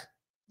broke.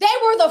 They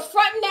were the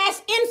front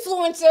ass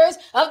influencers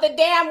of the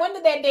damn, when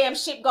did that damn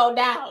ship go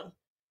down?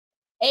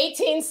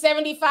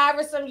 1875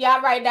 or something.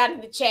 Y'all write down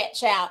in the chat,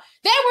 child.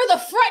 They were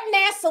the front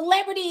ass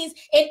celebrities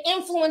and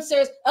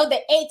influencers of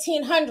the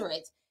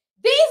 1800s.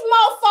 These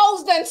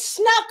mofos done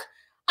snuck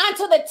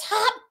onto the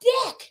top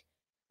deck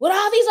with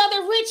all these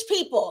other rich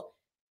people.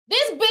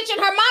 This bitch and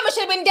her mama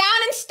should have been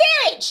down in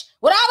steerage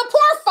with all the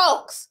poor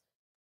folks.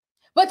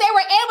 But they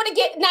were able to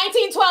get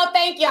 1912,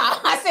 thank y'all.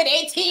 I said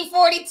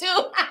 1842.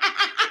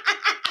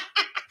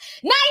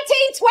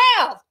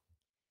 1912.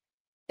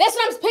 That's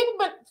what I'm saying.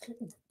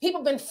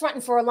 People been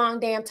fronting for a long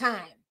damn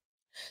time.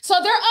 So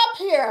they're up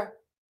here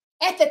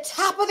at the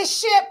top of the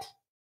ship,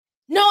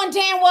 knowing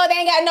damn well they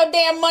ain't got no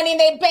damn money in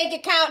their bank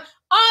account.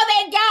 All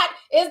they got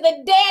is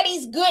the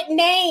daddy's good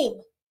name.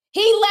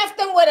 He left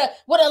them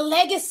with a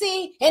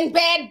legacy and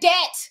bad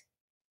debt.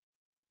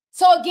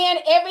 So again,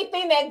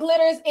 everything that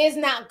glitters is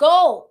not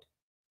gold.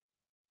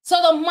 So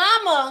the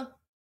mama,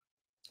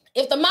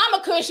 if the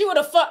mama could, she would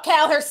have fucked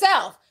Cal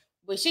herself.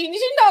 But she know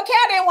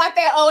Cal didn't want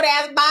that old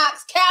ass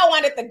box. Cal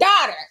wanted the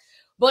daughter.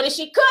 But if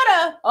she could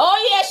have,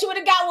 oh yeah, she would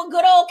have got with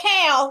good old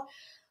Cal.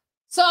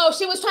 So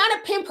she was trying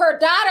to pimp her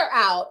daughter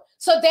out.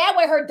 So that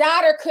way her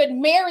daughter could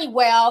marry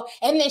well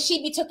and then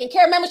she'd be taken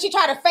care of. Remember, she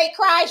tried to fake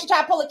cry. She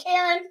tried to pull a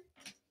Karen.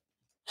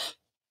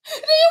 Do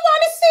you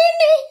want to see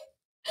me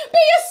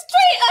be a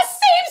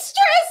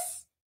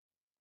seamstress?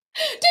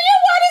 Do you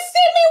want to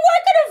see me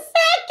work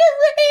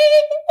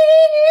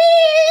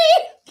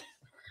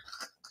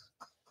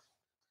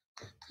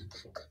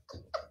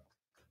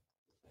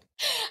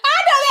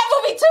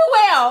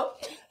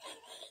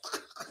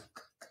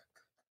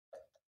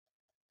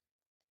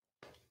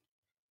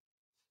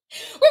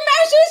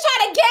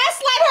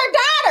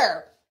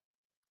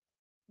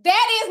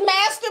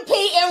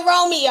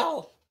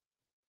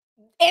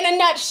in a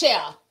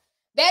nutshell.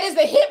 That is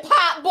the hip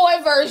hop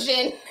boy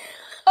version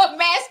of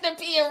Master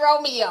P and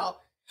Romeo.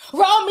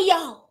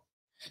 Romeo,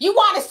 you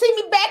want to see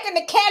me back in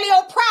the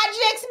Calio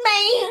projects,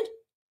 man?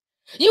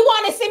 You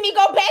want to see me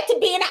go back to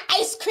being an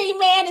ice cream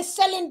man and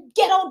selling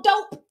ghetto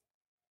dope?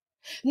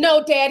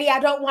 No, Daddy, I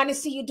don't want to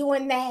see you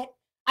doing that.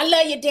 I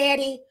love you,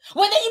 Daddy.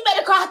 Well, then you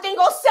better go out there and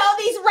go sell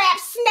these rap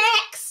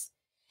snacks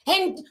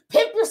and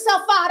pimp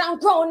yourself out on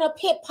growing up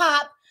hip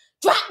hop.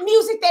 Drop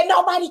music that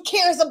nobody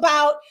cares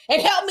about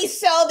and help me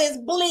sell this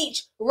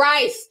bleach,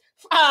 rice,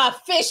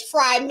 fish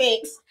fry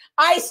mix,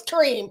 ice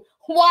cream,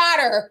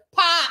 water,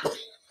 pop.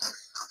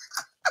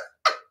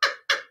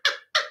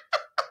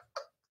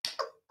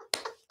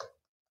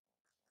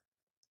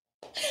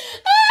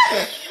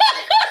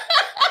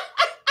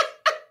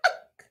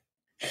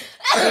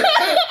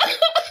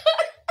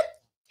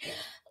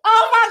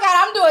 Oh my God,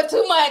 I'm doing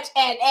too much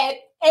at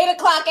 8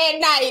 o'clock at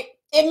night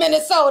in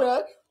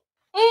Minnesota.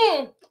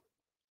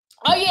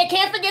 Oh yeah,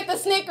 can't forget the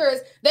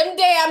Snickers. Them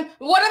damn,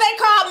 what are they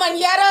called,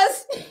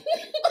 manietas?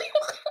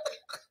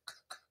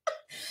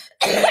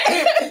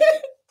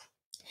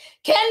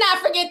 Cannot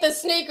forget the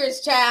Snickers,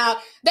 child.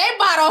 They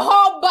bought a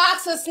whole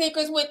box of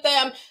Snickers with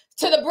them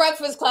to the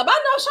Breakfast Club. I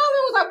know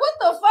Charlene was like, what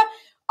the fuck?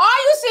 All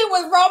you see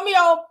was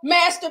Romeo,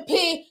 Master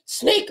P,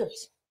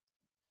 Sneakers,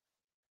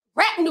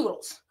 rap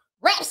noodles,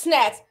 rap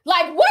snacks.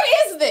 Like, what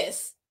is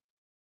this?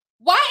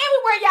 Why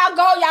everywhere y'all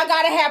go, y'all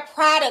gotta have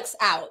products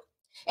out?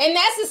 And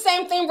that's the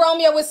same thing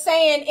Romeo was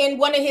saying in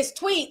one of his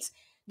tweets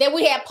that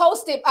we had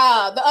posted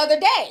the other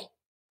day.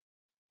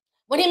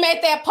 When he made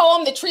that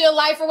poem, The Tree of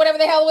Life, or whatever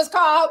the hell it was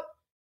called.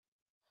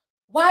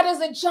 Why does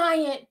a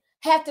giant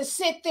have to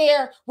sit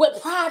there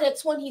with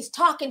products when he's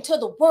talking to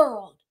the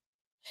world?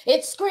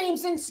 It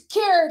screams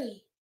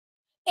insecurity.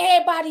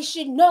 Everybody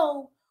should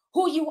know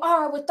who you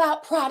are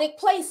without product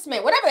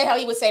placement. Whatever the hell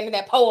he was saying in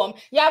that poem.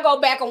 Y'all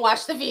go back and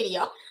watch the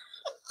video.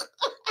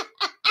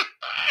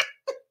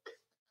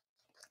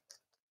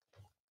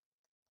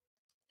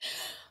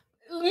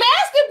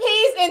 Master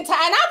P's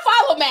entire, and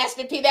I follow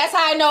Master P, that's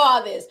how I know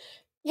all this.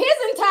 His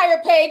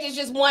entire page is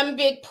just one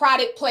big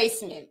product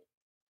placement.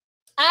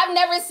 I've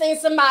never seen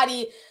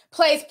somebody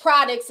place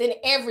products in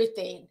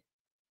everything.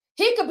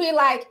 He could be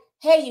like,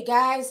 hey, you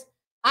guys,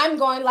 I'm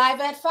going live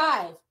at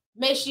 5.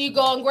 Make sure you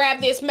go and grab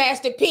this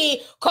Master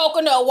P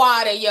coconut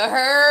water, you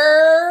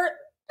heard?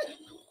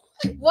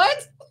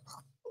 What?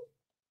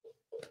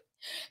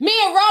 Me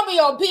and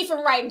Romeo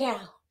beefing right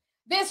now.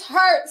 This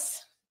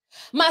hurts.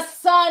 My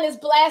son is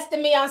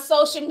blasting me on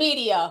social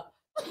media.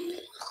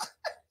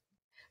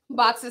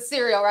 Box of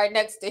cereal right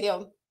next to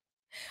him.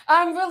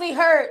 I'm really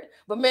hurt,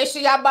 but make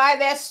sure y'all buy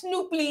that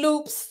Snoopy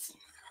Loops.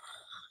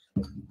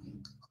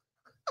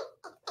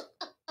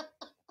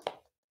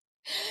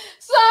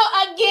 So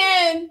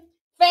again,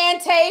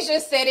 Fantasia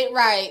said it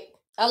right.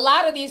 A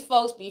lot of these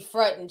folks be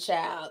fronting,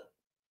 child.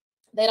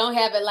 They don't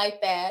have it like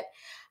that.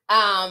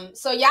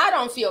 So y'all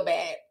don't feel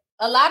bad.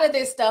 A lot of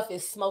this stuff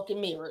is smoke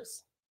and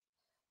mirrors.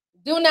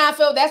 Do not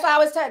feel, that's why I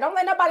always tell you, don't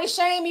let nobody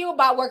shame you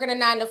about working a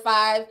 9 to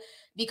 5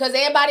 because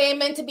everybody ain't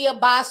meant to be a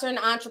boss or an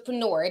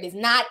entrepreneur. It is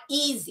not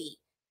easy,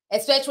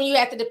 especially when you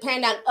have to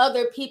depend on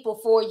other people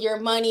for your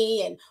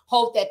money and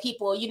hope that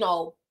people, you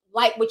know,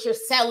 like what you're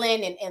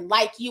selling and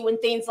like you and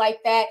things like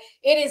that.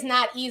 It is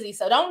not easy.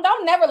 So don't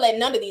never let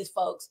none of these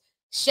folks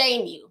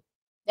shame you.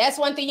 That's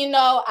one thing, you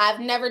know, I've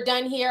never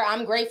done here.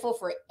 I'm grateful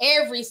for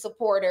every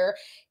supporter,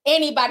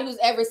 anybody who's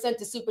ever sent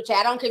a super chat.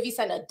 I don't care if you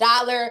send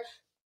 $1,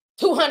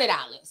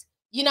 $200.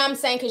 You know what I'm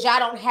saying? Because y'all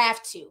don't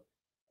have to.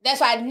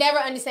 That's why I never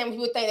understand when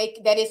people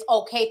think that it's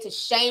okay to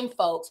shame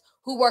folks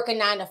who work a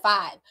 9 to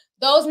 5.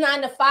 Those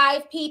 9 to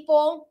 5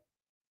 people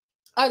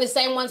are the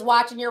same ones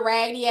watching your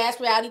raggedy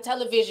ass reality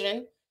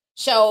television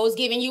shows,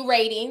 giving you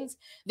ratings.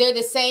 They're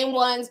the same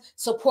ones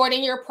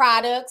supporting your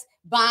products,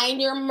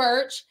 buying your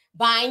merch,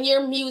 buying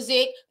your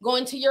music,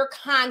 going to your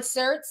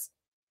concerts,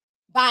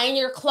 buying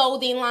your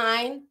clothing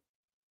line.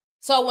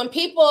 So when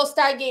people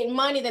start getting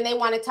money, then they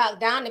want to talk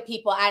down to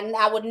people.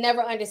 I would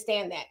never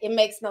understand that. It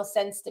makes no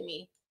sense to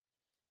me.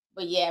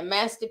 But yeah,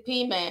 Master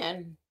P,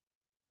 man.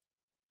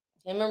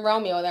 Him and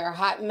Romeo, they're a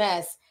hot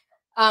mess.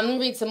 Let me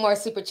read some more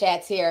super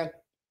chats here.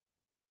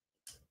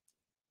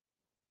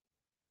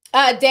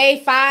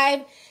 Day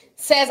 5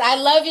 says, I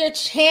love your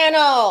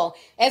channel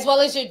as well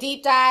as your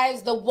deep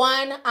dives. The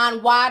one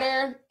on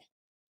water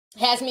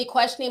has me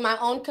questioning my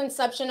own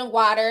consumption of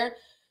water.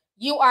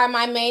 You are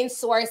my main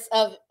source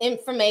of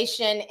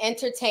information,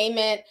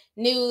 entertainment,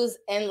 news,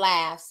 and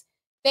laughs.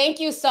 Thank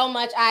you so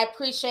much. I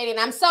appreciate it.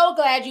 I'm so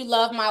glad you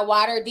love my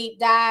water deep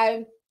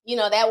dive. You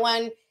know, that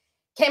one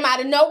came out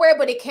of nowhere,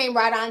 but it came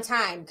right on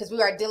time because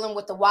we are dealing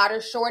with the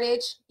water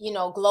shortage, you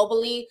know,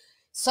 globally.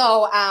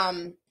 So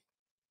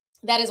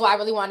that is why I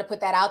really want to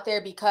put that out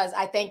there because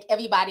I think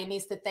everybody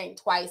needs to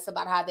think twice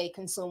about how they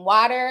consume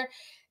water.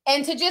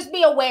 And to just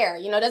be aware,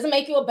 you know, it doesn't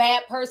make you a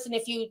bad person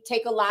if you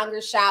take a longer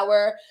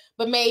shower,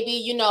 but maybe,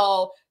 you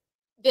know,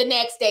 the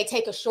next day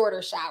take a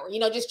shorter shower, you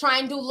know, just try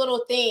and do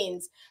little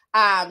things,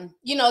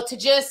 you know, to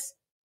just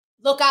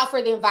look out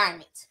for the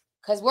environment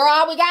because we're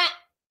all we got.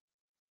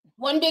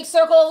 one big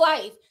circle of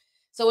life.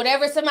 So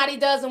whatever somebody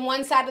does on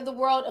one side of the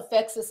world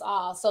affects us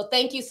all. So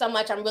thank you so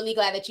much. I'm really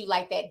glad that you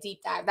like that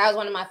deep dive. That was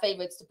one of my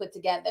favorites to put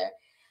together.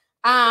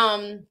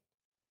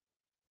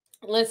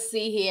 Let's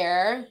see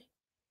here.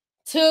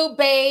 To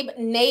Babe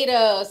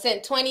NATO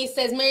sent 20,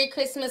 says, Merry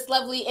Christmas,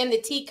 lovely, in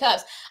the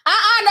teacups.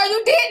 No,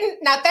 you didn't.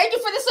 Now, thank you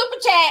for the super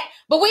chat,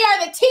 but we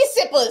are the tea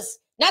sippers,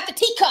 not the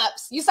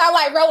teacups. You sound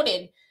like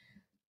Ronan.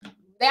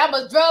 They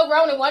almost drug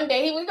Ronan one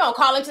day. He was going to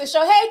call into the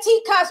show, hey,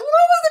 teacups.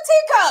 What was the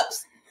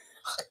teacups?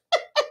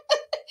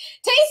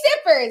 Tea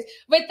sippers.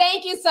 But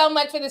thank you so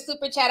much for the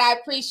super chat. I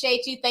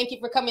appreciate you. Thank you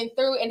for coming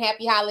through, and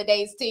happy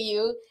holidays to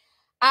you.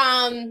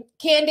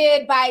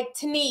 Candid by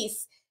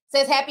Denise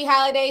says, happy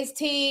holidays,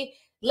 T.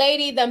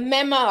 Lady, the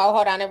memo. Oh,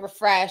 hold on, it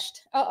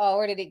refreshed.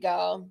 Where did it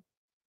go?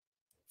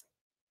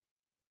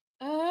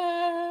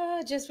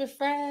 Just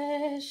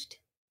refreshed.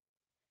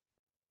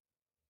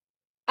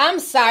 I'm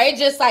sorry, it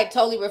just like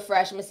totally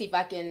refreshed. Let me see if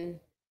I can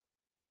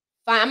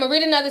find. I'm gonna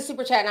read another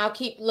super chat and I'll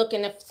keep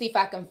looking to see if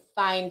I can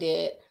find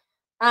it.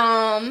 Okay,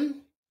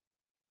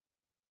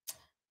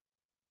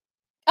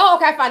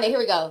 I found it. Here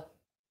we go.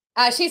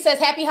 She says,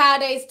 happy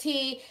holidays,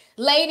 T.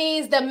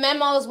 Ladies, the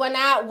memos went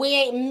out. We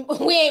ain't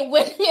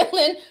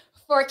windmilling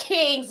for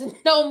kings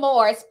no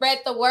more. Spread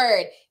the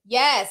word.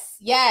 Yes.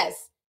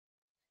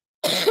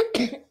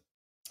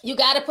 You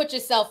got to put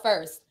yourself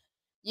first.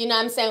 You know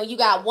what I'm saying? You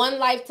got one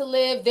life to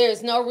live.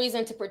 There's no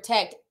reason to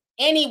protect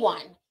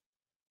anyone,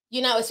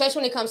 you know,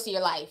 especially when it comes to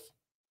your life.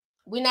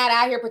 We're not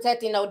out here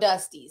protecting no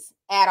dusties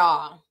at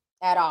all.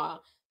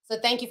 So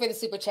thank you for the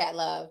super chat,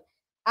 love.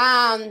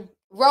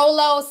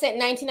 Rolo sent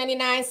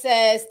 1999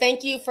 says,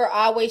 thank you for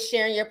always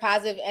sharing your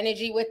positive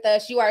energy with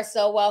us. You are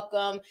so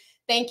welcome.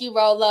 Thank you,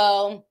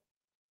 Rolo.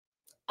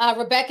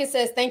 Rebecca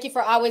says, thank you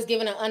for always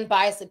giving an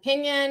unbiased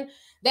opinion.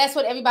 That's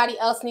what everybody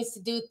else needs to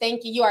do.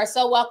 Thank you. You are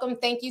so welcome.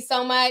 Thank you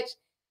so much.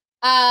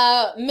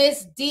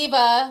 Miss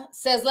Diva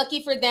says,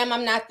 lucky for them,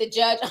 I'm not the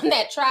judge on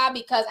that trial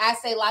because I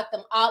say lock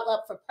them all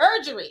up for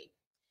perjury.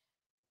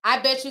 I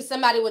bet you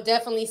somebody will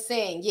definitely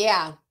sing.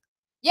 Yeah,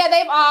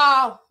 they've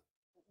all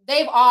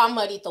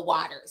muddied the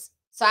waters.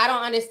 So I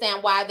don't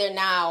understand why they're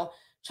now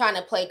trying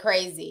to play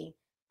crazy.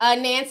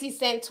 Nancy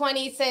sent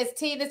 20, says,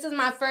 T, this is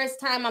my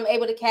first time I'm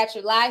able to catch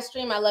your live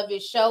stream. I love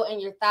your show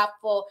and your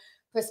thoughtful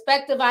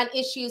perspective on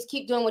issues.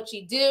 Keep doing what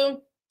you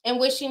do, and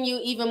wishing you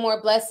even more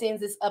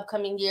blessings this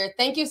upcoming year.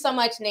 Thank you so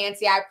much,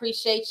 Nancy. I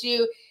appreciate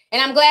you. And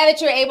I'm glad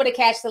that you're able to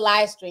catch the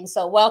live stream.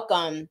 So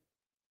welcome.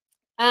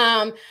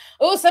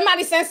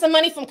 Somebody sent some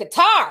money from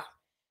Qatar.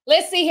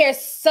 Let's see here.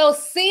 So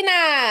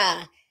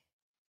Sina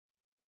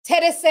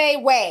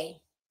Tedese Way.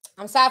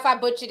 I'm sorry if I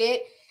butchered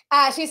it.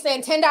 She's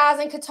saying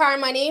 $10 in Qatar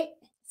money.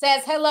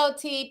 Says, hello,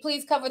 T.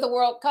 Please cover the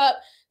World Cup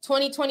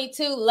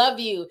 2022. Love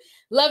you.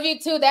 Love you,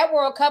 too. That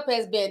World Cup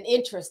has been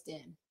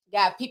interesting. You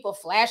got people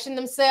flashing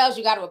themselves.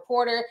 You got a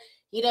reporter.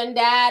 He done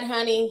died,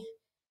 honey.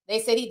 They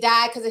said he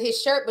died because of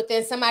his shirt, but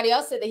then somebody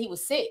else said that he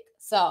was sick.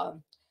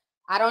 So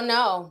I don't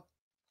know.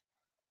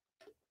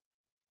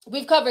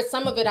 We've covered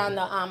some of it on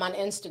the on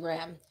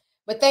Instagram.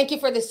 But thank you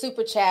for the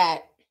super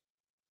chat.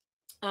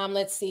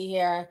 Let's see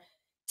here.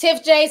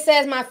 Tiff J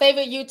says, my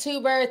favorite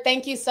YouTuber.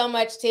 Thank you so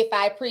much, Tiff.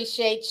 I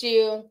appreciate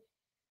you.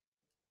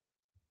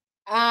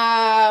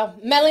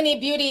 Melanie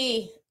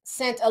Beauty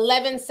sent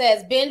 11,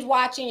 says, binge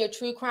watching your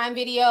true crime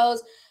videos.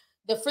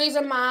 The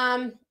Freezer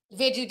Mom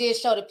vid you did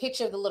showed a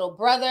picture of the little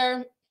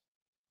brother.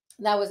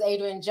 That was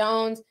Adrian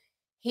Jones.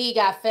 He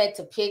got fed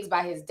to pigs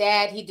by his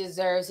dad. He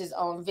deserves his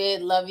own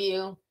vid. Love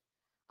you.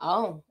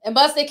 Oh, and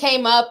Buster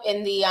came up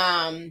in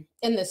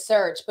the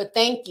search, but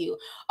thank you.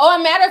 Oh,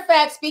 a matter of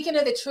fact, speaking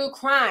of the true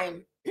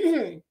crime,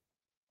 I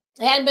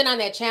hadn't been on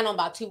that channel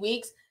about 2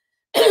 weeks.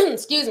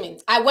 Excuse me.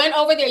 I went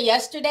over there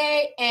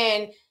yesterday,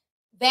 and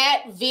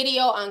that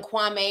video on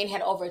Kwame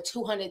had over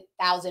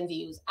 200,000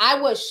 views. I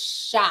was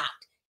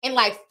shocked, and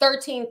like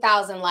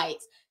 13,000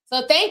 likes.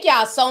 So thank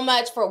y'all so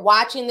much for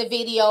watching the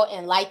video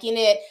and liking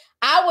it.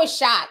 I was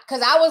shocked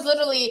because I was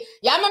literally,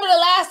 y'all remember the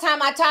last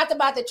time I talked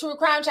about the true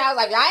crime channel? I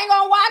was like, I ain't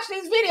going to watch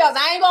these videos.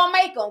 I ain't going to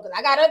make them because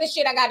I got other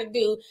shit I got to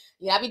do.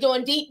 You know, I be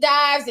doing deep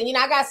dives, and, you know,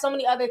 I got so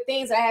many other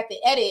things that I have to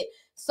edit.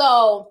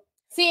 So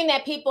seeing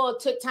that people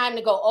took time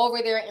to go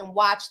over there and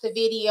watch the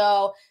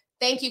video,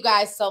 thank you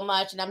guys so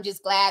much. And I'm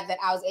just glad that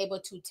I was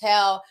able to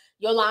tell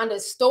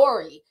Yolanda's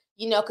story,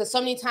 you know, because so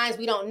many times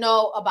we don't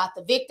know about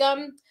the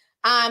victim.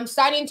 I'm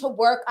starting to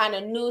work on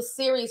a new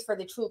series for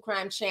the True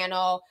Crime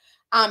channel.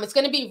 It's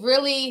going to be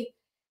really,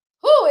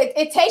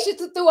 it takes you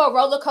through a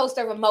roller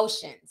coaster of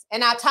emotions.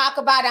 And I'll talk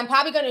about it. I'm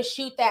probably going to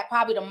shoot that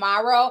probably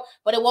tomorrow,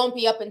 but it won't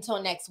be up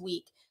until next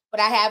week. But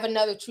I have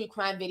another true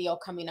crime video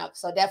coming up.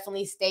 So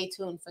definitely stay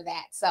tuned for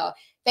that. So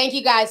thank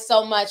you guys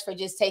so much for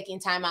just taking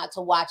time out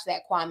to watch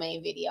that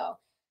Kwame video.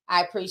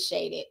 I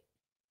appreciate it.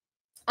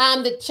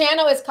 The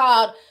channel is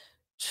called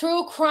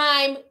True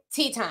Crime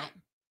Tea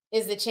Time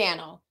is the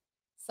channel.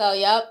 So,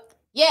 yep.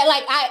 Yeah,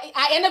 like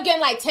I end up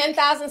getting like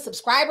 10,000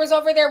 subscribers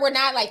over there. We're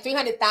not like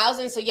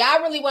 300,000. So y'all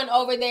really went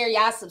over there.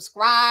 Y'all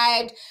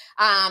subscribed.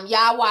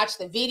 Y'all watched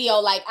the video.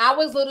 Like I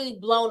was literally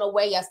blown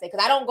away yesterday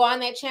because I don't go on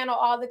that channel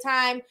all the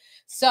time.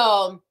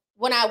 So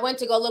when I went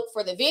to go look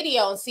for the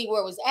video and see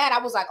where it was at, I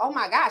was like, oh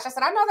my gosh. I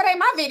said, I know that ain't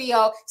my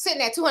video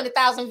sitting at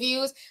 200,000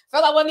 views.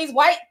 Feel like one of these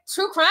white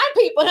true crime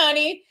people,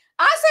 honey.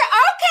 I said,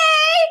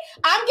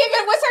 okay, I'm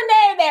giving, what's her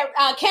name there?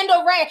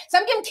 Kendall Ray. So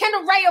I'm giving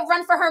Kendall Ray a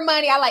run for her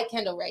money. I like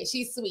Kendall Ray.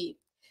 She's sweet.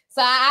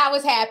 So I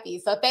was happy.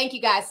 So thank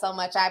you guys so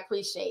much. I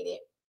appreciate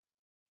it.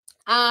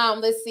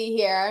 Let's see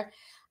here.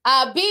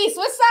 Beast,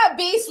 what's up,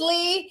 Beast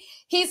Lee?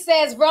 He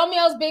says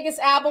Romeo's biggest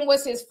album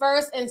was his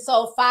first and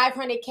sold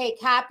 500K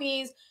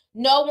copies.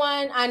 No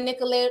one on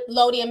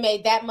Nickelodeon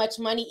made that much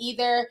money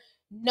either.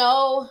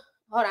 No,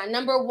 hold on.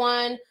 Number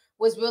one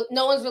was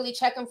no one's really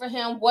checking for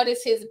him. What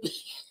is his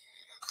beef?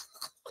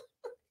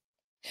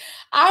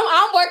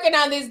 I'm working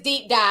on this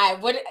deep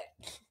dive.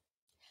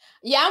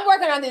 Yeah, I'm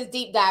working on this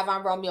deep dive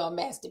on Romeo and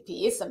Master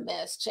P. It's a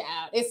mess,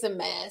 child. It's a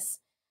mess.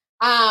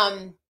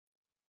 And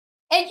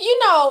you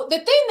know, the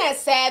thing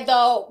that's sad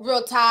though,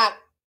 real talk,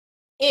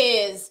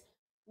 is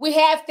we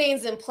have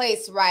things in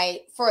place, right,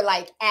 for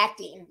like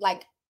acting.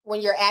 Like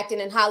when you're acting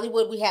in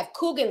Hollywood, we have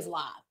Coogan's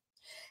Law.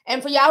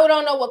 And for y'all who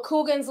don't know what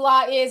Coogan's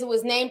Law is, it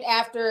was named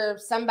after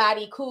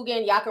somebody,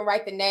 Coogan. Y'all can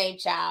write the name,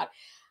 child.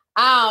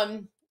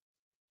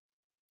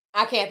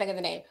 I can't think of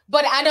the name,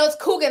 but I know it's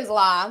Coogan's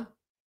Law.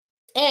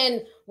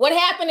 And what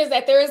happened is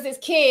that there is this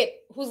kid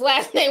whose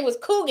last name was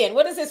Coogan.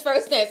 What is his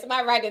first name?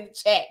 Somebody write in the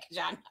chat,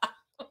 John.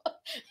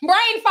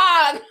 Brain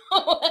fog.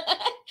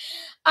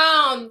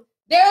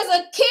 There was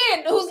a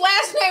kid whose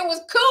last name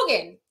was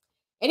Coogan.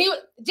 And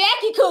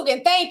Jackie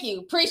Coogan, thank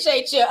you.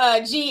 Appreciate you,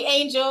 G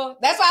Angel.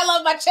 That's why I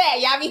love my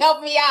chat. Y'all be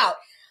helping me out.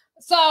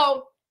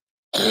 So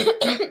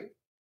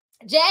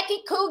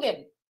Jackie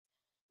Coogan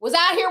was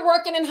out here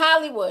working in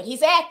Hollywood.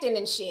 He's acting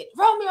and shit.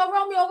 Romeo,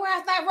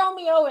 where's that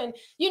Romeo? And,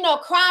 you know,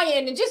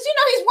 crying and just, you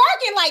know, he's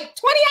working like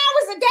 20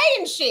 hours a day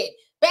and shit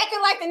back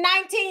in like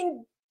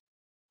the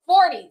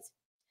 1940s.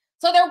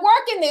 So they're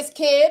working this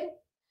kid.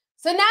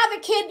 So now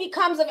the kid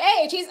becomes of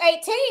age. He's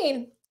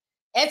 18.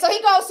 And so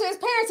he goes to his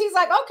parents. He's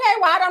like, okay,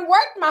 well, I done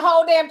worked my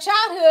whole damn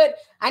childhood.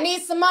 I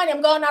need some money.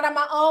 I'm going out on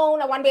my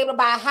own. I want to be able to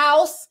buy a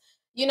house.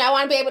 You know, I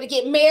want to be able to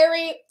get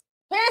married.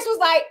 Parents was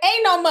like,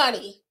 ain't no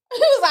money. He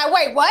was like,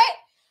 wait, what?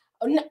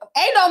 Ain't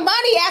no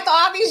money after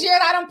all these years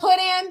I done put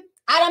in.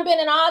 I done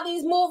been in all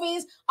these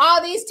movies, all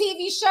these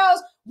TV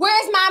shows.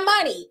 Where's my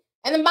money?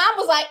 And the mom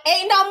was like,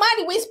 ain't no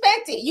money. We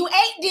spent it. You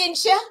ate,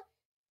 didn't you?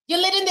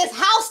 You lived in this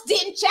house,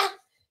 didn't you?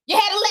 You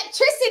had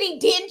electricity,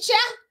 didn't you?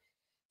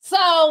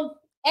 So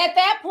at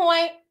that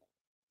point,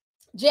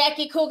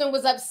 Jackie Coogan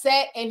was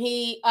upset and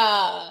he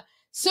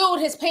sued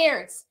his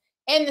parents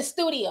and the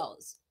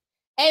studios.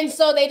 And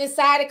so they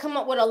decided to come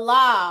up with a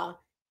law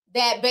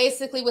that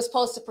basically was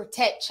supposed to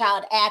protect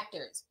child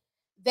actors,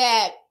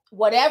 that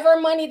whatever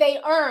money they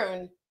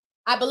earn,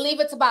 I believe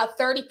it's about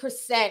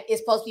 30% is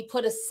supposed to be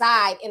put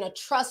aside in a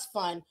trust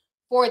fund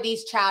for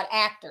these child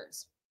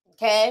actors,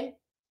 okay?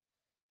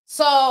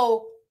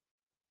 So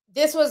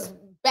this was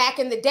back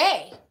in the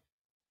day,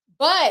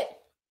 but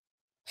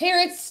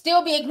parents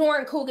still be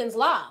ignoring Coogan's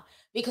Law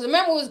because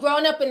remember, we was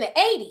growing up in the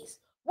 80s.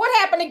 What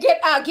happened to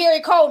get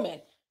Gary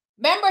Coleman?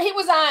 Remember, he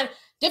was on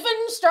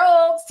Different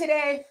Strokes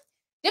Today.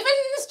 Different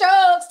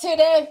strokes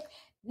today.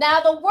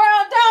 Now the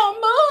world don't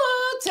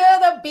move to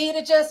the beat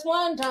of just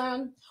one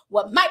drum.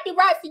 What might be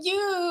right for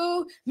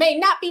you may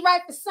not be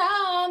right for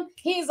some.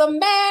 He's a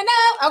man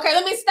of... Okay,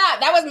 let me stop.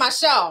 That was my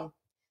show.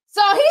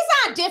 So he's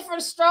on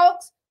Different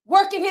Strokes,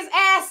 working his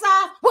ass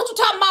off. What you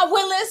talking about,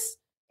 Willis?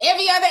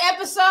 Every other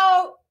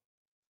episode.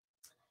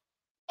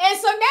 And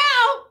so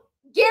now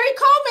Gary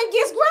Coleman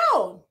gets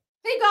grown.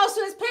 He goes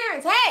to his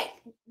parents. Hey,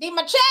 need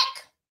my check?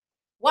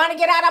 Want to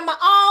get out on my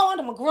own.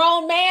 I'm a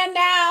grown man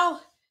now.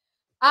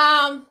 You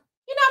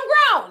know,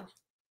 I'm grown.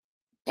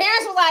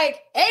 Parents were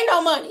like, ain't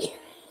no money.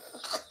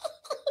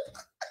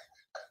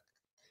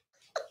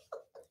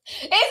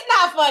 It's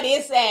not funny.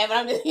 It's sad, but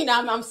I'm just, you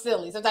know, I'm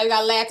silly. Sometimes you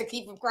got to laugh to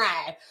keep from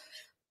crying.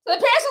 So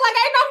the parents were like,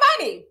 ain't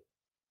no money.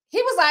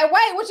 He was like,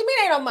 wait, what you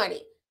mean ain't no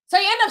money? So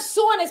he ended up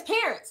suing his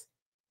parents.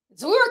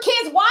 So we were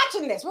kids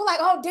watching this. We're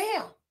like, oh,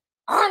 damn.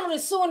 Arnold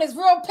is suing his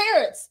real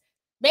parents.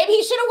 Maybe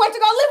he should have went to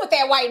go live with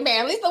that white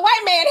man. At least the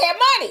white man had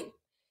money.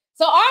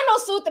 So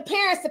Arnold sued the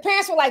parents. The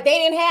parents were like, they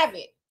didn't have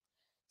it.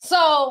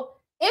 So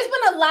it's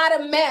been a lot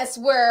of mess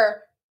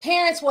where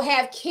parents will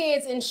have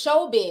kids in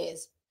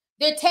showbiz.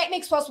 They're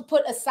technically supposed to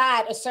put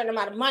aside a certain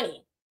amount of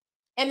money,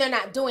 and they're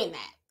not doing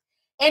that.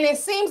 And it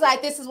seems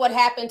like this is what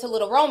happened to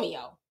Little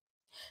Romeo.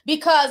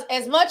 Because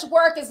as much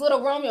work as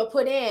Little Romeo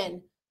put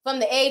in from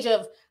the age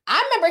of,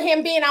 I remember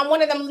him being on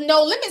one of them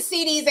No Limit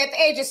CDs at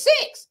the age of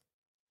 6.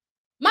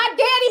 My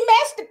daddy,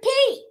 Master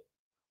P.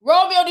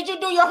 Romeo, did you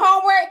do your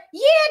homework?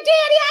 Yeah,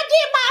 Daddy, I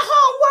did my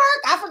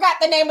homework. I forgot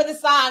the name of the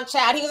song,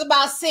 child. He was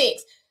about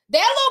 6.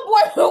 That little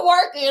boy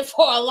was working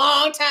for a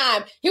long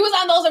time. He was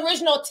on those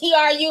original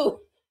TRU.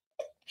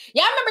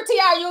 Y'all remember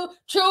TRU,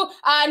 True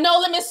No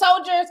Limit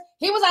Soldiers?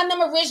 He was on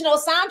them original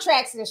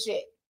soundtracks and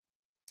shit.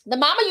 The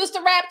mama used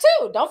to rap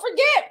too. Don't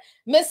forget,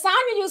 Miss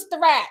Sonia used to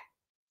rap.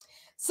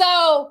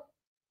 So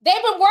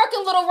they've been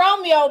working Little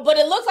Romeo, but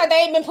it looks like they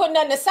ain't been putting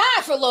nothing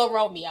aside for Little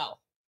Romeo.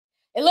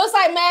 It looks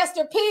like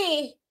Master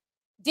P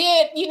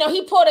did, you know,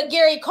 he pulled a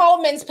Gary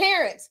Coleman's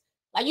parents.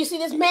 Like, you see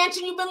this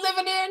mansion you've been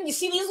living in? You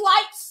see these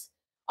lights?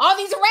 All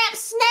these rap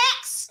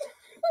snacks?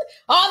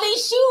 All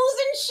these shoes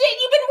and shit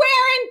you've been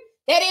wearing?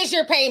 That is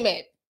your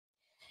payment.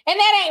 And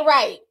that ain't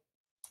right.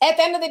 At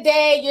the end of the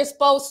day, you're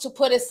supposed to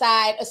put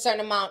aside a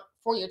certain amount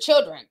for your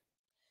children.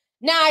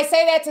 Now, I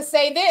say that to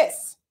say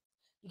this.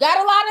 You got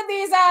a lot of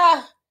these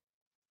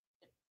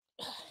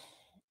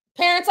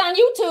parents on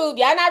YouTube.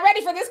 Y'all not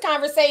ready for this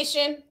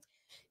conversation.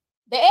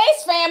 The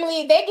Ace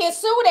family, they get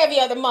sued every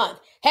other month.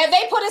 Have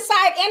they put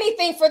aside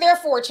anything for their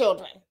 4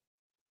 children?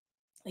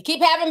 They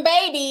keep having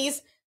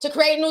babies to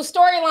create new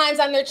storylines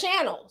on their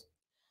channels.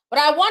 But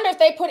I wonder if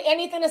they put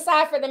anything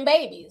aside for them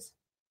babies.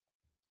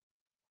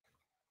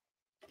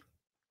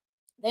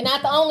 They're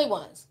not the only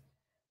ones.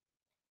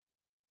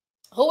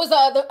 Who was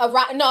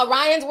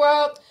Ryan's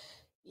World?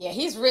 Yeah,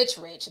 he's rich.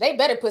 They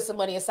better put some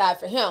money aside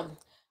for him.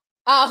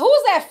 Who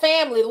was that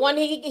family? The one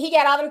he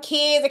got all them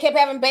kids that kept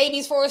having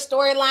babies for a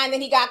storyline,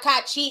 then he got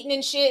caught cheating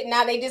and shit, and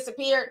now they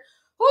disappeared.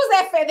 Who's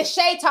that family? The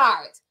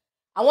Shaytards.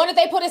 I wonder if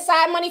they put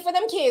aside money for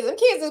them kids. Them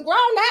kids is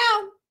grown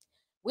now.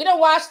 We don't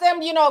watch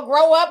them, you know,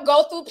 grow up,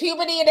 go through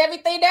puberty and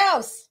everything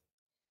else.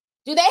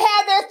 Do they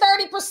have their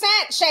 30%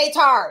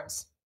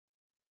 Shaytards?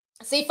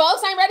 See,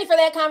 folks ain't ready for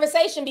that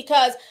conversation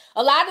because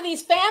a lot of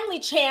these family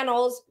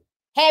channels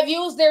have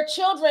used their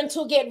children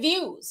to get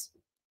views.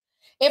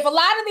 If a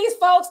lot of these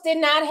folks did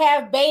not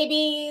have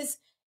babies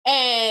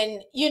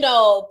and, you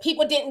know,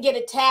 people didn't get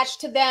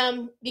attached to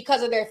them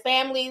because of their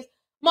families,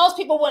 most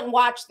people wouldn't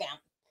watch them.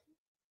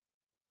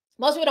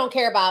 Most people don't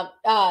care about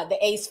the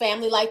Ace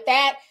family like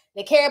that.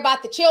 They care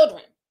about the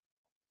children.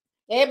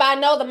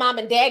 Everybody know the mom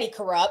and daddy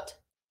corrupt.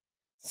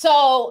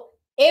 So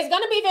it's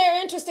going to be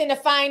very interesting to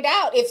find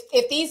out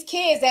if these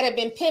kids that have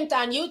been pimped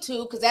on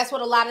YouTube, because that's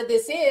what a lot of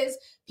this is,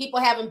 people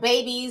having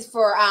babies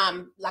for,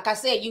 like I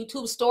said,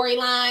 YouTube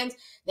storylines.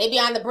 They be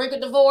on the brink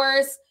of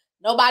divorce.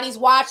 Nobody's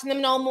watching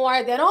them no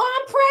more. Then, oh,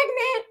 I'm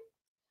pregnant.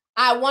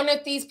 I wonder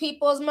if these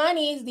people's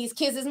monies, these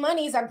kids'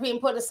 monies are being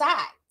put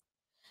aside.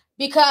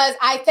 Because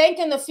I think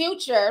in the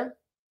future,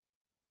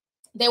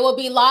 there will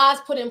be laws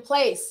put in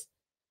place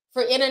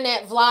for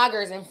internet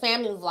vloggers and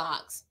family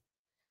vlogs.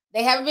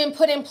 They haven't been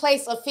put in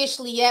place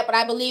officially yet, but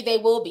I believe they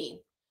will be.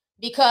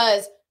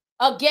 Because,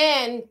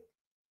 again,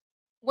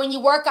 when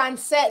you work on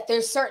set,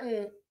 there's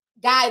certain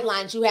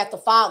guidelines you have to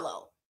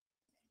follow.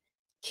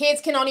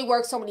 Kids can only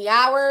work so many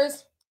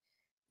hours.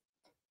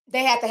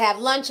 They have to have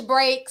lunch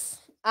breaks.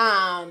 They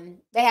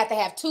have to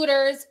have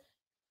tutors.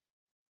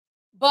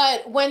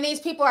 But when these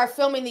people are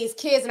filming these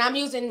kids, and I'm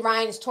using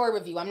Ryan's toy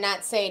review, I'm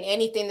not saying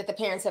anything that the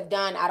parents have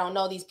done. I don't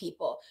know these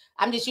people.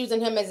 I'm just using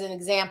him as an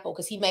example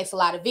because he makes a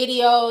lot of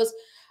videos.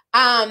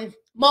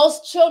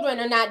 Most children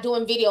are not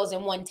doing videos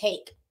in one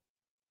take.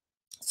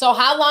 So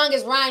how long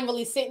is Ryan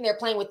really sitting there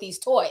playing with these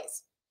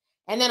toys?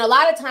 And then a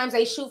lot of times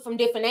they shoot from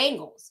different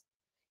angles.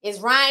 Is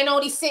Ryan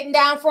only sitting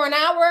down for an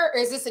hour, or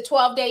is this a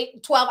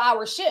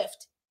 12-hour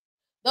shift?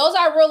 Those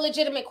are real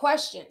legitimate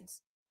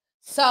questions.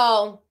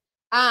 So,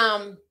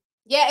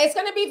 yeah, it's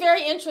going to be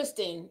very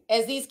interesting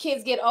as these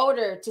kids get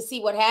older to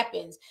see what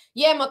happens.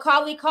 Yeah,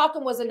 Macaulay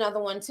Culkin was another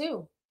one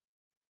too.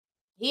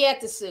 He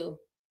had to sue.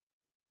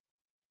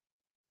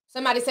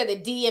 Somebody said the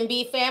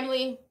D&B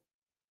family.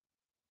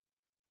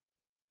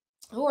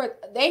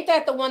 Ain't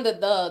that the one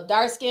that the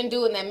dark-skinned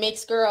dude and that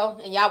mixed girl?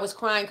 And y'all was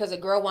crying because a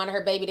girl wanted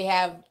her baby to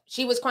have,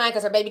 she was crying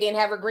because her baby didn't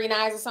have her green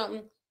eyes or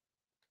something.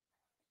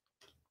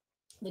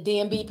 The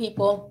D&B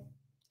people.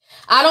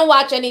 I don't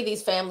watch any of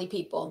these family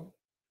people.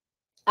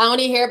 I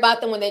only hear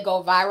about them when they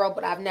go viral,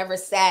 but I've never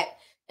sat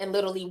and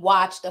literally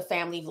watched a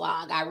family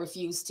vlog. I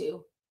refuse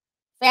to.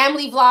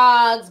 Family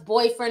vlogs,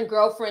 boyfriend,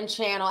 girlfriend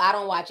channel. I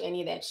don't watch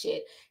any of that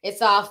shit.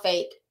 It's all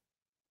fake.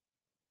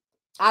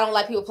 I don't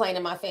like people playing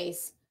in my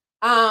face.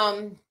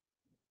 Oh,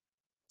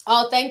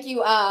 thank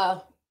you,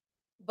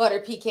 Butter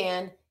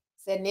Pecan.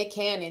 Said Nick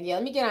Cannon. Yeah,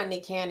 let me get on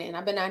Nick Cannon.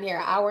 I've been on here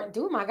an hour.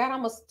 Dude, my God,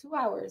 almost 2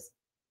 hours.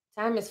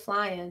 Time is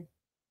flying.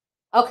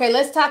 Okay,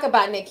 let's talk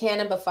about Nick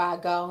Cannon before I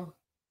go.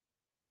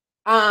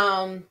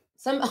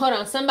 Hold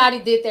on. Somebody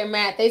did their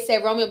math. They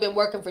said Romeo been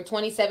working for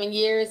 27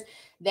 years.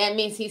 That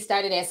means he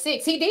started at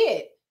 6. He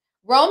did.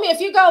 Romeo,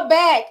 if you go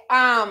back,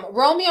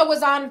 Romeo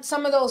was on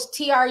some of those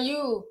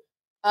TRU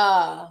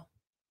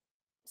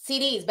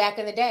CDs back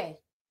in the day.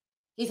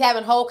 He's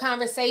having whole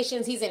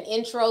conversations. He's in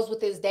intros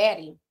with his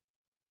daddy.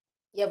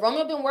 Yeah,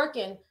 Romeo been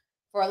working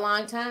for a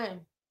long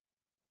time.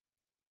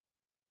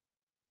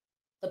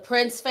 The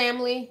Prince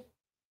family.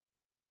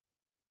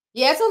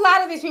 Yeah, it's a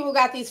lot of these people who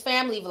got these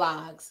family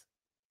vlogs.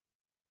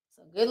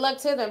 So good luck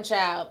to them,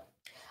 child.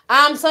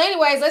 So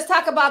anyways, let's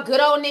talk about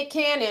good old Nick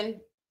Cannon.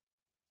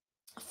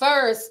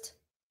 First,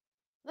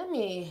 let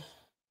me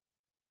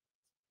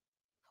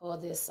pull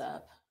this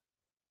up.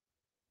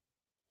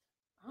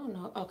 I Oh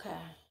no, okay.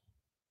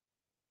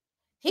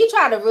 He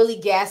tried to really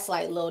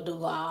gaslight Lil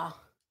Duval.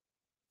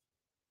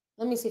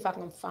 Let me see if I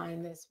can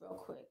find this real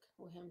quick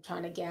with him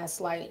trying to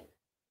gaslight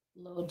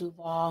Lil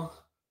Duval.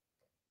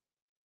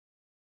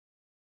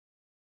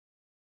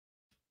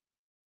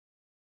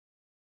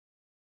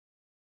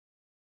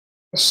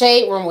 The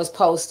Shade Room was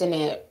posting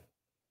it.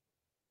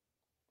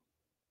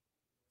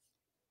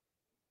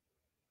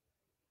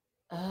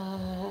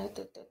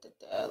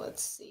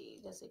 Let's see.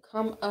 Does it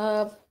come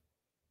up?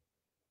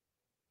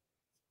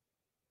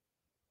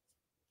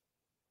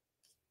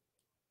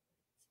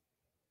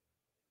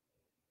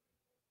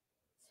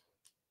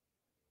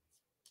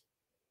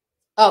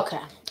 Okay.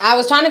 I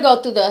was trying to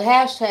go through the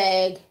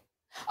hashtag.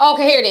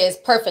 Okay, here it is.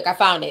 Perfect. I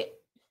found it.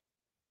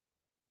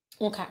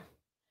 Okay.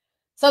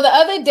 So the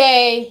other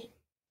day,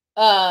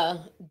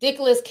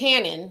 Dickless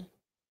Cannon,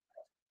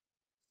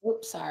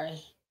 oops,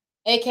 sorry,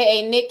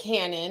 aka Nick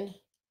Cannon,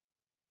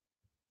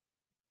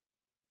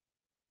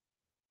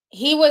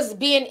 he was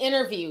being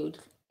interviewed,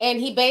 and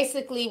he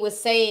basically was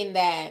saying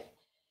that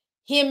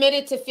he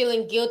admitted to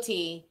feeling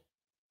guilty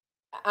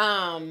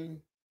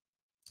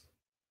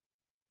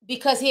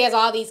because he has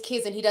all these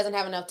kids and he doesn't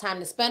have enough time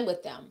to spend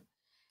with them.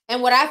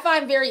 And what I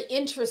find very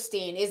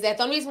interesting is that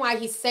the only reason why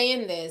he's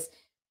saying this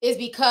is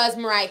because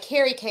Mariah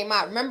Carey came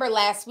out. Remember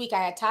last week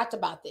I had talked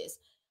about this.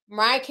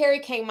 Mariah Carey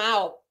came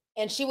out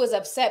and she was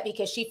upset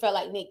because she felt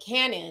like Nick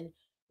Cannon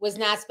was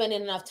not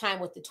spending enough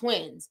time with the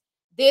twins.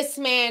 This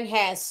man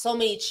has so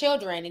many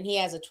children and he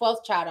has a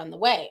 12th child on the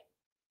way.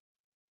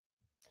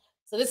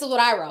 So this is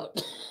what I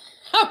wrote.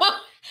 I'm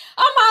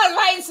always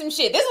writing some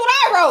shit. This is what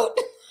I wrote.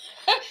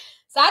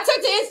 So I took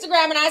to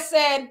Instagram and I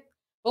said,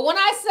 but when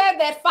I said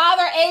that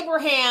Father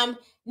Abraham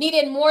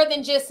needed more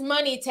than just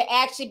money to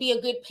actually be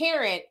a good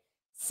parent,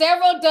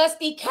 several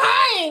dusty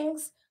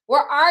kings were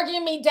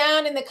arguing me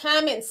down in the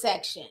comment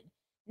section.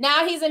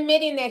 Now he's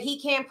admitting that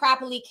he can't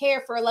properly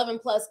care for 11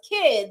 plus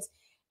kids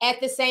at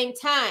the same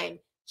time.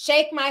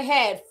 Shake my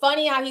head.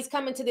 Funny how he's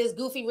coming to this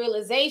goofy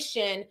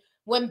realization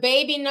when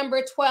baby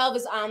number 12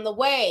 is on the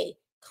way.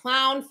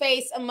 Clown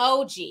face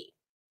emoji.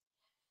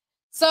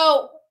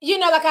 So, you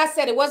know, like I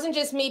said, it wasn't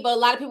just me, but a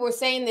lot of people were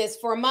saying this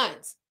for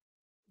months.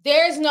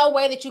 There's no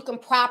way that you can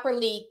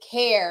properly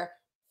care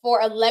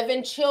for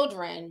 11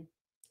 children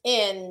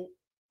in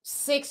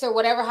 6 or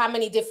whatever, how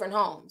many different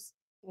homes.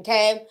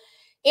 Okay.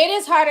 It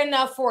is hard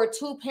enough for a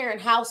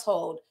 2-parent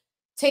household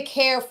to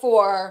care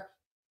for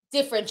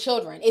different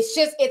children.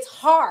 It's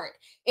hard.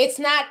 It's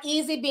not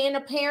easy being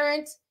a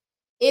parent.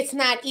 It's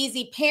not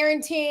easy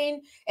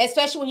parenting,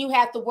 especially when you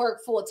have to work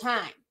full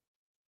time.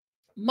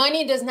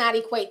 Money does not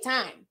equate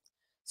time.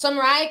 So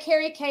Mariah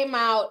Carey came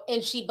out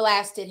and she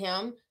blasted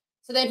him.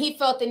 So then he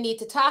felt the need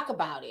to talk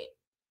about it.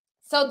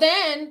 So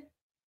then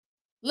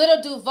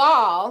Little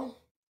Duval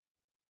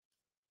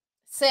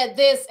said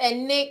this,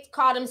 and Nick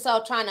caught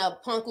himself trying to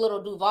punk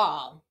Little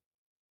Duval,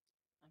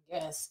 I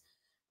guess.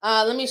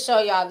 Let me show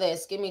y'all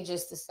this. Give me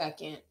just a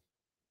second.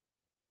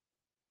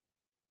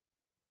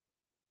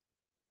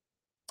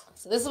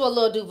 So this is what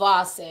Little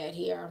Duval said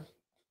here.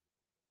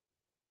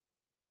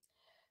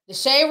 The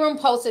Shade Room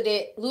posted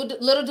it.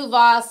 Little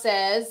Duval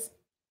says,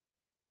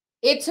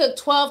 it took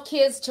 12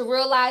 kids to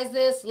realize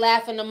this,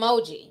 laughing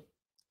emoji.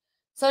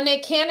 So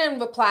Nick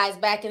Cannon replies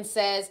back and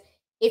says,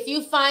 if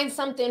you find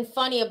something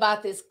funny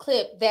about this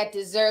clip that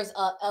deserves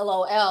a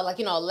LOL, like,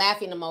 you know, a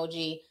laughing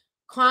emoji,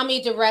 call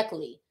me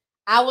directly.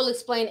 I will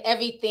explain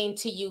everything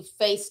to you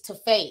face to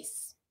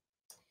face.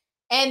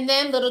 And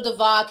then Little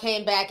Duval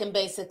came back and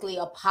basically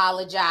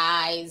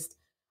apologized,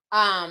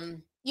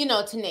 you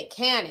know, to Nick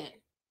Cannon.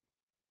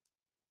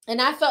 And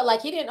I felt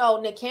like he didn't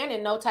owe Nick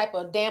Cannon no type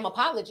of damn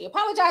apology.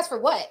 Apologize for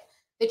what?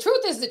 The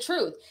truth is the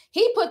truth.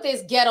 He put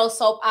this ghetto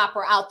soap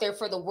opera out there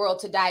for the world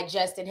to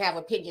digest and have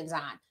opinions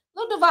on.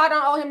 Lil Duval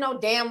don't owe him no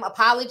damn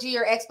apology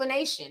or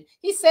explanation.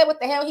 He said what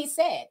the hell he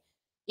said.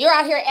 You're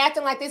out here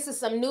acting like this is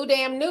some new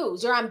damn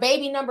news. You're on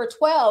baby number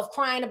 12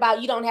 crying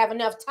about you don't have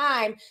enough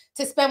time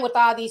to spend with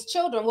all these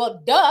children.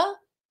 Well, duh.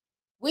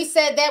 We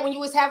said that when you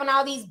was having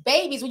all these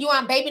babies. When you were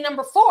on baby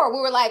number 4,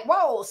 we were like,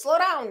 whoa, slow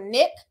down,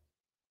 Nick.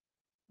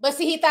 But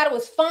see, he thought it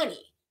was funny.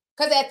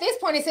 Because at this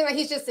point, it seems like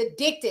he's just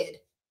addicted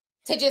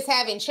to just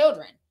having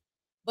children.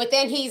 But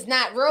then he's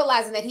not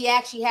realizing that he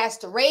actually has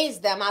to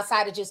raise them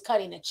outside of just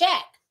cutting a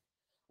check.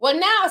 Well,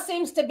 now it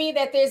seems to be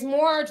that there's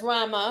more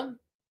drama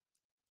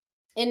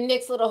in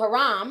Nick's little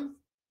haram.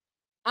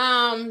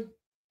 The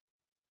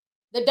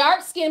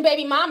dark-skinned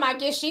baby mama, I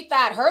guess she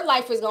thought her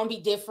life was going to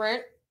be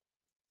different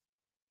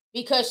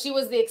because she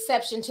was the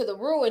exception to the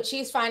rule. And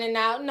she's finding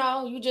out,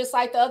 no, you just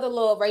like the other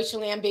little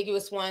racially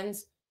ambiguous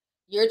ones.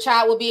 Your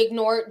child will be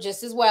ignored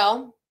just as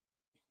well.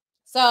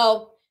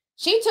 So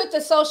she took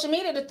to social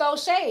media to throw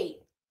shade.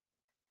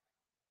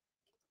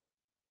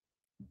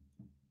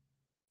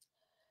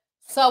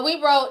 So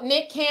we wrote,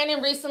 Nick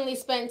Cannon recently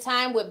spent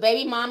time with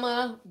baby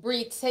mama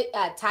Brie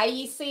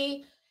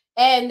Taisi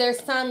and their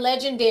son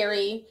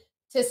Legendary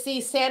to see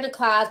Santa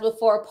Claus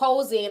before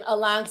posing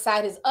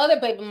alongside his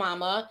other baby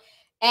mama,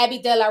 Abby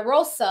De La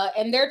Rosa,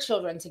 and their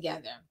children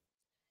together.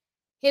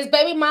 His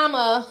baby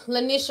mama,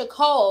 LaNisha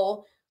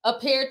Cole,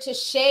 appeared to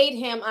shade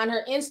him on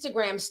her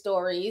Instagram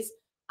stories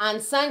on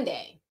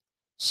Sunday.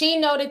 She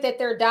noted that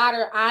their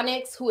daughter,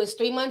 Onyx, who is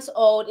 3 months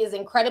old, is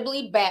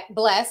incredibly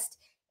blessed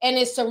and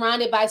is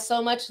surrounded by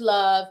so much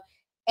love.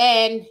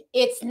 And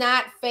it's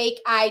not fake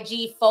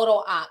IG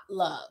photo op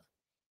love.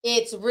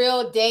 It's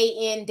real day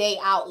in, day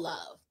out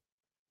love.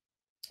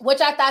 Which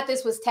I thought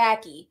this was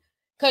tacky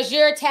because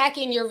you're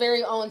attacking your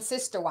very own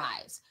sister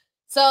wives.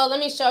 So let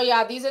me show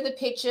y'all. These are the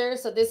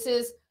pictures. So this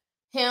is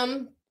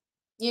him,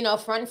 you know,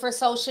 fronting for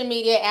social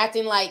media,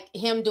 acting like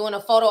him doing a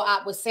photo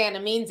op with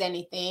Santa means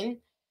anything.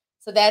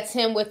 So that's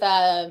him with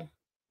De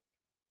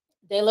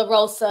La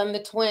Rosa and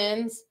the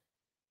twins.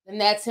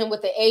 And that's him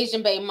with the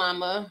Asian baby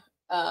mama,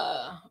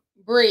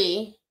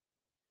 Bree.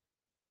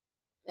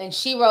 And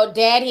she wrote,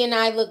 Daddy and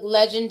I look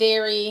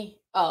legendary.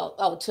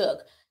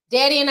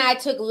 Daddy and I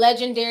took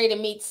legendary to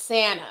meet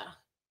Santa.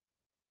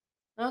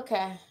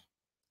 Okay.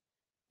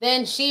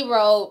 Then she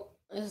wrote,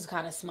 this is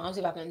kind of small. Let's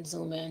see if I can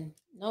zoom in.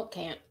 Nope,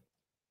 can't.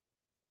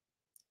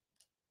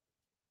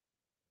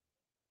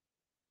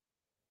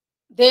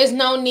 There's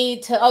no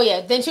need to, oh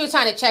yeah, then she was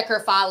trying to check her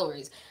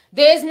followers.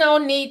 There's no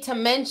need to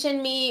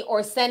mention me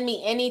or send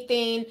me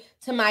anything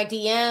to my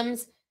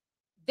DMs.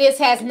 This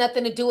has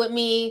nothing to do with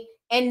me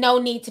and no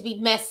need to be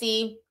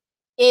messy.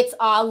 It's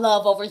all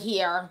love over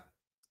here.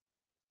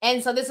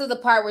 And so this is the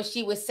part where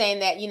she was saying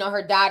that, you know,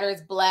 her daughter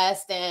is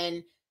blessed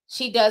and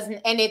she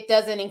doesn't, and it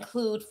doesn't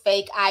include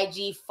fake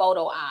IG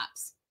photo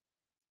ops.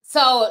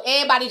 So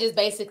everybody just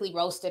basically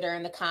roasted her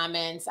in the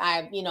comments.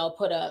 I, you know,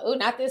 put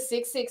not this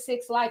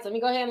 666 likes. Let me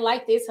go ahead and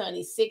like this,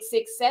 honey.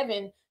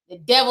 667. The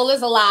devil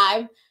is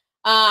alive.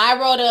 I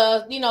wrote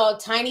a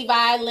tiny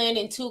violin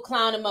and 2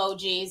 clown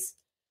emojis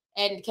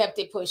and kept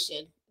it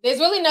pushing. There's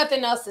really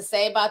nothing else to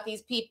say about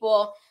these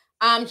people.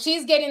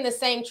 She's getting the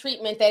same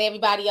treatment that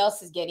everybody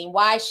else is getting.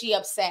 Why is she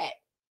upset?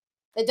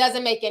 It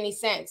doesn't make any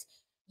sense.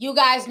 You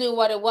guys knew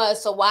what it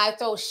was, so why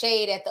throw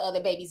shade at the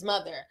other baby's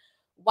mother?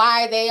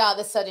 Why are they all of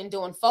a sudden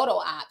doing photo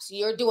ops?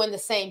 You're doing the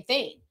same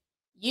thing.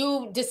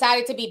 You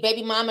decided to be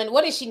baby mama, and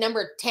what is she,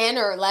 number 10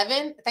 or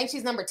 11? I think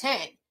she's number 10.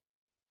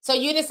 So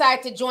you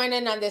decide to join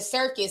in on this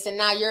circus, and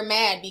now you're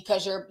mad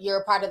because you're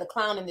a part of the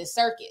clown in this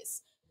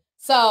circus.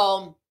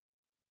 So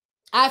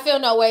I feel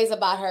no ways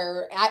about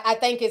her. I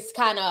think it's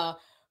kind of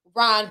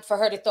wrong for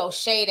her to throw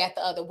shade at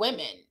the other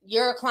women.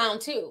 You're a clown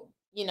too.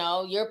 You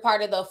know, you're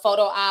part of the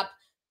photo op,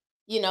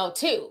 you know,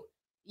 too.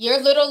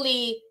 You're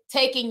literally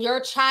taking your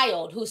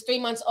child who's 3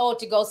 months old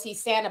to go see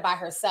Santa by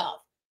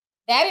herself.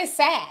 That is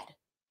sad.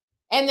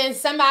 And then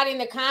somebody in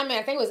the comment,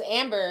 I think it was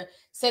Amber,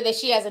 said that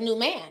she has a new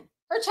man.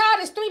 Her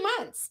child is 3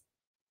 months.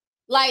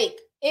 Like,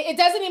 it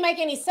doesn't even make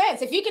any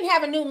sense. If you can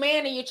have a new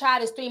man and your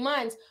child is 3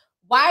 months,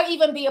 why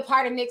even be a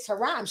part of Nick's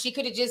haram? She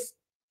could have just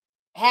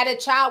had a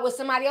child with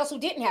somebody else who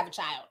didn't have a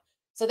child.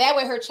 So that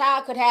way her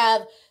child could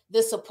have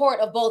the support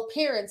of both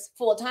parents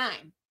full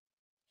time.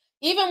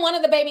 Even one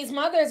of the baby's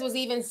mothers was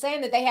even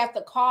saying that they have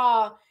to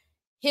call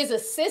his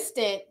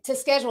assistant to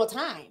schedule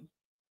time.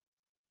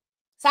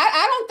 So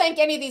I don't think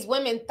any of these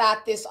women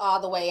thought this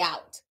all the way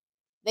out.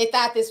 They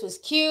thought this was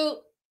cute.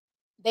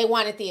 They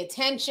wanted the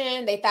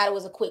attention. They thought it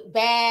was a quick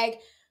bag.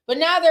 But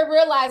now they're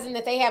realizing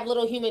that they have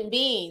little human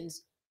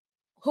beings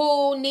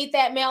who need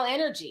that male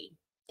energy.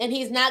 And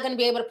he's not going to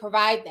be able to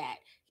provide that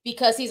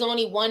because he's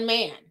only one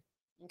man.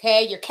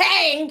 Okay, your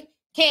king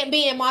can't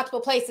be in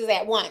multiple places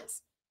at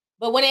once.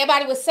 But when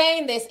everybody was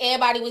saying this,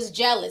 everybody was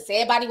jealous.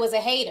 Everybody was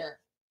a hater.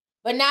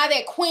 But now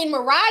that Queen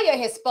Mariah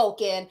has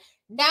spoken,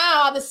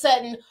 now all of a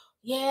sudden,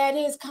 yeah, it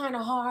is kind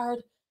of hard.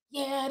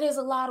 Yeah, it is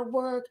a lot of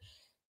work.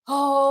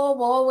 Oh,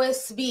 woe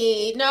is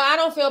me. No, I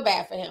don't feel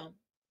bad for him.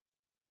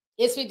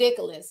 It's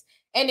ridiculous.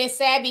 And it's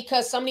sad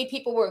because so many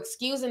people were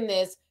excusing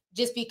this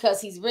just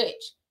because he's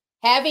rich.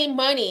 Having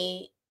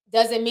money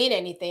doesn't mean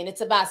anything.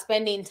 It's about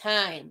spending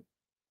time.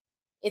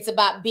 It's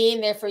about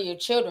being there for your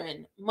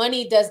children.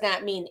 Money does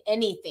not mean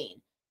anything.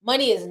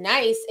 Money is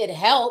nice. It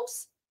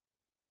helps.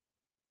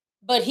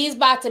 But he's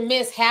about to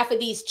miss half of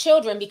these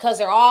children because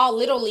they're all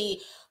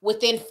literally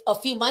within a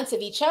few months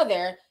of each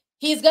other.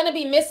 He's going to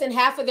be missing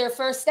half of their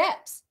first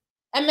steps.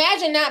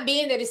 Imagine not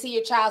being there to see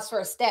your child's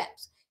first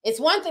steps. It's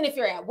one thing if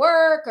you're at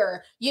work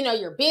or, you know,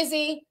 you're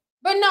busy.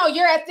 But no,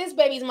 you're at this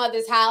baby's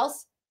mother's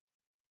house.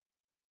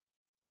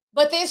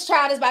 But this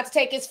child is about to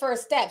take his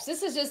first steps.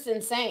 This is just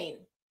insane.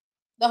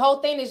 The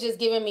whole thing is just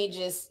giving me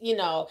just, you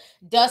know,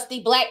 dusty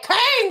black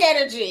Kang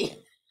energy.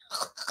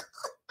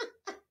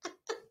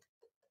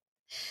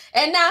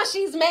 And now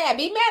she's mad.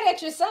 Be mad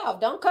at yourself.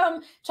 Don't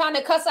come trying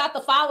to cuss out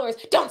the followers.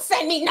 Don't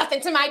send me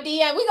nothing to my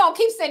DM. We're going to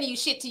keep sending you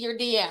shit to your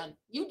DM.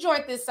 You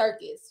joined this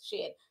circus.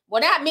 Shit.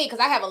 Well, not me, because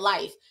I have a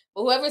life.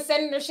 But whoever's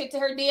sending their shit to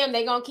her DM,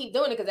 they're going to keep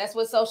doing it because that's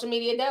what social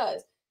media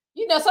does.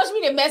 You know, social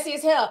media messy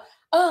as hell.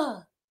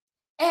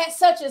 At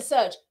such and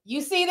such.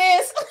 You see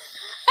this?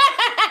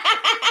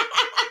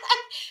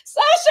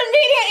 Social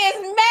media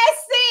is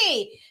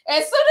messy.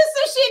 As soon as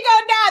some shit go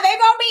down, they're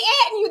going to be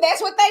atting you.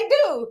 That's what they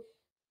do.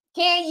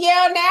 Can't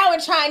yell now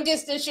and try and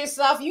distance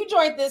yourself. You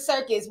joined this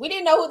circus. We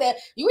didn't know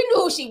you knew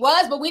who she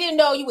was, but we didn't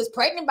know you was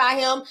pregnant by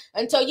him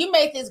until you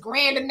made this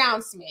grand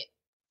announcement.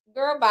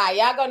 Girl, bye.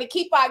 Y'all gonna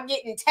keep on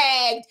getting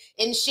tagged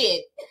and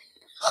shit.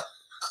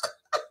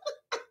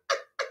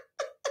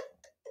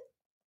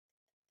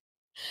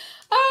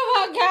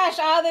 Oh my gosh,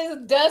 all this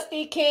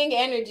Dusty King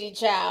energy,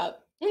 child.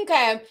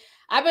 Okay,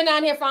 I've been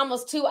on here for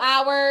almost 2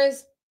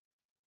 hours.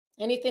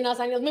 Anything else?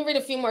 Let me read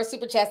a few more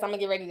super chats. I'm gonna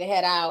get ready to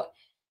head out.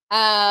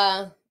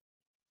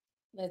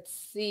 Let's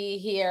see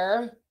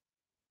here.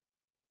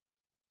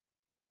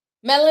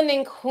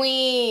 Melanin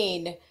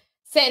Queen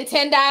sent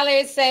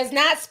 $10, says,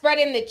 not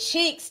spreading the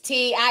cheeks,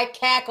 T. I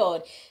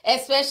cackled,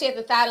 especially at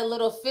the thought of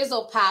little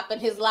Fizzle Pop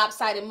and his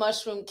lopsided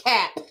mushroom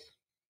cap.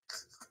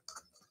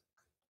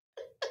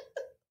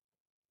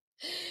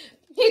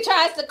 He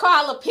tries to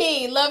call a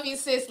peen. Love you,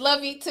 sis.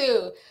 Love you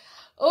too.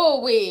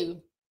 Oh, I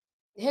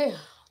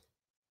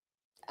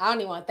don't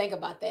even want to think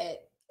about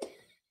that.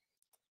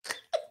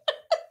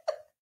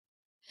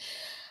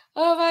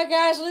 Oh my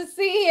gosh, let's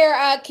see here.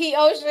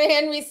 Keosha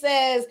Henry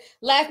says,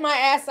 laugh my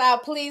ass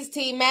out, please,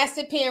 T.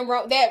 Master P and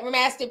that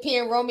Master P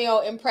and Romeo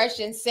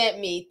impression sent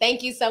me.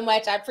 Thank you so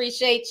much. I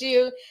appreciate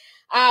you.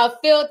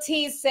 Phil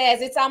T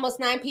says, it's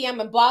almost 9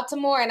 p.m. in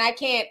Baltimore and I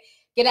can't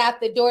get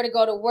out the door to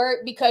go to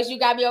work because you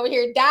got me over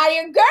here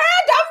dying. Girl,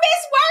 don't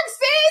miss work,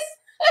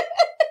 sis.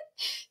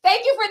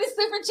 Thank you for the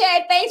super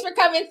chat. Thanks for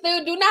coming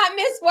through. Do not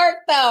miss work,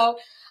 though.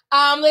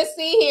 Let's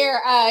see here.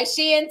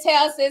 She and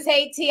Tell says,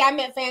 hey, T, I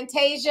met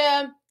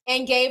Fantasia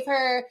and gave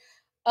her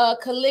a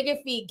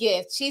calligraphy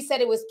gift. She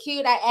said it was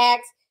cute. I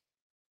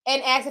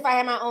asked if I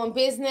had my own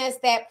business.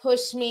 That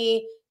pushed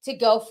me to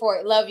go for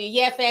it. Love you.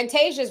 Yeah,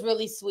 Fantasia is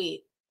really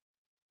sweet.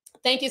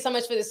 Thank you so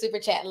much for the super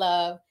chat,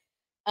 love.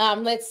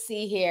 Let's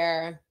see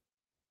here.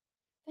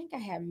 I think I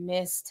have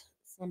missed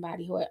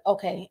somebody who,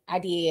 okay, I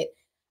did.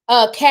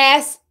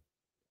 Cass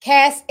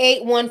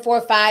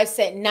 8145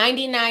 sent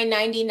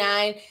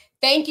 $99.99.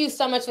 Thank you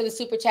so much for the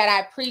super chat.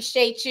 I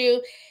appreciate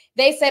you.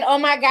 They said, oh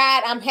my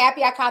God, I'm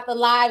happy I caught the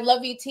live.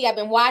 Love you, T. I've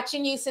been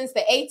watching you since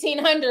the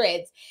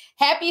 1800s.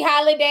 Happy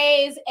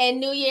holidays and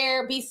New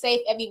Year. Be safe,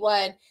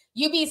 everyone.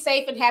 You be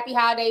safe and happy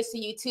holidays to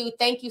you too.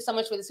 Thank you so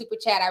much for the super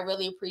chat. I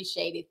really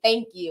appreciate it.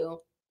 Thank you.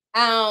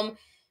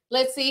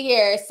 Let's see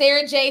here.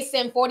 Sarah J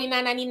sent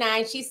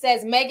 $49.99. She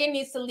says Megan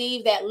needs to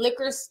leave that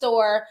liquor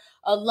store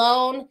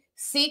alone,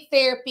 seek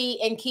therapy,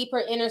 and keep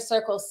her inner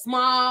circle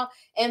small,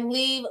 and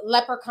leave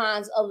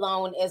leprechauns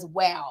alone as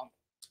well.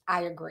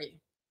 I agree.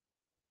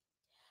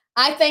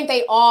 I think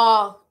they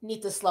all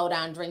need to slow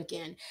down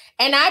drinking.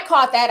 And I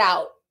caught that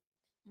out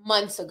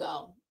months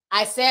ago.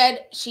 I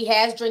said she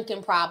has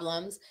drinking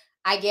problems.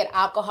 I get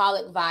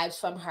alcoholic vibes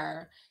from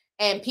her.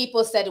 And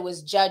people said it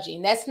was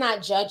judging. That's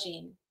not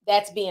judging.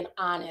 That's being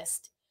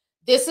honest.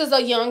 This is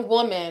a young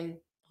woman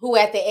who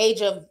at the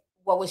age of,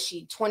 what was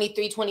she,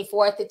 23,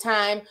 24 at the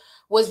time,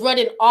 was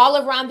running all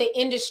around the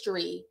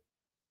industry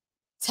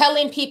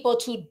telling people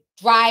to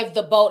drive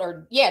the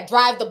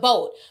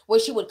boat, where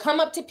she would come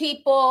up to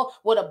people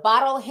with a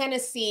bottle of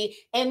Hennessy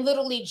and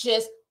literally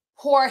just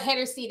pour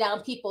Hennessy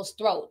down people's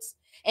throats.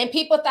 And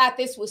people thought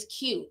this was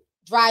cute,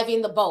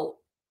 driving the boat.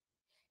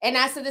 And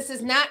I said, this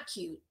is not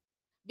cute,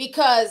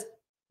 because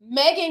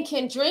Megan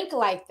can drink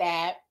like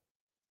that.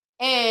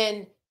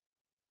 And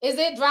is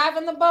it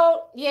driving the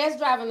boat? Yeah, it's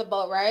driving the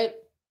boat, right?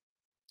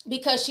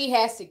 Because she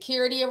has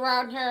security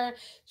around her.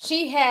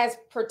 She has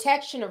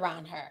protection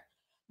around her.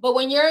 But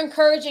when you're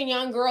encouraging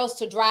young girls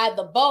to drive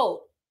the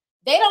boat,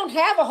 they don't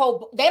have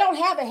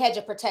a hedge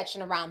of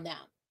protection around them.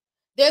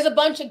 There's a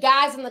bunch of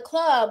guys in the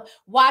club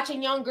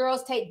watching young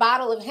girls take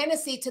bottle of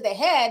Hennessy to the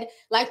head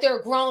like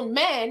they're grown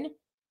men.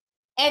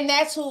 And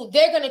that's who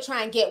they're going to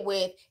try and get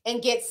with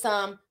and get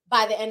some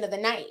by the end of the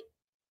night.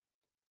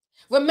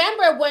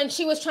 Remember when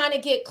she was trying to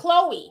get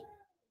Chloe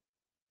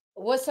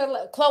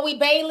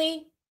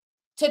Bailey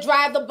to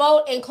drive the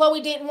boat, and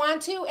Chloe didn't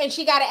want to, and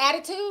she got an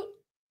attitude?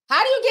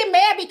 How do you get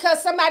mad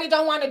because somebody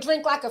don't want to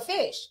drink like a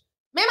fish?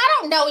 Ma'am, I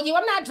don't know you.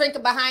 I'm not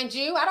drinking behind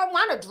you. I don't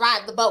want to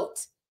drive the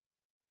boat.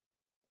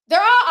 They're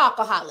all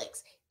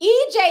alcoholics.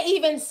 EJ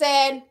even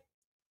said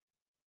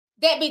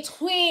that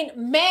between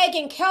Meg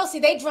and Kelsey,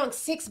 they drunk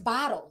 6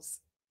 bottles.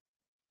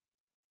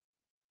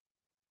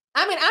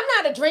 I mean, I'm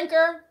not a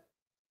drinker.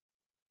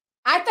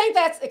 I think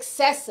that's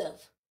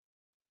excessive.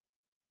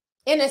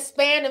 In a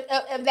span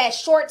of that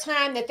short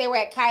time that they were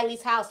at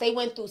Kylie's house, they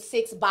went through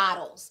 6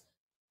 bottles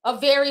of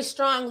very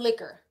strong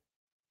liquor.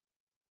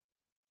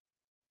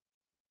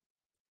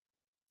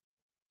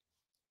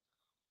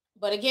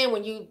 But again,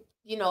 when you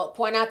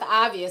point out the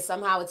obvious,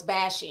 somehow it's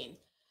bashing.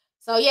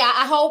 So yeah,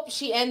 I hope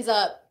she ends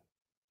up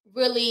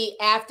really,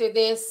 after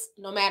this,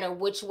 no matter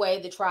which way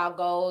the trial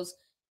goes,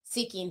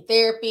 seeking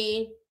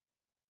therapy,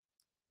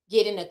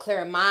 getting a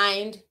clear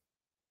mind,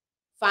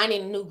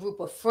 finding a new group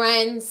of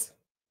friends,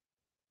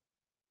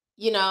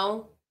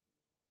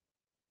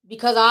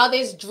 because all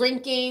this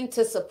drinking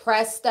to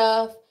suppress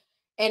stuff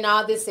and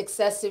all this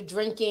excessive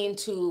drinking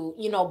to,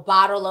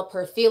 bottle up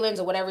her feelings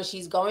or whatever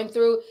she's going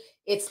through,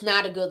 It's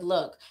not a good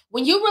look.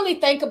 When you really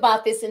think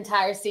about this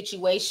entire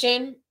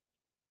situation,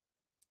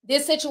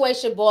 this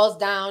situation boils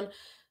down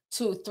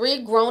to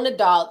 3 grown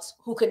adults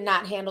who could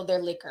not handle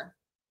their liquor.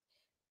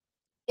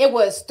 It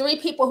was 3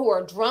 people who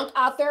were drunk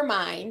out their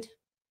mind,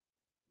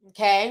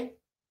 okay?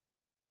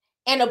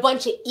 And a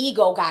bunch of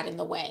ego got in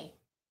the way.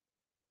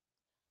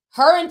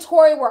 Her and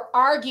Tori were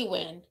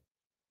arguing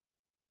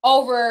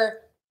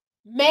over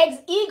Meg's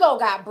ego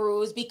got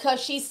bruised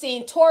because she's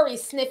seen Tori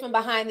sniffing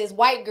behind this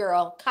white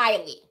girl,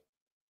 Kylie.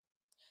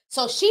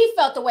 So she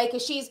felt the way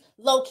because she's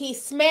low-key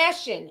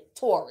smashing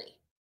Tori.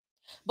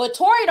 But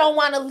Tori don't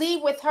want to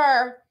leave with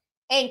her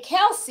and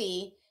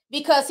Kelsey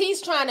because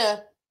he's trying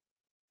to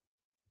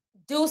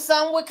do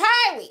something with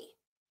Kylie.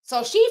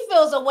 So she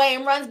feels away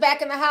and runs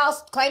back in the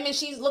house claiming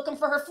she's looking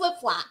for her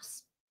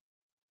flip-flops.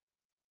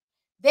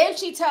 Then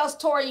she tells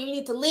Tori, you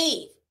need to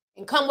leave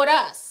and come with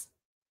us.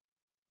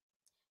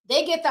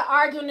 They get to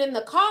arguing in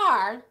the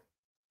car.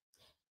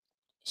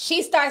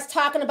 She starts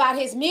talking about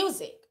his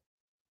music.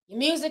 Your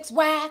music's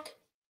whack.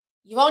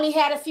 You've only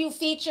had a few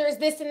features,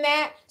 this and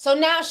that. So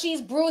now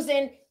she's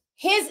bruising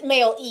his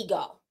male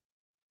ego.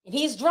 And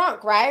he's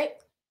drunk, right?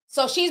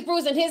 So she's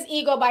bruising his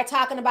ego by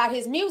talking about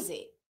his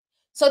music.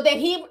 So then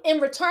he,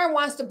 in return,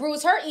 wants to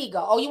bruise her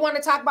ego. Oh, you want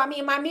to talk about me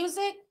and my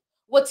music?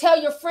 Well,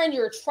 tell your friend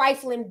you're a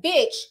trifling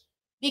bitch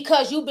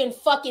because you've been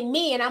fucking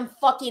me and I'm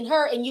fucking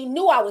her and you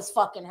knew I was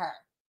fucking her.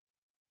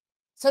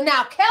 So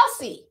now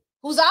Kelsey,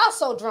 who's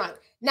also drunk,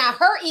 now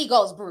her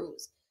ego's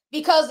bruised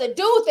because the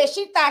dude that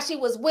she thought she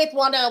was with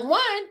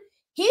one-on-one,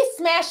 he's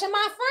smashing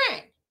my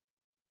friend.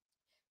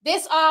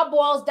 This all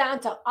boils down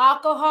to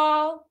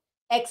alcohol,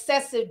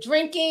 excessive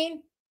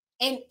drinking,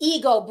 and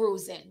ego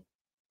bruising.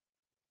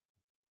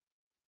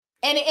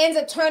 And it ends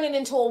up turning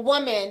into a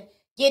woman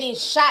getting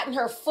shot in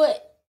her foot.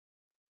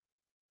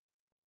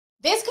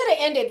 This could have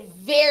ended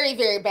very,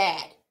 very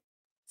bad.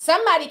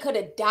 Somebody could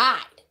have died.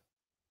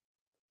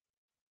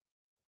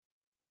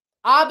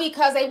 All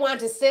because they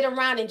wanted to sit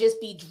around and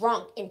just be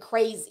drunk and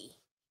crazy.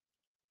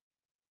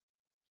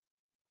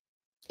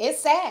 It's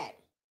sad.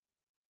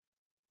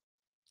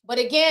 But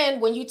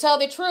again, when you tell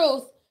the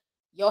truth,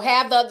 you'll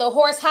have the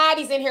horse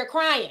hotties in here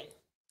crying.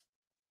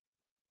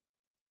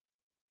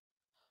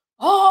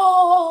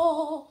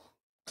 Oh.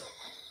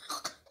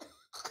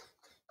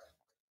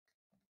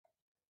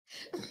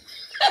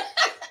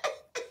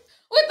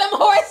 With them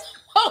horse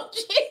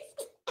emojis.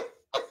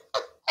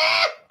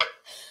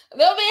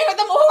 They'll be with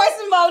them horse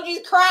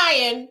emojis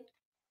crying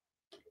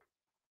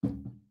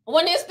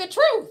when it's the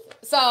truth.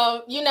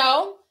 So, you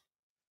know,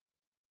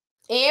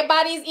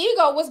 everybody's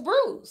ego was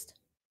bruised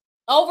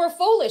over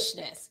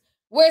foolishness.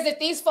 Whereas if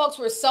these folks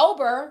were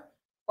sober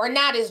or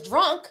not as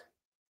drunk,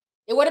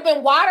 it would have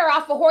been water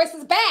off a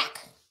horse's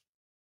back.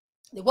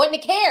 They wouldn't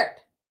have cared.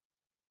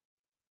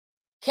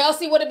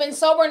 Kelsey would have been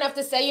sober enough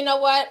to say, you know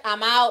what?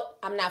 I'm out.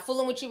 I'm not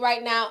fooling with you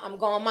right now. I'm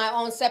going my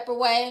own separate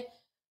way.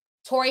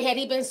 Tori, had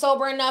he been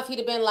sober enough, he'd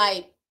have been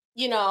like,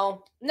 you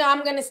know, no,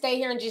 I'm going to stay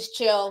here and just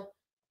chill.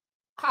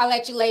 I'll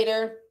at you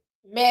later.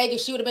 Meg,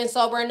 if she would have been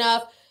sober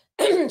enough,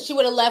 she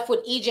would have left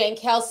with EJ and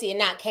Kelsey and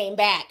not came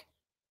back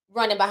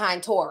running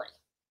behind Tori.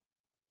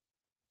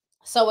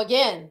 So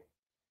again,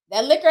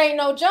 that liquor ain't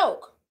no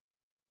joke.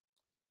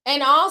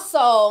 And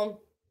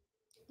also,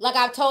 like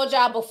I've told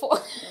y'all before,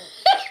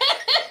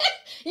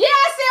 yeah,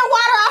 I said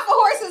water off a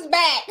horse's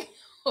back.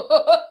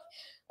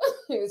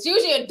 It's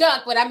usually a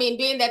duck, but I mean,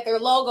 being that their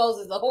logos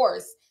is a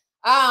horse.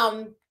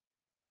 Also,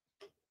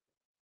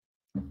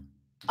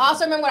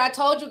 remember what I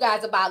told you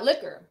guys about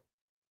liquor.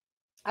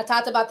 I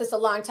talked about this a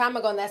long time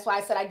ago, and that's why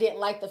I said I didn't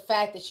like the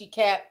fact that she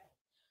kept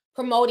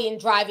promoting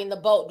driving the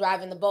boat,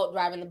 driving the boat,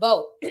 driving the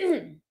boat.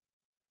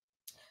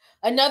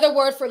 Another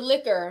word for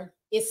liquor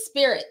is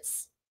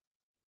spirits.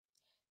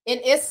 In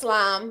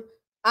Islam,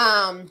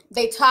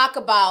 they talk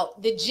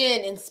about the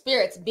jinn and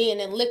spirits being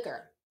in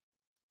liquor.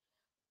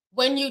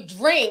 When you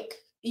drink,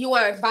 you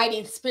are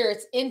inviting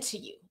spirits into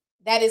you.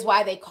 That is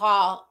why they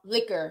call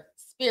liquor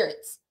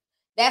spirits.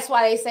 That's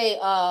why they say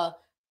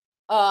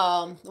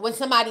when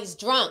somebody's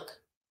drunk,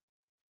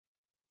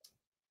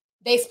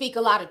 they speak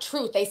a lot of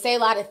truth. They say a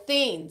lot of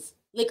things.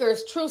 Liquor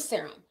is truth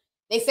serum.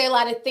 They say a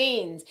lot of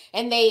things,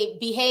 and they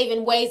behave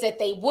in ways that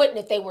they wouldn't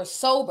if they were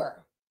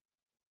sober.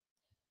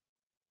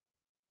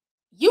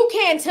 You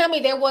can't tell me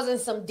there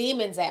wasn't some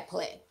demons at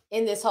play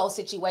in this whole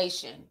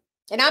situation.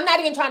 And I'm not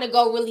even trying to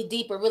go really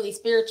deep or really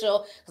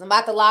spiritual because I'm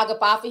about to log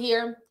up off of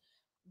here.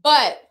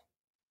 But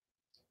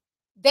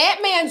that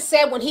man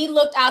said when he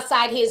looked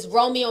outside his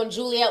Romeo and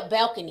Juliet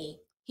balcony,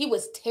 he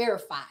was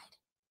terrified.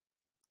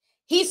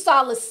 He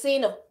saw a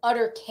scene of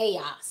utter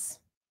chaos.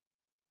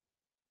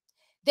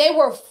 They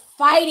were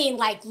fighting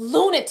like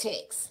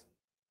lunatics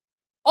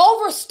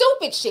over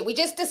stupid shit. We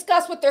just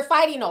discussed what they're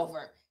fighting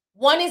over.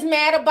 One is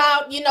mad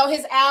about, you know,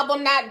 his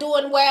album not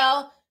doing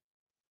well.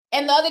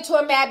 And the other two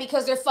are mad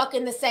because they're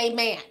fucking the same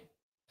man.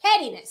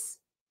 Pettiness.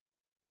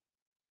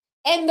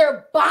 And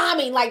they're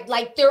bombing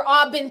like they're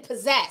all been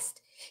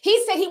possessed.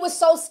 He said he was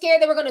so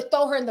scared they were going to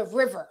throw her in the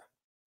river.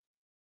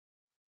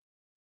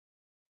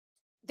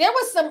 There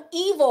was some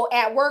evil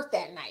at work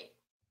that night.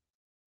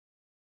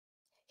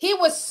 He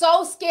was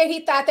so scared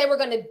he thought they were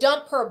going to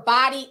dump her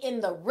body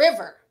in the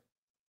river.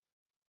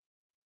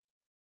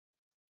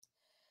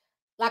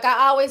 Like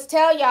I always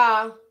tell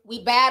y'all,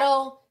 we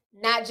battle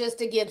not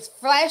just against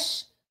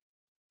flesh,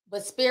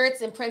 but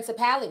spirits and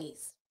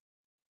principalities.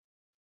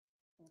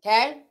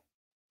 Okay?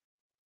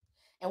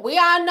 And we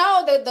all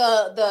know that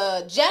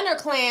the Jenner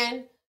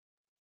clan,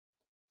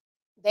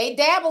 they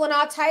dabble in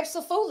all types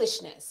of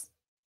foolishness.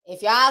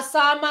 If y'all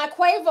saw my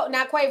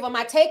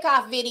my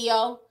takeoff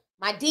video,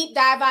 my deep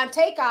dive on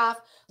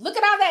takeoff, look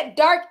at all that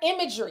dark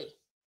imagery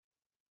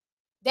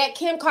that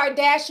Kim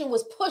Kardashian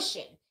was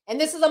pushing. And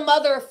this is a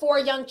mother of 4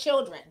 young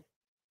children.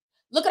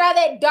 Look at all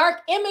that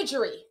dark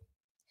imagery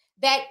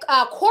that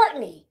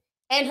Courtney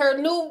and her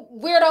new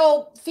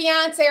weirdo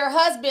fiance or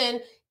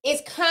husband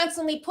is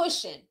constantly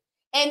pushing.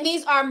 And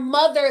these are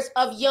mothers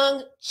of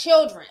young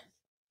children.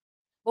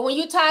 But when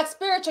you talk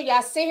spiritual,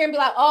 y'all sit here and be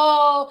like,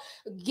 oh,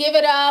 give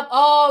it up.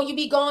 Oh, you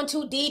be going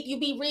too deep. You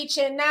be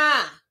reaching.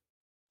 Nah.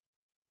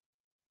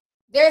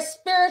 There's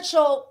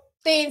spiritual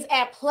things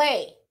at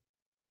play.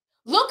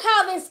 Look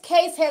how this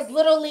case has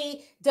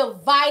literally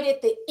divided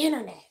the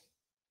internet.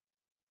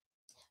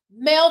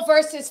 Male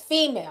versus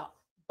female,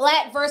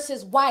 black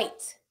versus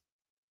white.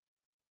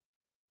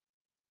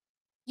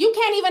 You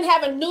can't even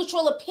have a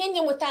neutral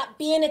opinion without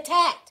being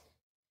attacked.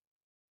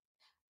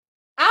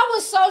 I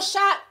was so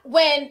shocked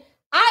when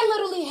I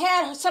literally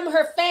had some of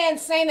her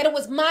fans saying that it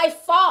was my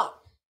fault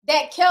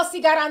that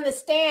Kelsey got on the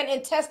stand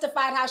and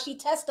testified how she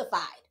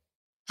testified.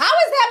 How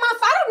is that my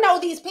fault? I don't know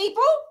these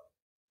people.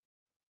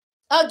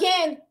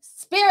 Again,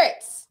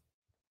 spirits,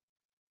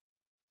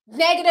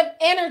 negative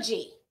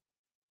energy.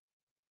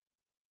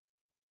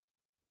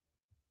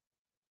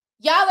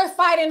 Y'all are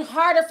fighting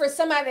harder for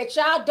somebody that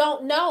y'all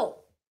don't know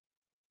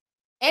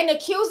and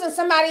accusing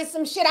somebody of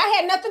some shit I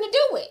had nothing to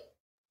do with.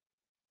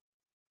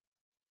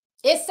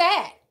 It's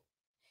sad.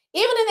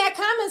 Even in that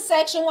comment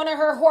section, one of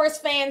her horse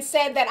fans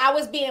said that I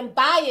was being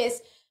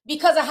biased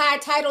because of how I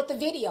titled the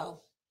video.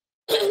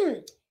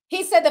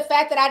 He said the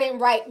fact that I didn't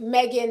write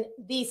Megan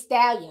the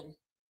Stallion.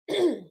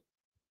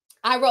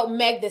 I wrote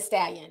Meg the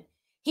Stallion.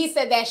 He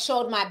said that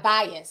showed my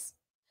bias.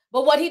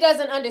 But what he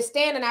doesn't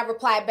understand, and I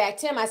replied back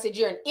to him, I said,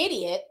 you're an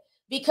idiot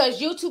because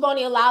YouTube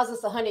only allows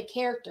us 100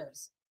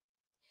 characters.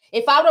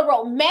 If I would have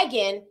wrote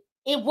Megan,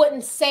 it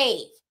wouldn't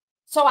save.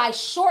 So I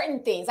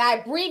shorten things. I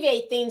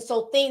abbreviate things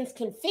so things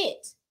can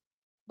fit.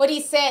 But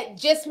he said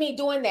just me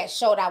doing that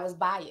showed I was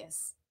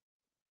biased.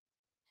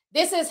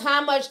 This is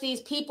how much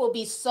these people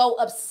be so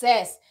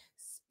obsessed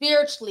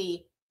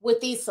spiritually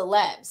with these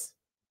celebs.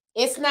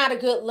 It's not a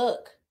good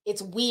look.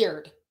 It's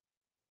weird.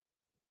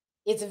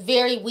 It's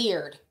very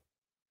weird.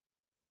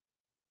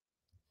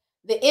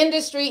 The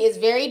industry is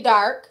very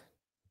dark.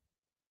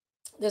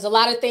 There's a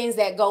lot of things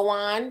that go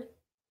on,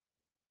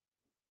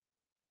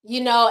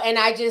 you know, and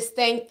I just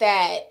think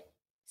that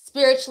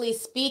spiritually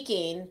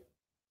speaking,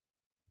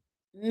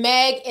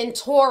 Meg and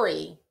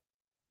Tory,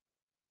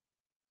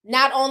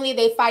 not only are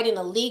they fighting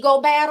a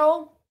legal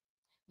battle,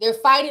 they're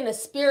fighting a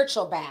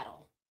spiritual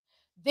battle.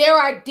 There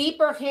are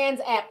deeper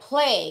hands at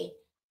play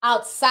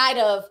outside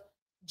of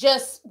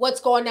just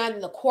what's going on in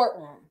the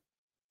courtroom.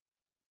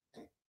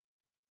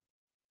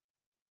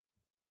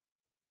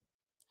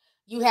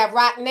 You have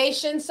Rock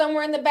Nation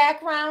somewhere in the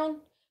background.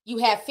 You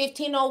have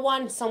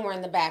 1501 somewhere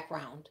in the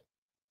background.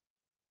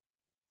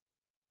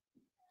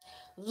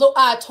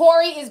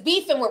 Tory is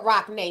beefing with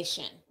Rock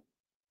Nation.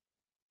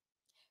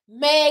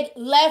 Meg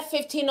left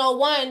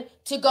 1501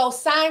 to go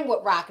sign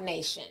with Rock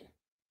Nation.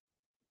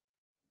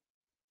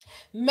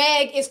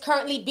 Meg is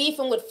currently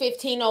beefing with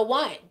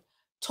 1501.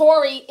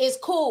 Tory is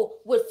cool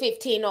with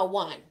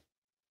 1501.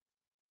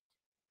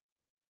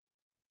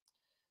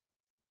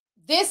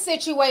 This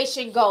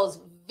situation goes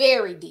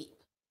very deep.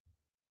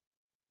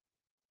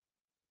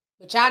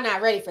 But y'all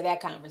not ready for that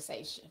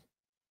conversation.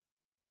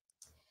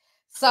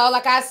 So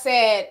like I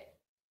said,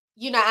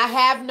 you know, I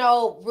have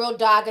no real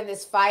dog in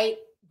this fight,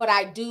 but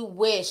I do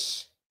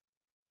wish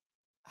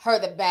her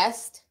the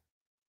best.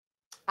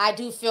 I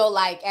do feel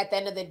like at the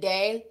end of the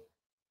day,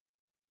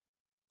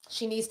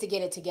 she needs to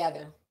get it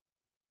together.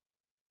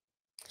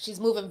 She's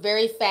moving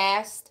very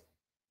fast.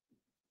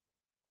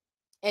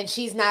 And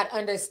she's not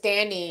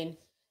understanding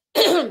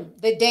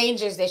the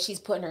dangers that she's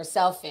putting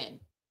herself in.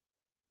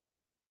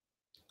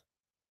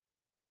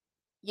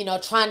 You know,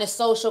 trying to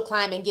social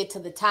climb and get to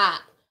the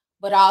top,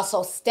 but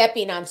also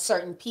stepping on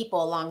certain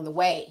people along the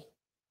way.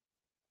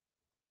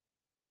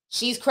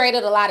 She's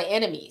created a lot of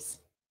enemies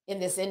in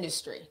this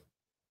industry.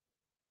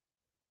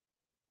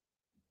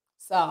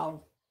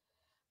 So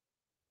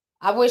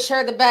I wish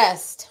her the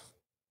best,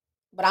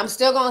 but I'm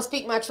still going to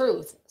speak my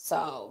truth.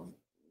 So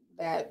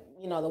that,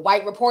 you know, the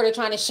white reporter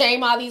trying to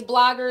shame all these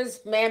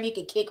bloggers, ma'am, you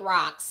could kick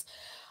rocks.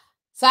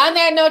 So on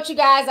that note, you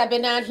guys, I've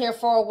been on here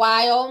for a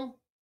while.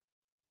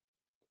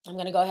 I'm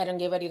going to go ahead and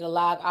get ready to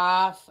log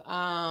off.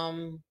 Let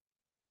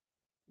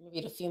me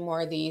read a few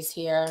more of these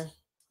here.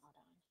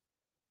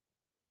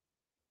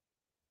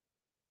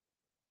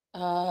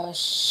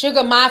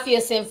 Sugar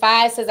Mafia Sin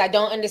 5 says, I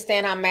don't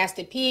understand how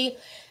Master P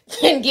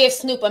can give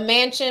Snoop a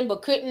mansion,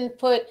 but couldn't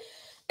put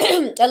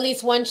at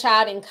least one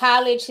child in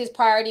college. His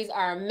priorities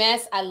are a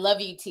mess. I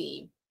love you,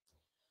 T.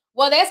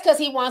 Well, that's because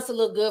he wants to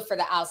look good for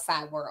the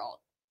outside world.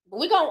 But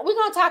we're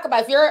gonna talk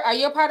about, are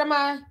you a part of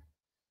my?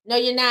 No,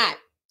 you're not.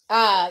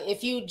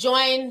 If you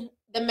join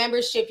the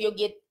membership, you'll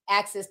get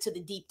access to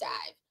the deep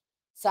dive.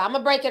 So I'm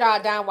gonna break it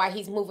all down why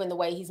he's moving the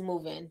way he's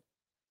moving.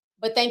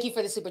 But thank you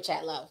for the super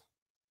chat, love.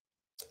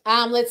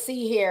 Let's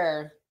see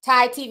here.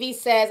 Ty TV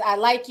says, I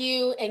like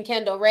you and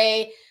Kendall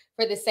Ray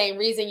for the same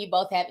reason. You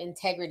both have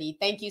integrity.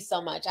 Thank you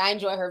so much. I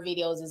enjoy her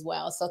videos as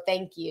well. So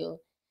thank you.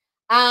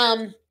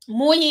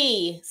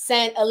 Muyi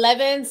sent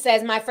 11,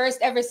 says, my first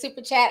ever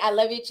super chat. I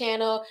love your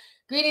channel.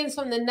 Greetings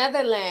from the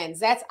Netherlands.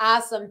 That's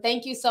awesome.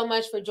 Thank you so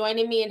much for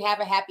joining me and have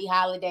a happy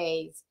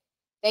holidays.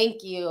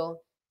 Thank you.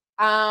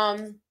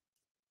 My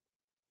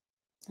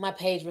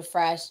page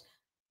refreshed.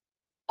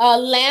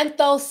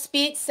 Lantho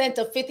Speak sent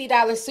a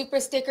 $50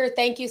 super sticker.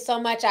 Thank you so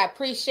much. I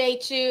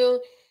appreciate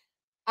you.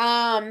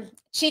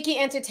 Cheeky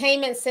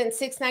Entertainment sent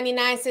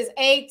 $6.99, says,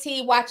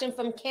 AT watching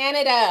from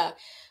Canada.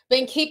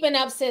 Been keeping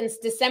up since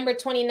December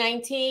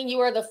 2019. You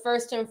are the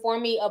first to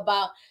inform me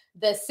about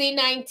the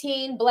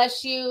C19.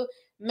 Bless you.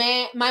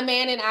 Man, my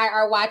man and I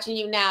are watching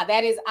you now.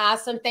 That is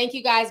awesome. Thank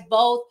you guys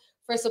both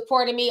for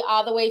supporting me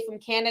all the way from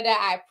Canada.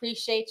 I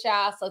appreciate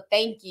y'all. So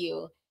thank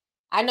you.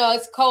 I know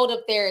it's cold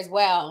up there as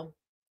well.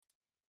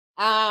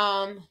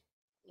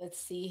 Let's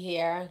see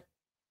here.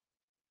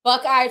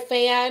 Buckeye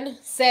fan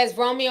says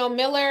Romeo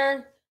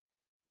Miller.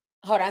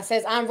 Hold on,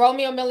 says, I'm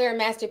Romeo Miller and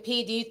Master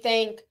P. Do you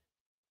think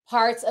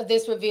parts of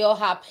this reveal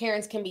how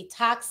parents can be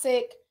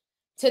toxic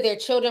to their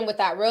children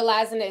without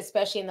realizing it,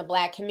 especially in the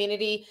Black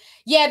community?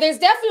 Yeah, there's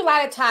definitely a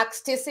lot of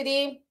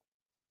toxicity.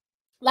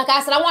 Like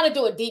I said, I want to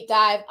do a deep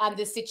dive on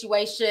this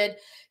situation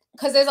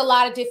because there's a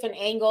lot of different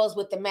angles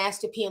with the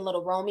Master P and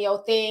Little Romeo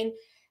thing.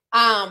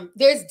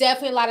 There's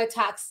definitely a lot of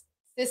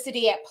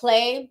toxicity at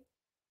play,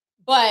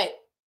 but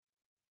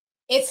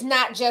it's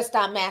not just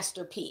on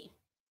Master P.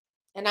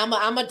 And I'm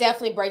gonna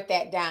definitely break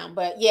that down.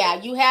 But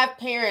yeah, you have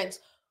parents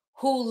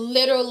who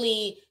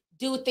literally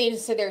do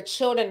things to their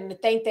children and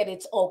think that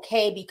it's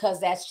okay because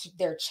that's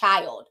their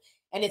child.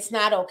 And it's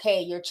not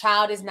okay. Your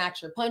child is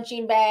not your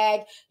punching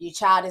bag. Your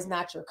child is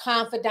not your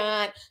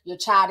confidant. Your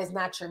child is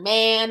not your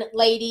man,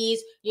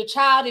 ladies. Your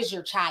child is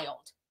your child.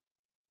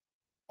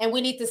 And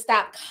we need to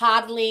stop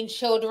coddling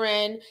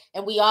children.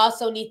 And we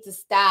also need to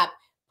stop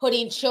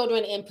putting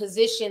children in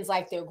positions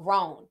like they're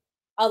grown.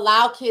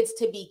 Allow kids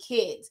to be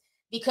kids,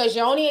 because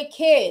you're only a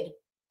kid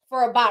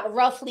for about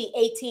roughly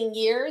 18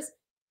 years.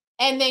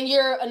 And then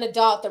you're an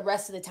adult the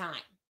rest of the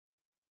time,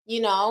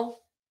 you know?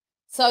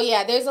 So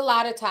yeah, there's a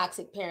lot of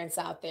toxic parents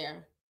out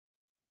there.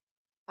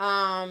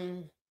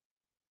 Forever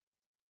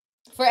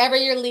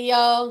Your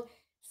Leo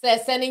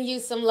says, sending you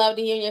some love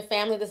to you and your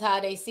family this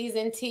holiday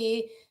season.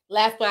 T,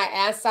 left my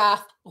ass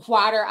off,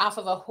 water off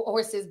of a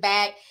horse's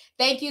back.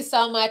 Thank you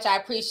so much. I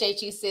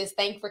appreciate you, sis.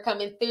 Thank you for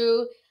coming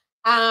through.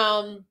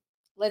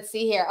 Let's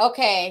see here.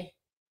 Okay.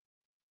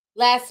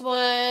 Last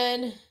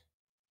one.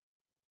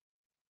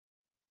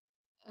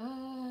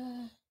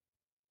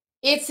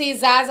 Itzy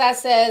Zaza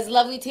says,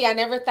 Lovelyti, I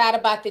never thought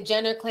about the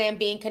Jenner clan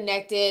being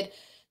connected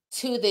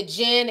to the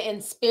jinn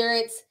and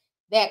spirits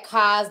that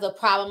caused the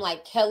problem,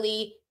 like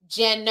Kelly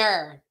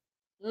Jenner.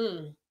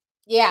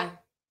 Yeah.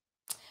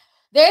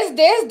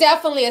 There's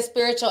definitely a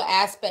spiritual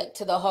aspect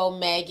to the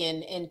whole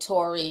Meghan and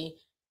Tory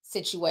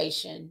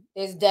situation.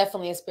 There's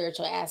definitely a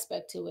spiritual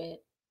aspect to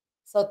it.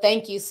 So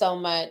thank you so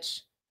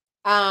much.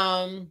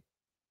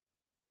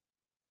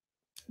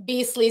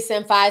 Beastly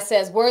Senpai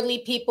says, worldly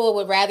people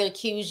would rather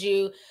accuse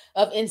you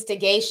of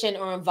instigation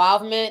or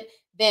involvement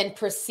than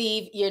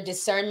perceive your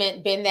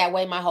discernment. Been that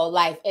way my whole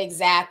life.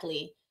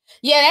 Exactly.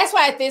 Yeah, that's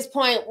why at this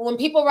point, when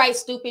people write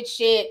stupid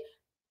shit,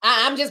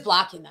 I'm just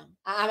blocking them.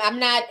 I'm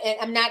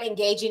not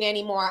engaging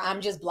anymore.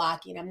 I'm just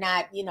blocking. I'm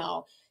not, you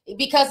know,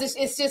 because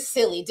it's just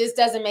silly. It just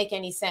doesn't make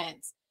any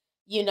sense.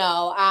 You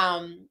know,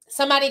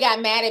 somebody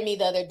got mad at me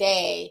the other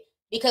day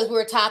because we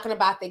were talking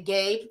about the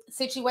Gabe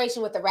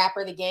situation with the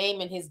rapper The Game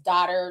and his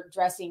daughter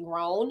dressing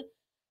grown.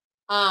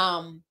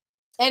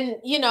 And,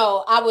 you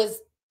know, I was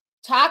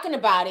talking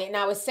about it and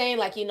I was saying,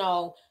 like, you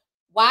know,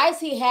 why is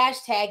he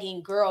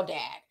hashtagging girl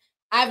dad?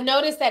 I've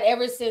noticed that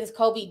ever since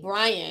Kobe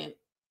Bryant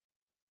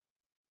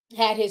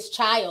had his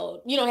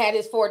child, you know, had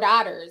his 4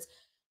 daughters,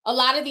 a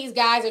lot of these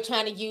guys are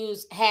trying to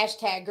use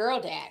hashtag girl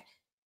dad.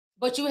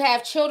 But you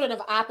have children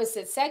of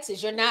opposite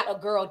sexes. You're not a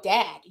girl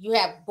dad. You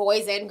have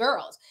boys and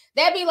girls.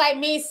 That'd be like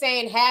me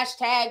saying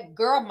hashtag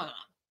girl mom.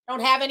 I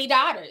don't have any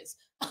daughters.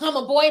 I'm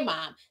a boy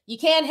mom. You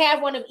can't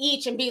have one of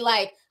each and be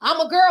like, I'm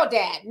a girl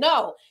dad.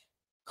 No.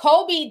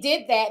 Kobe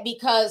did that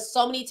because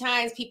so many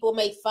times people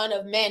make fun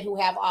of men who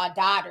have all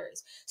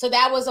daughters. So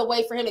that was a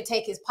way for him to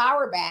take his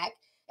power back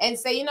and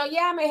say, you know,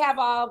 yeah, I may have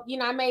all, you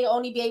know, I may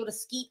only be able to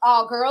skeet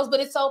all girls,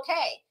 but it's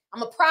okay.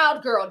 I'm a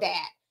proud girl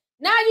dad.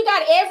 Now you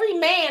got every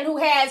man who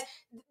has,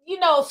 you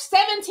know,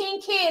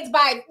 17 kids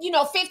by, you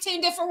know,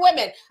 15 different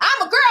women.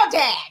 I'm a girl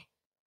dad.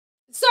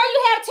 Sir,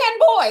 you have 10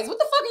 boys. What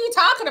the fuck are you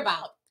talking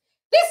about?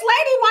 This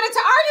lady wanted to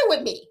argue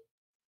with me.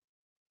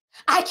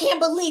 I can't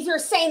believe you're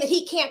saying that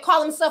he can't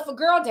call himself a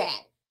girl dad.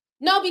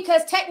 No,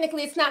 because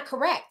technically it's not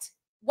correct.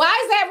 Why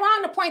is that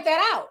wrong to point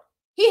that out?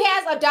 He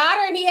has a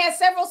daughter and he has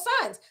several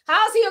sons.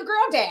 How is he a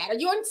girl dad? Are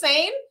you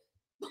insane?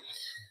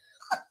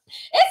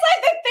 It's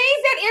like the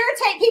things that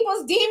irritate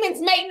people's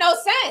demons make no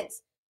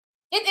sense.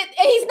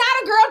 He's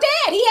not a girl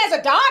dad. He has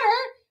a daughter,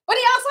 but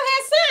he also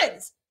has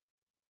sons.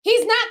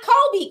 He's not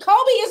Kobe.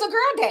 Kobe is a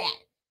girl dad.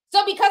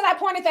 So because I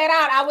pointed that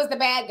out, I was the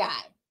bad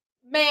guy.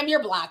 Ma'am,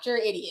 you're blocked. You're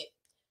an idiot.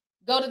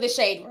 Go to the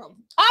shade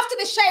room. Off to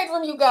the shade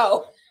room you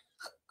go.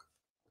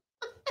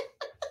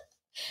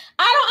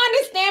 I don't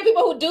understand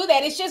people who do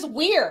that. It's just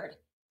weird.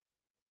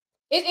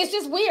 It's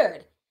just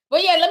weird.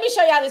 But yeah, let me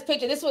show y'all this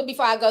picture. This was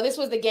before I go. This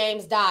was the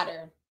game's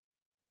daughter.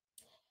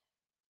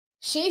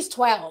 She's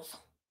 12.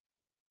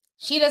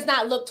 She does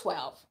not look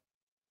 12.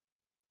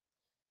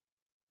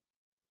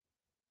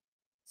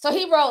 So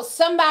he wrote,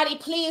 somebody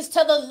please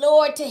tell the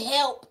Lord to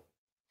help.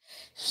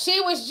 She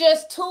was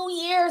just 2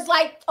 years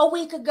like a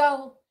week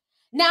ago.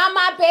 Now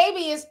my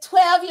baby is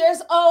 12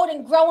 years old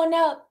and growing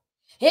up.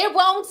 It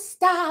won't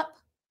stop.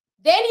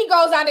 Then he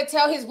goes on to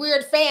tell his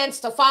weird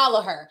fans to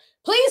follow her.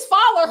 Please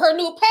follow her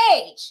new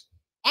page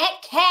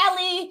at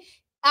Callie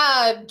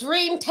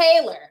Dream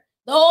Taylor.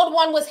 The old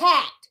one was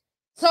hacked.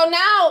 So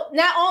now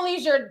not only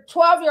is your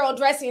 12-year-old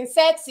dressing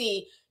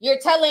sexy, you're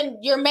telling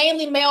your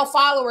mainly male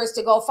followers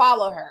to go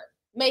follow her.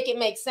 Make it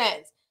make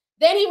sense.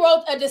 Then he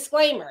wrote a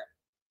disclaimer.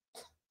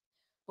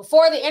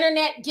 Before the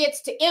internet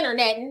gets to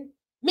interneting,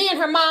 me and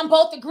her mom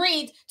both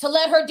agreed to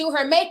let her do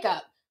her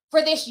makeup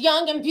for this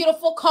young and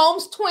beautiful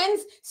Combs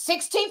twins'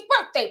 16th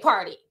birthday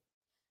party.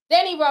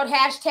 Then he wrote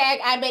hashtag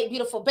I make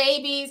beautiful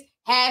babies,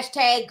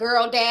 hashtag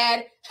girl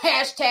dad,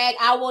 hashtag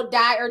I will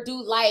die or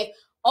do life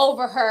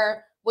over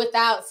her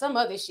without some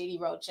other shit he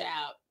wrote,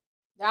 child.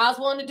 I was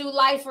willing to do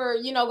life or,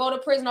 go to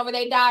prison over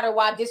their daughter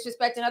while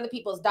disrespecting other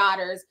people's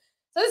daughters.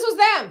 So this was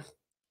them.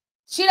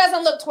 She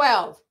doesn't look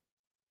 12.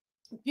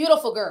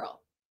 Beautiful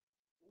girl.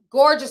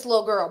 Gorgeous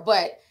little girl,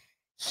 but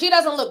she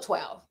doesn't look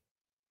 12.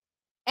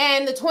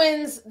 And the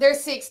twins, they're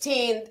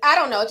 16. I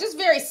don't know, just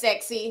very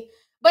sexy.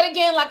 But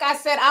again, like I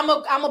said, I'm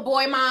a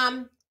boy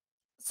mom.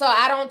 So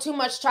I don't too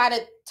much try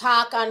to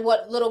talk on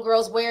what little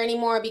girls wear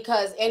anymore,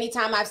 because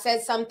anytime I've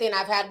said something,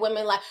 I've had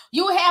women like,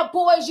 you have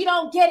boys, you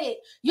don't get it.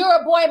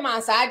 You're a boy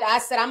mom. So I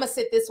said, I'm going to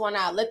sit this one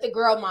out. Let the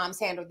girl moms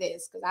handle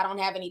this, because I don't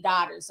have any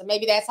daughters. So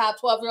maybe that's how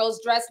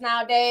 12-year-olds dress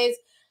nowadays.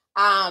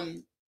 I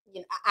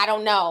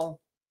don't know.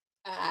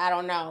 I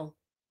don't know,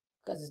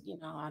 because,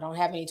 I don't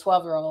have any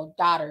 12-year-old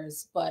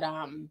daughters. But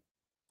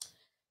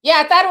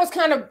yeah, I thought it was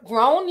kind of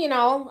grown,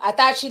 I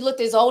thought she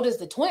looked as old as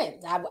the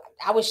twins.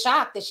 I was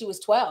shocked that she was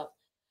 12.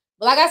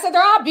 But like I said,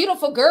 they're all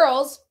beautiful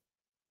girls,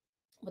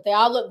 but they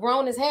all look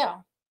grown as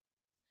hell.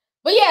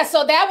 But yeah,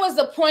 so that was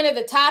the point of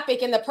the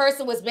topic. And the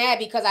person was mad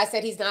because I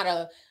said he's not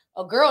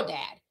a girl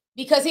dad,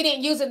 because he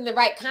didn't use it in the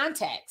right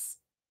context.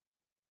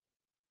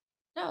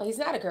 No, he's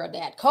not a girl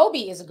dad. Kobe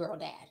is a girl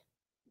dad.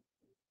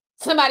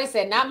 Somebody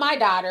said, not my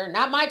daughter,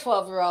 not my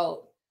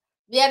 12-year-old.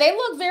 Yeah, they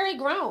look very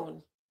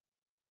grown.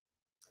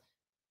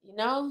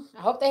 I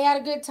hope they had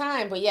a good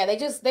time. But yeah,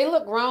 they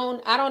look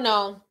grown. I don't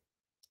know.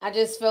 I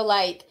just feel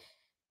like,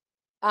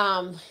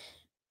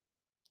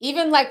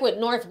 even like with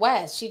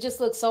Northwest, she just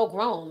looks so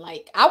grown.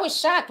 Like, I was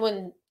shocked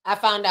when I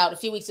found out a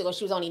few weeks ago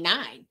she was only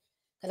 9,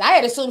 because I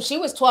had assumed she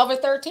was 12 or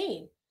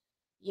 13,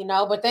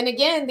 but then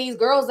again, these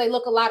girls, they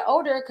look a lot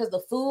older because the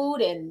food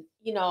and,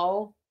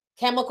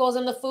 chemicals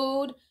in the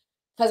food.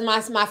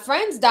 Because my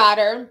friend's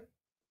daughter,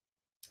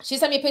 she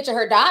sent me a picture of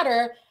her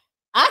daughter.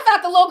 I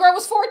thought the little girl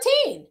was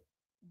 14.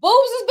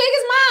 Boobs as big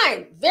as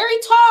mine. Very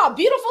tall,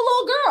 beautiful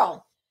little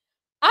girl.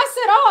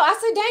 I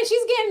said, dang,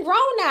 she's getting grown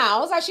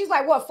now. She's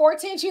like, what,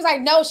 14? She was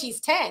like, no, she's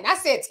 10. I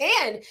said,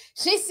 10?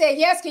 She said,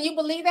 yes, can you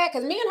believe that?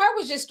 Because me and her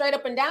was just straight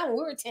up and down when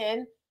we were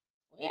 10.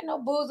 We had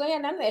no boobs, we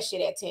had none of that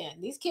shit at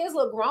 10. These kids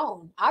look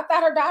grown. I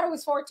thought her daughter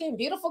was 14.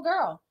 Beautiful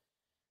girl.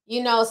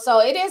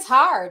 So it is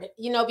hard,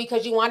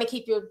 because you want to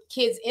keep your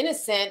kids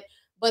innocent,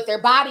 but their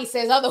body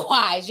says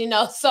otherwise,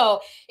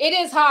 so it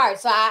is hard.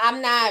 So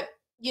I'm not,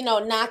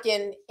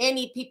 knocking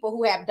any people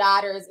who have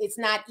daughters. It's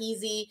not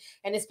easy.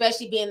 And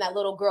especially being that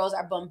little girls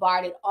are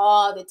bombarded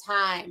all the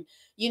time,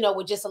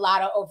 with just a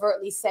lot of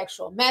overtly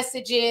sexual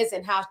messages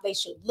and how they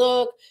should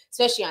look,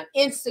 especially on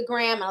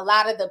Instagram. And a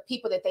lot of the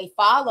people that they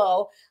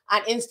follow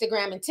on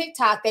Instagram and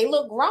TikTok, they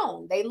look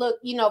grown. They look,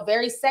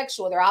 very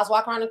sexual. They're always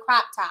walking around in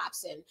crop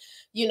tops and,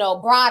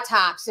 bra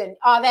tops and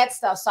all that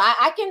stuff. So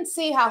I can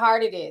see how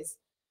hard it is,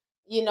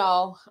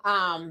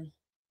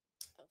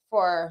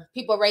 for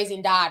people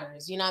raising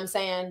daughters, you know what I'm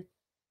saying?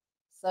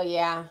 So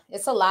yeah,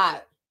 it's a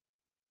lot.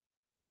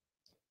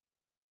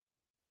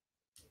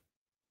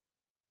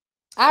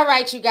 All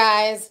right, you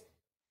guys.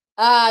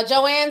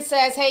 Joanne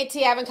says, hey,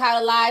 T, I haven't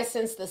caught a live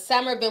since the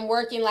summer. Been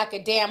working like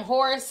a damn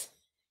horse.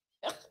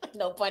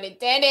 No pun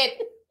intended.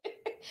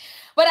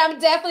 But I'm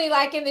definitely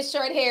liking the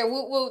short hair.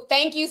 Woo, woo.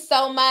 Thank you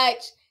so much.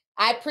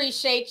 I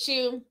appreciate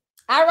you.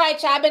 All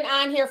right, y'all. I've been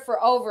on here for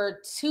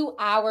over 2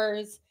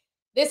 hours.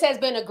 This has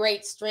been a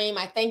great stream.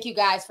 I thank you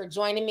guys for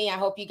joining me. I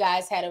hope you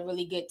guys had a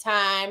really good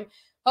time.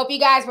 Hope you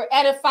guys were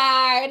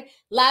edified.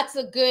 Lots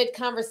of good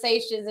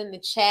conversations in the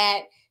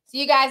chat. So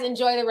you guys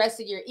enjoy the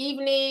rest of your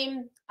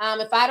evening.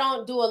 If I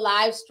don't do a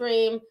live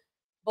stream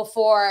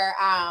before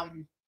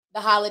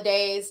the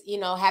holidays, you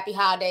know, happy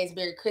holidays,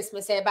 Merry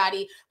Christmas,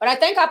 everybody. But I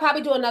think I'll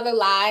probably do another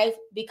live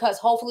because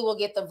hopefully we'll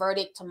get the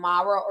verdict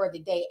tomorrow or the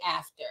day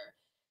after.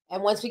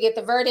 And once we get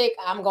the verdict,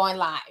 I'm going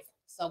live.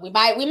 So we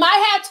might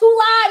have 2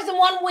 lives in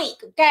 1 week,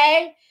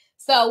 okay?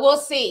 So we'll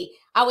see.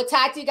 I will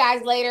talk to you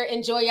guys later.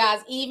 Enjoy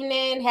y'all's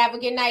evening. Have a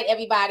good night,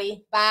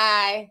 everybody.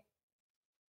 Bye.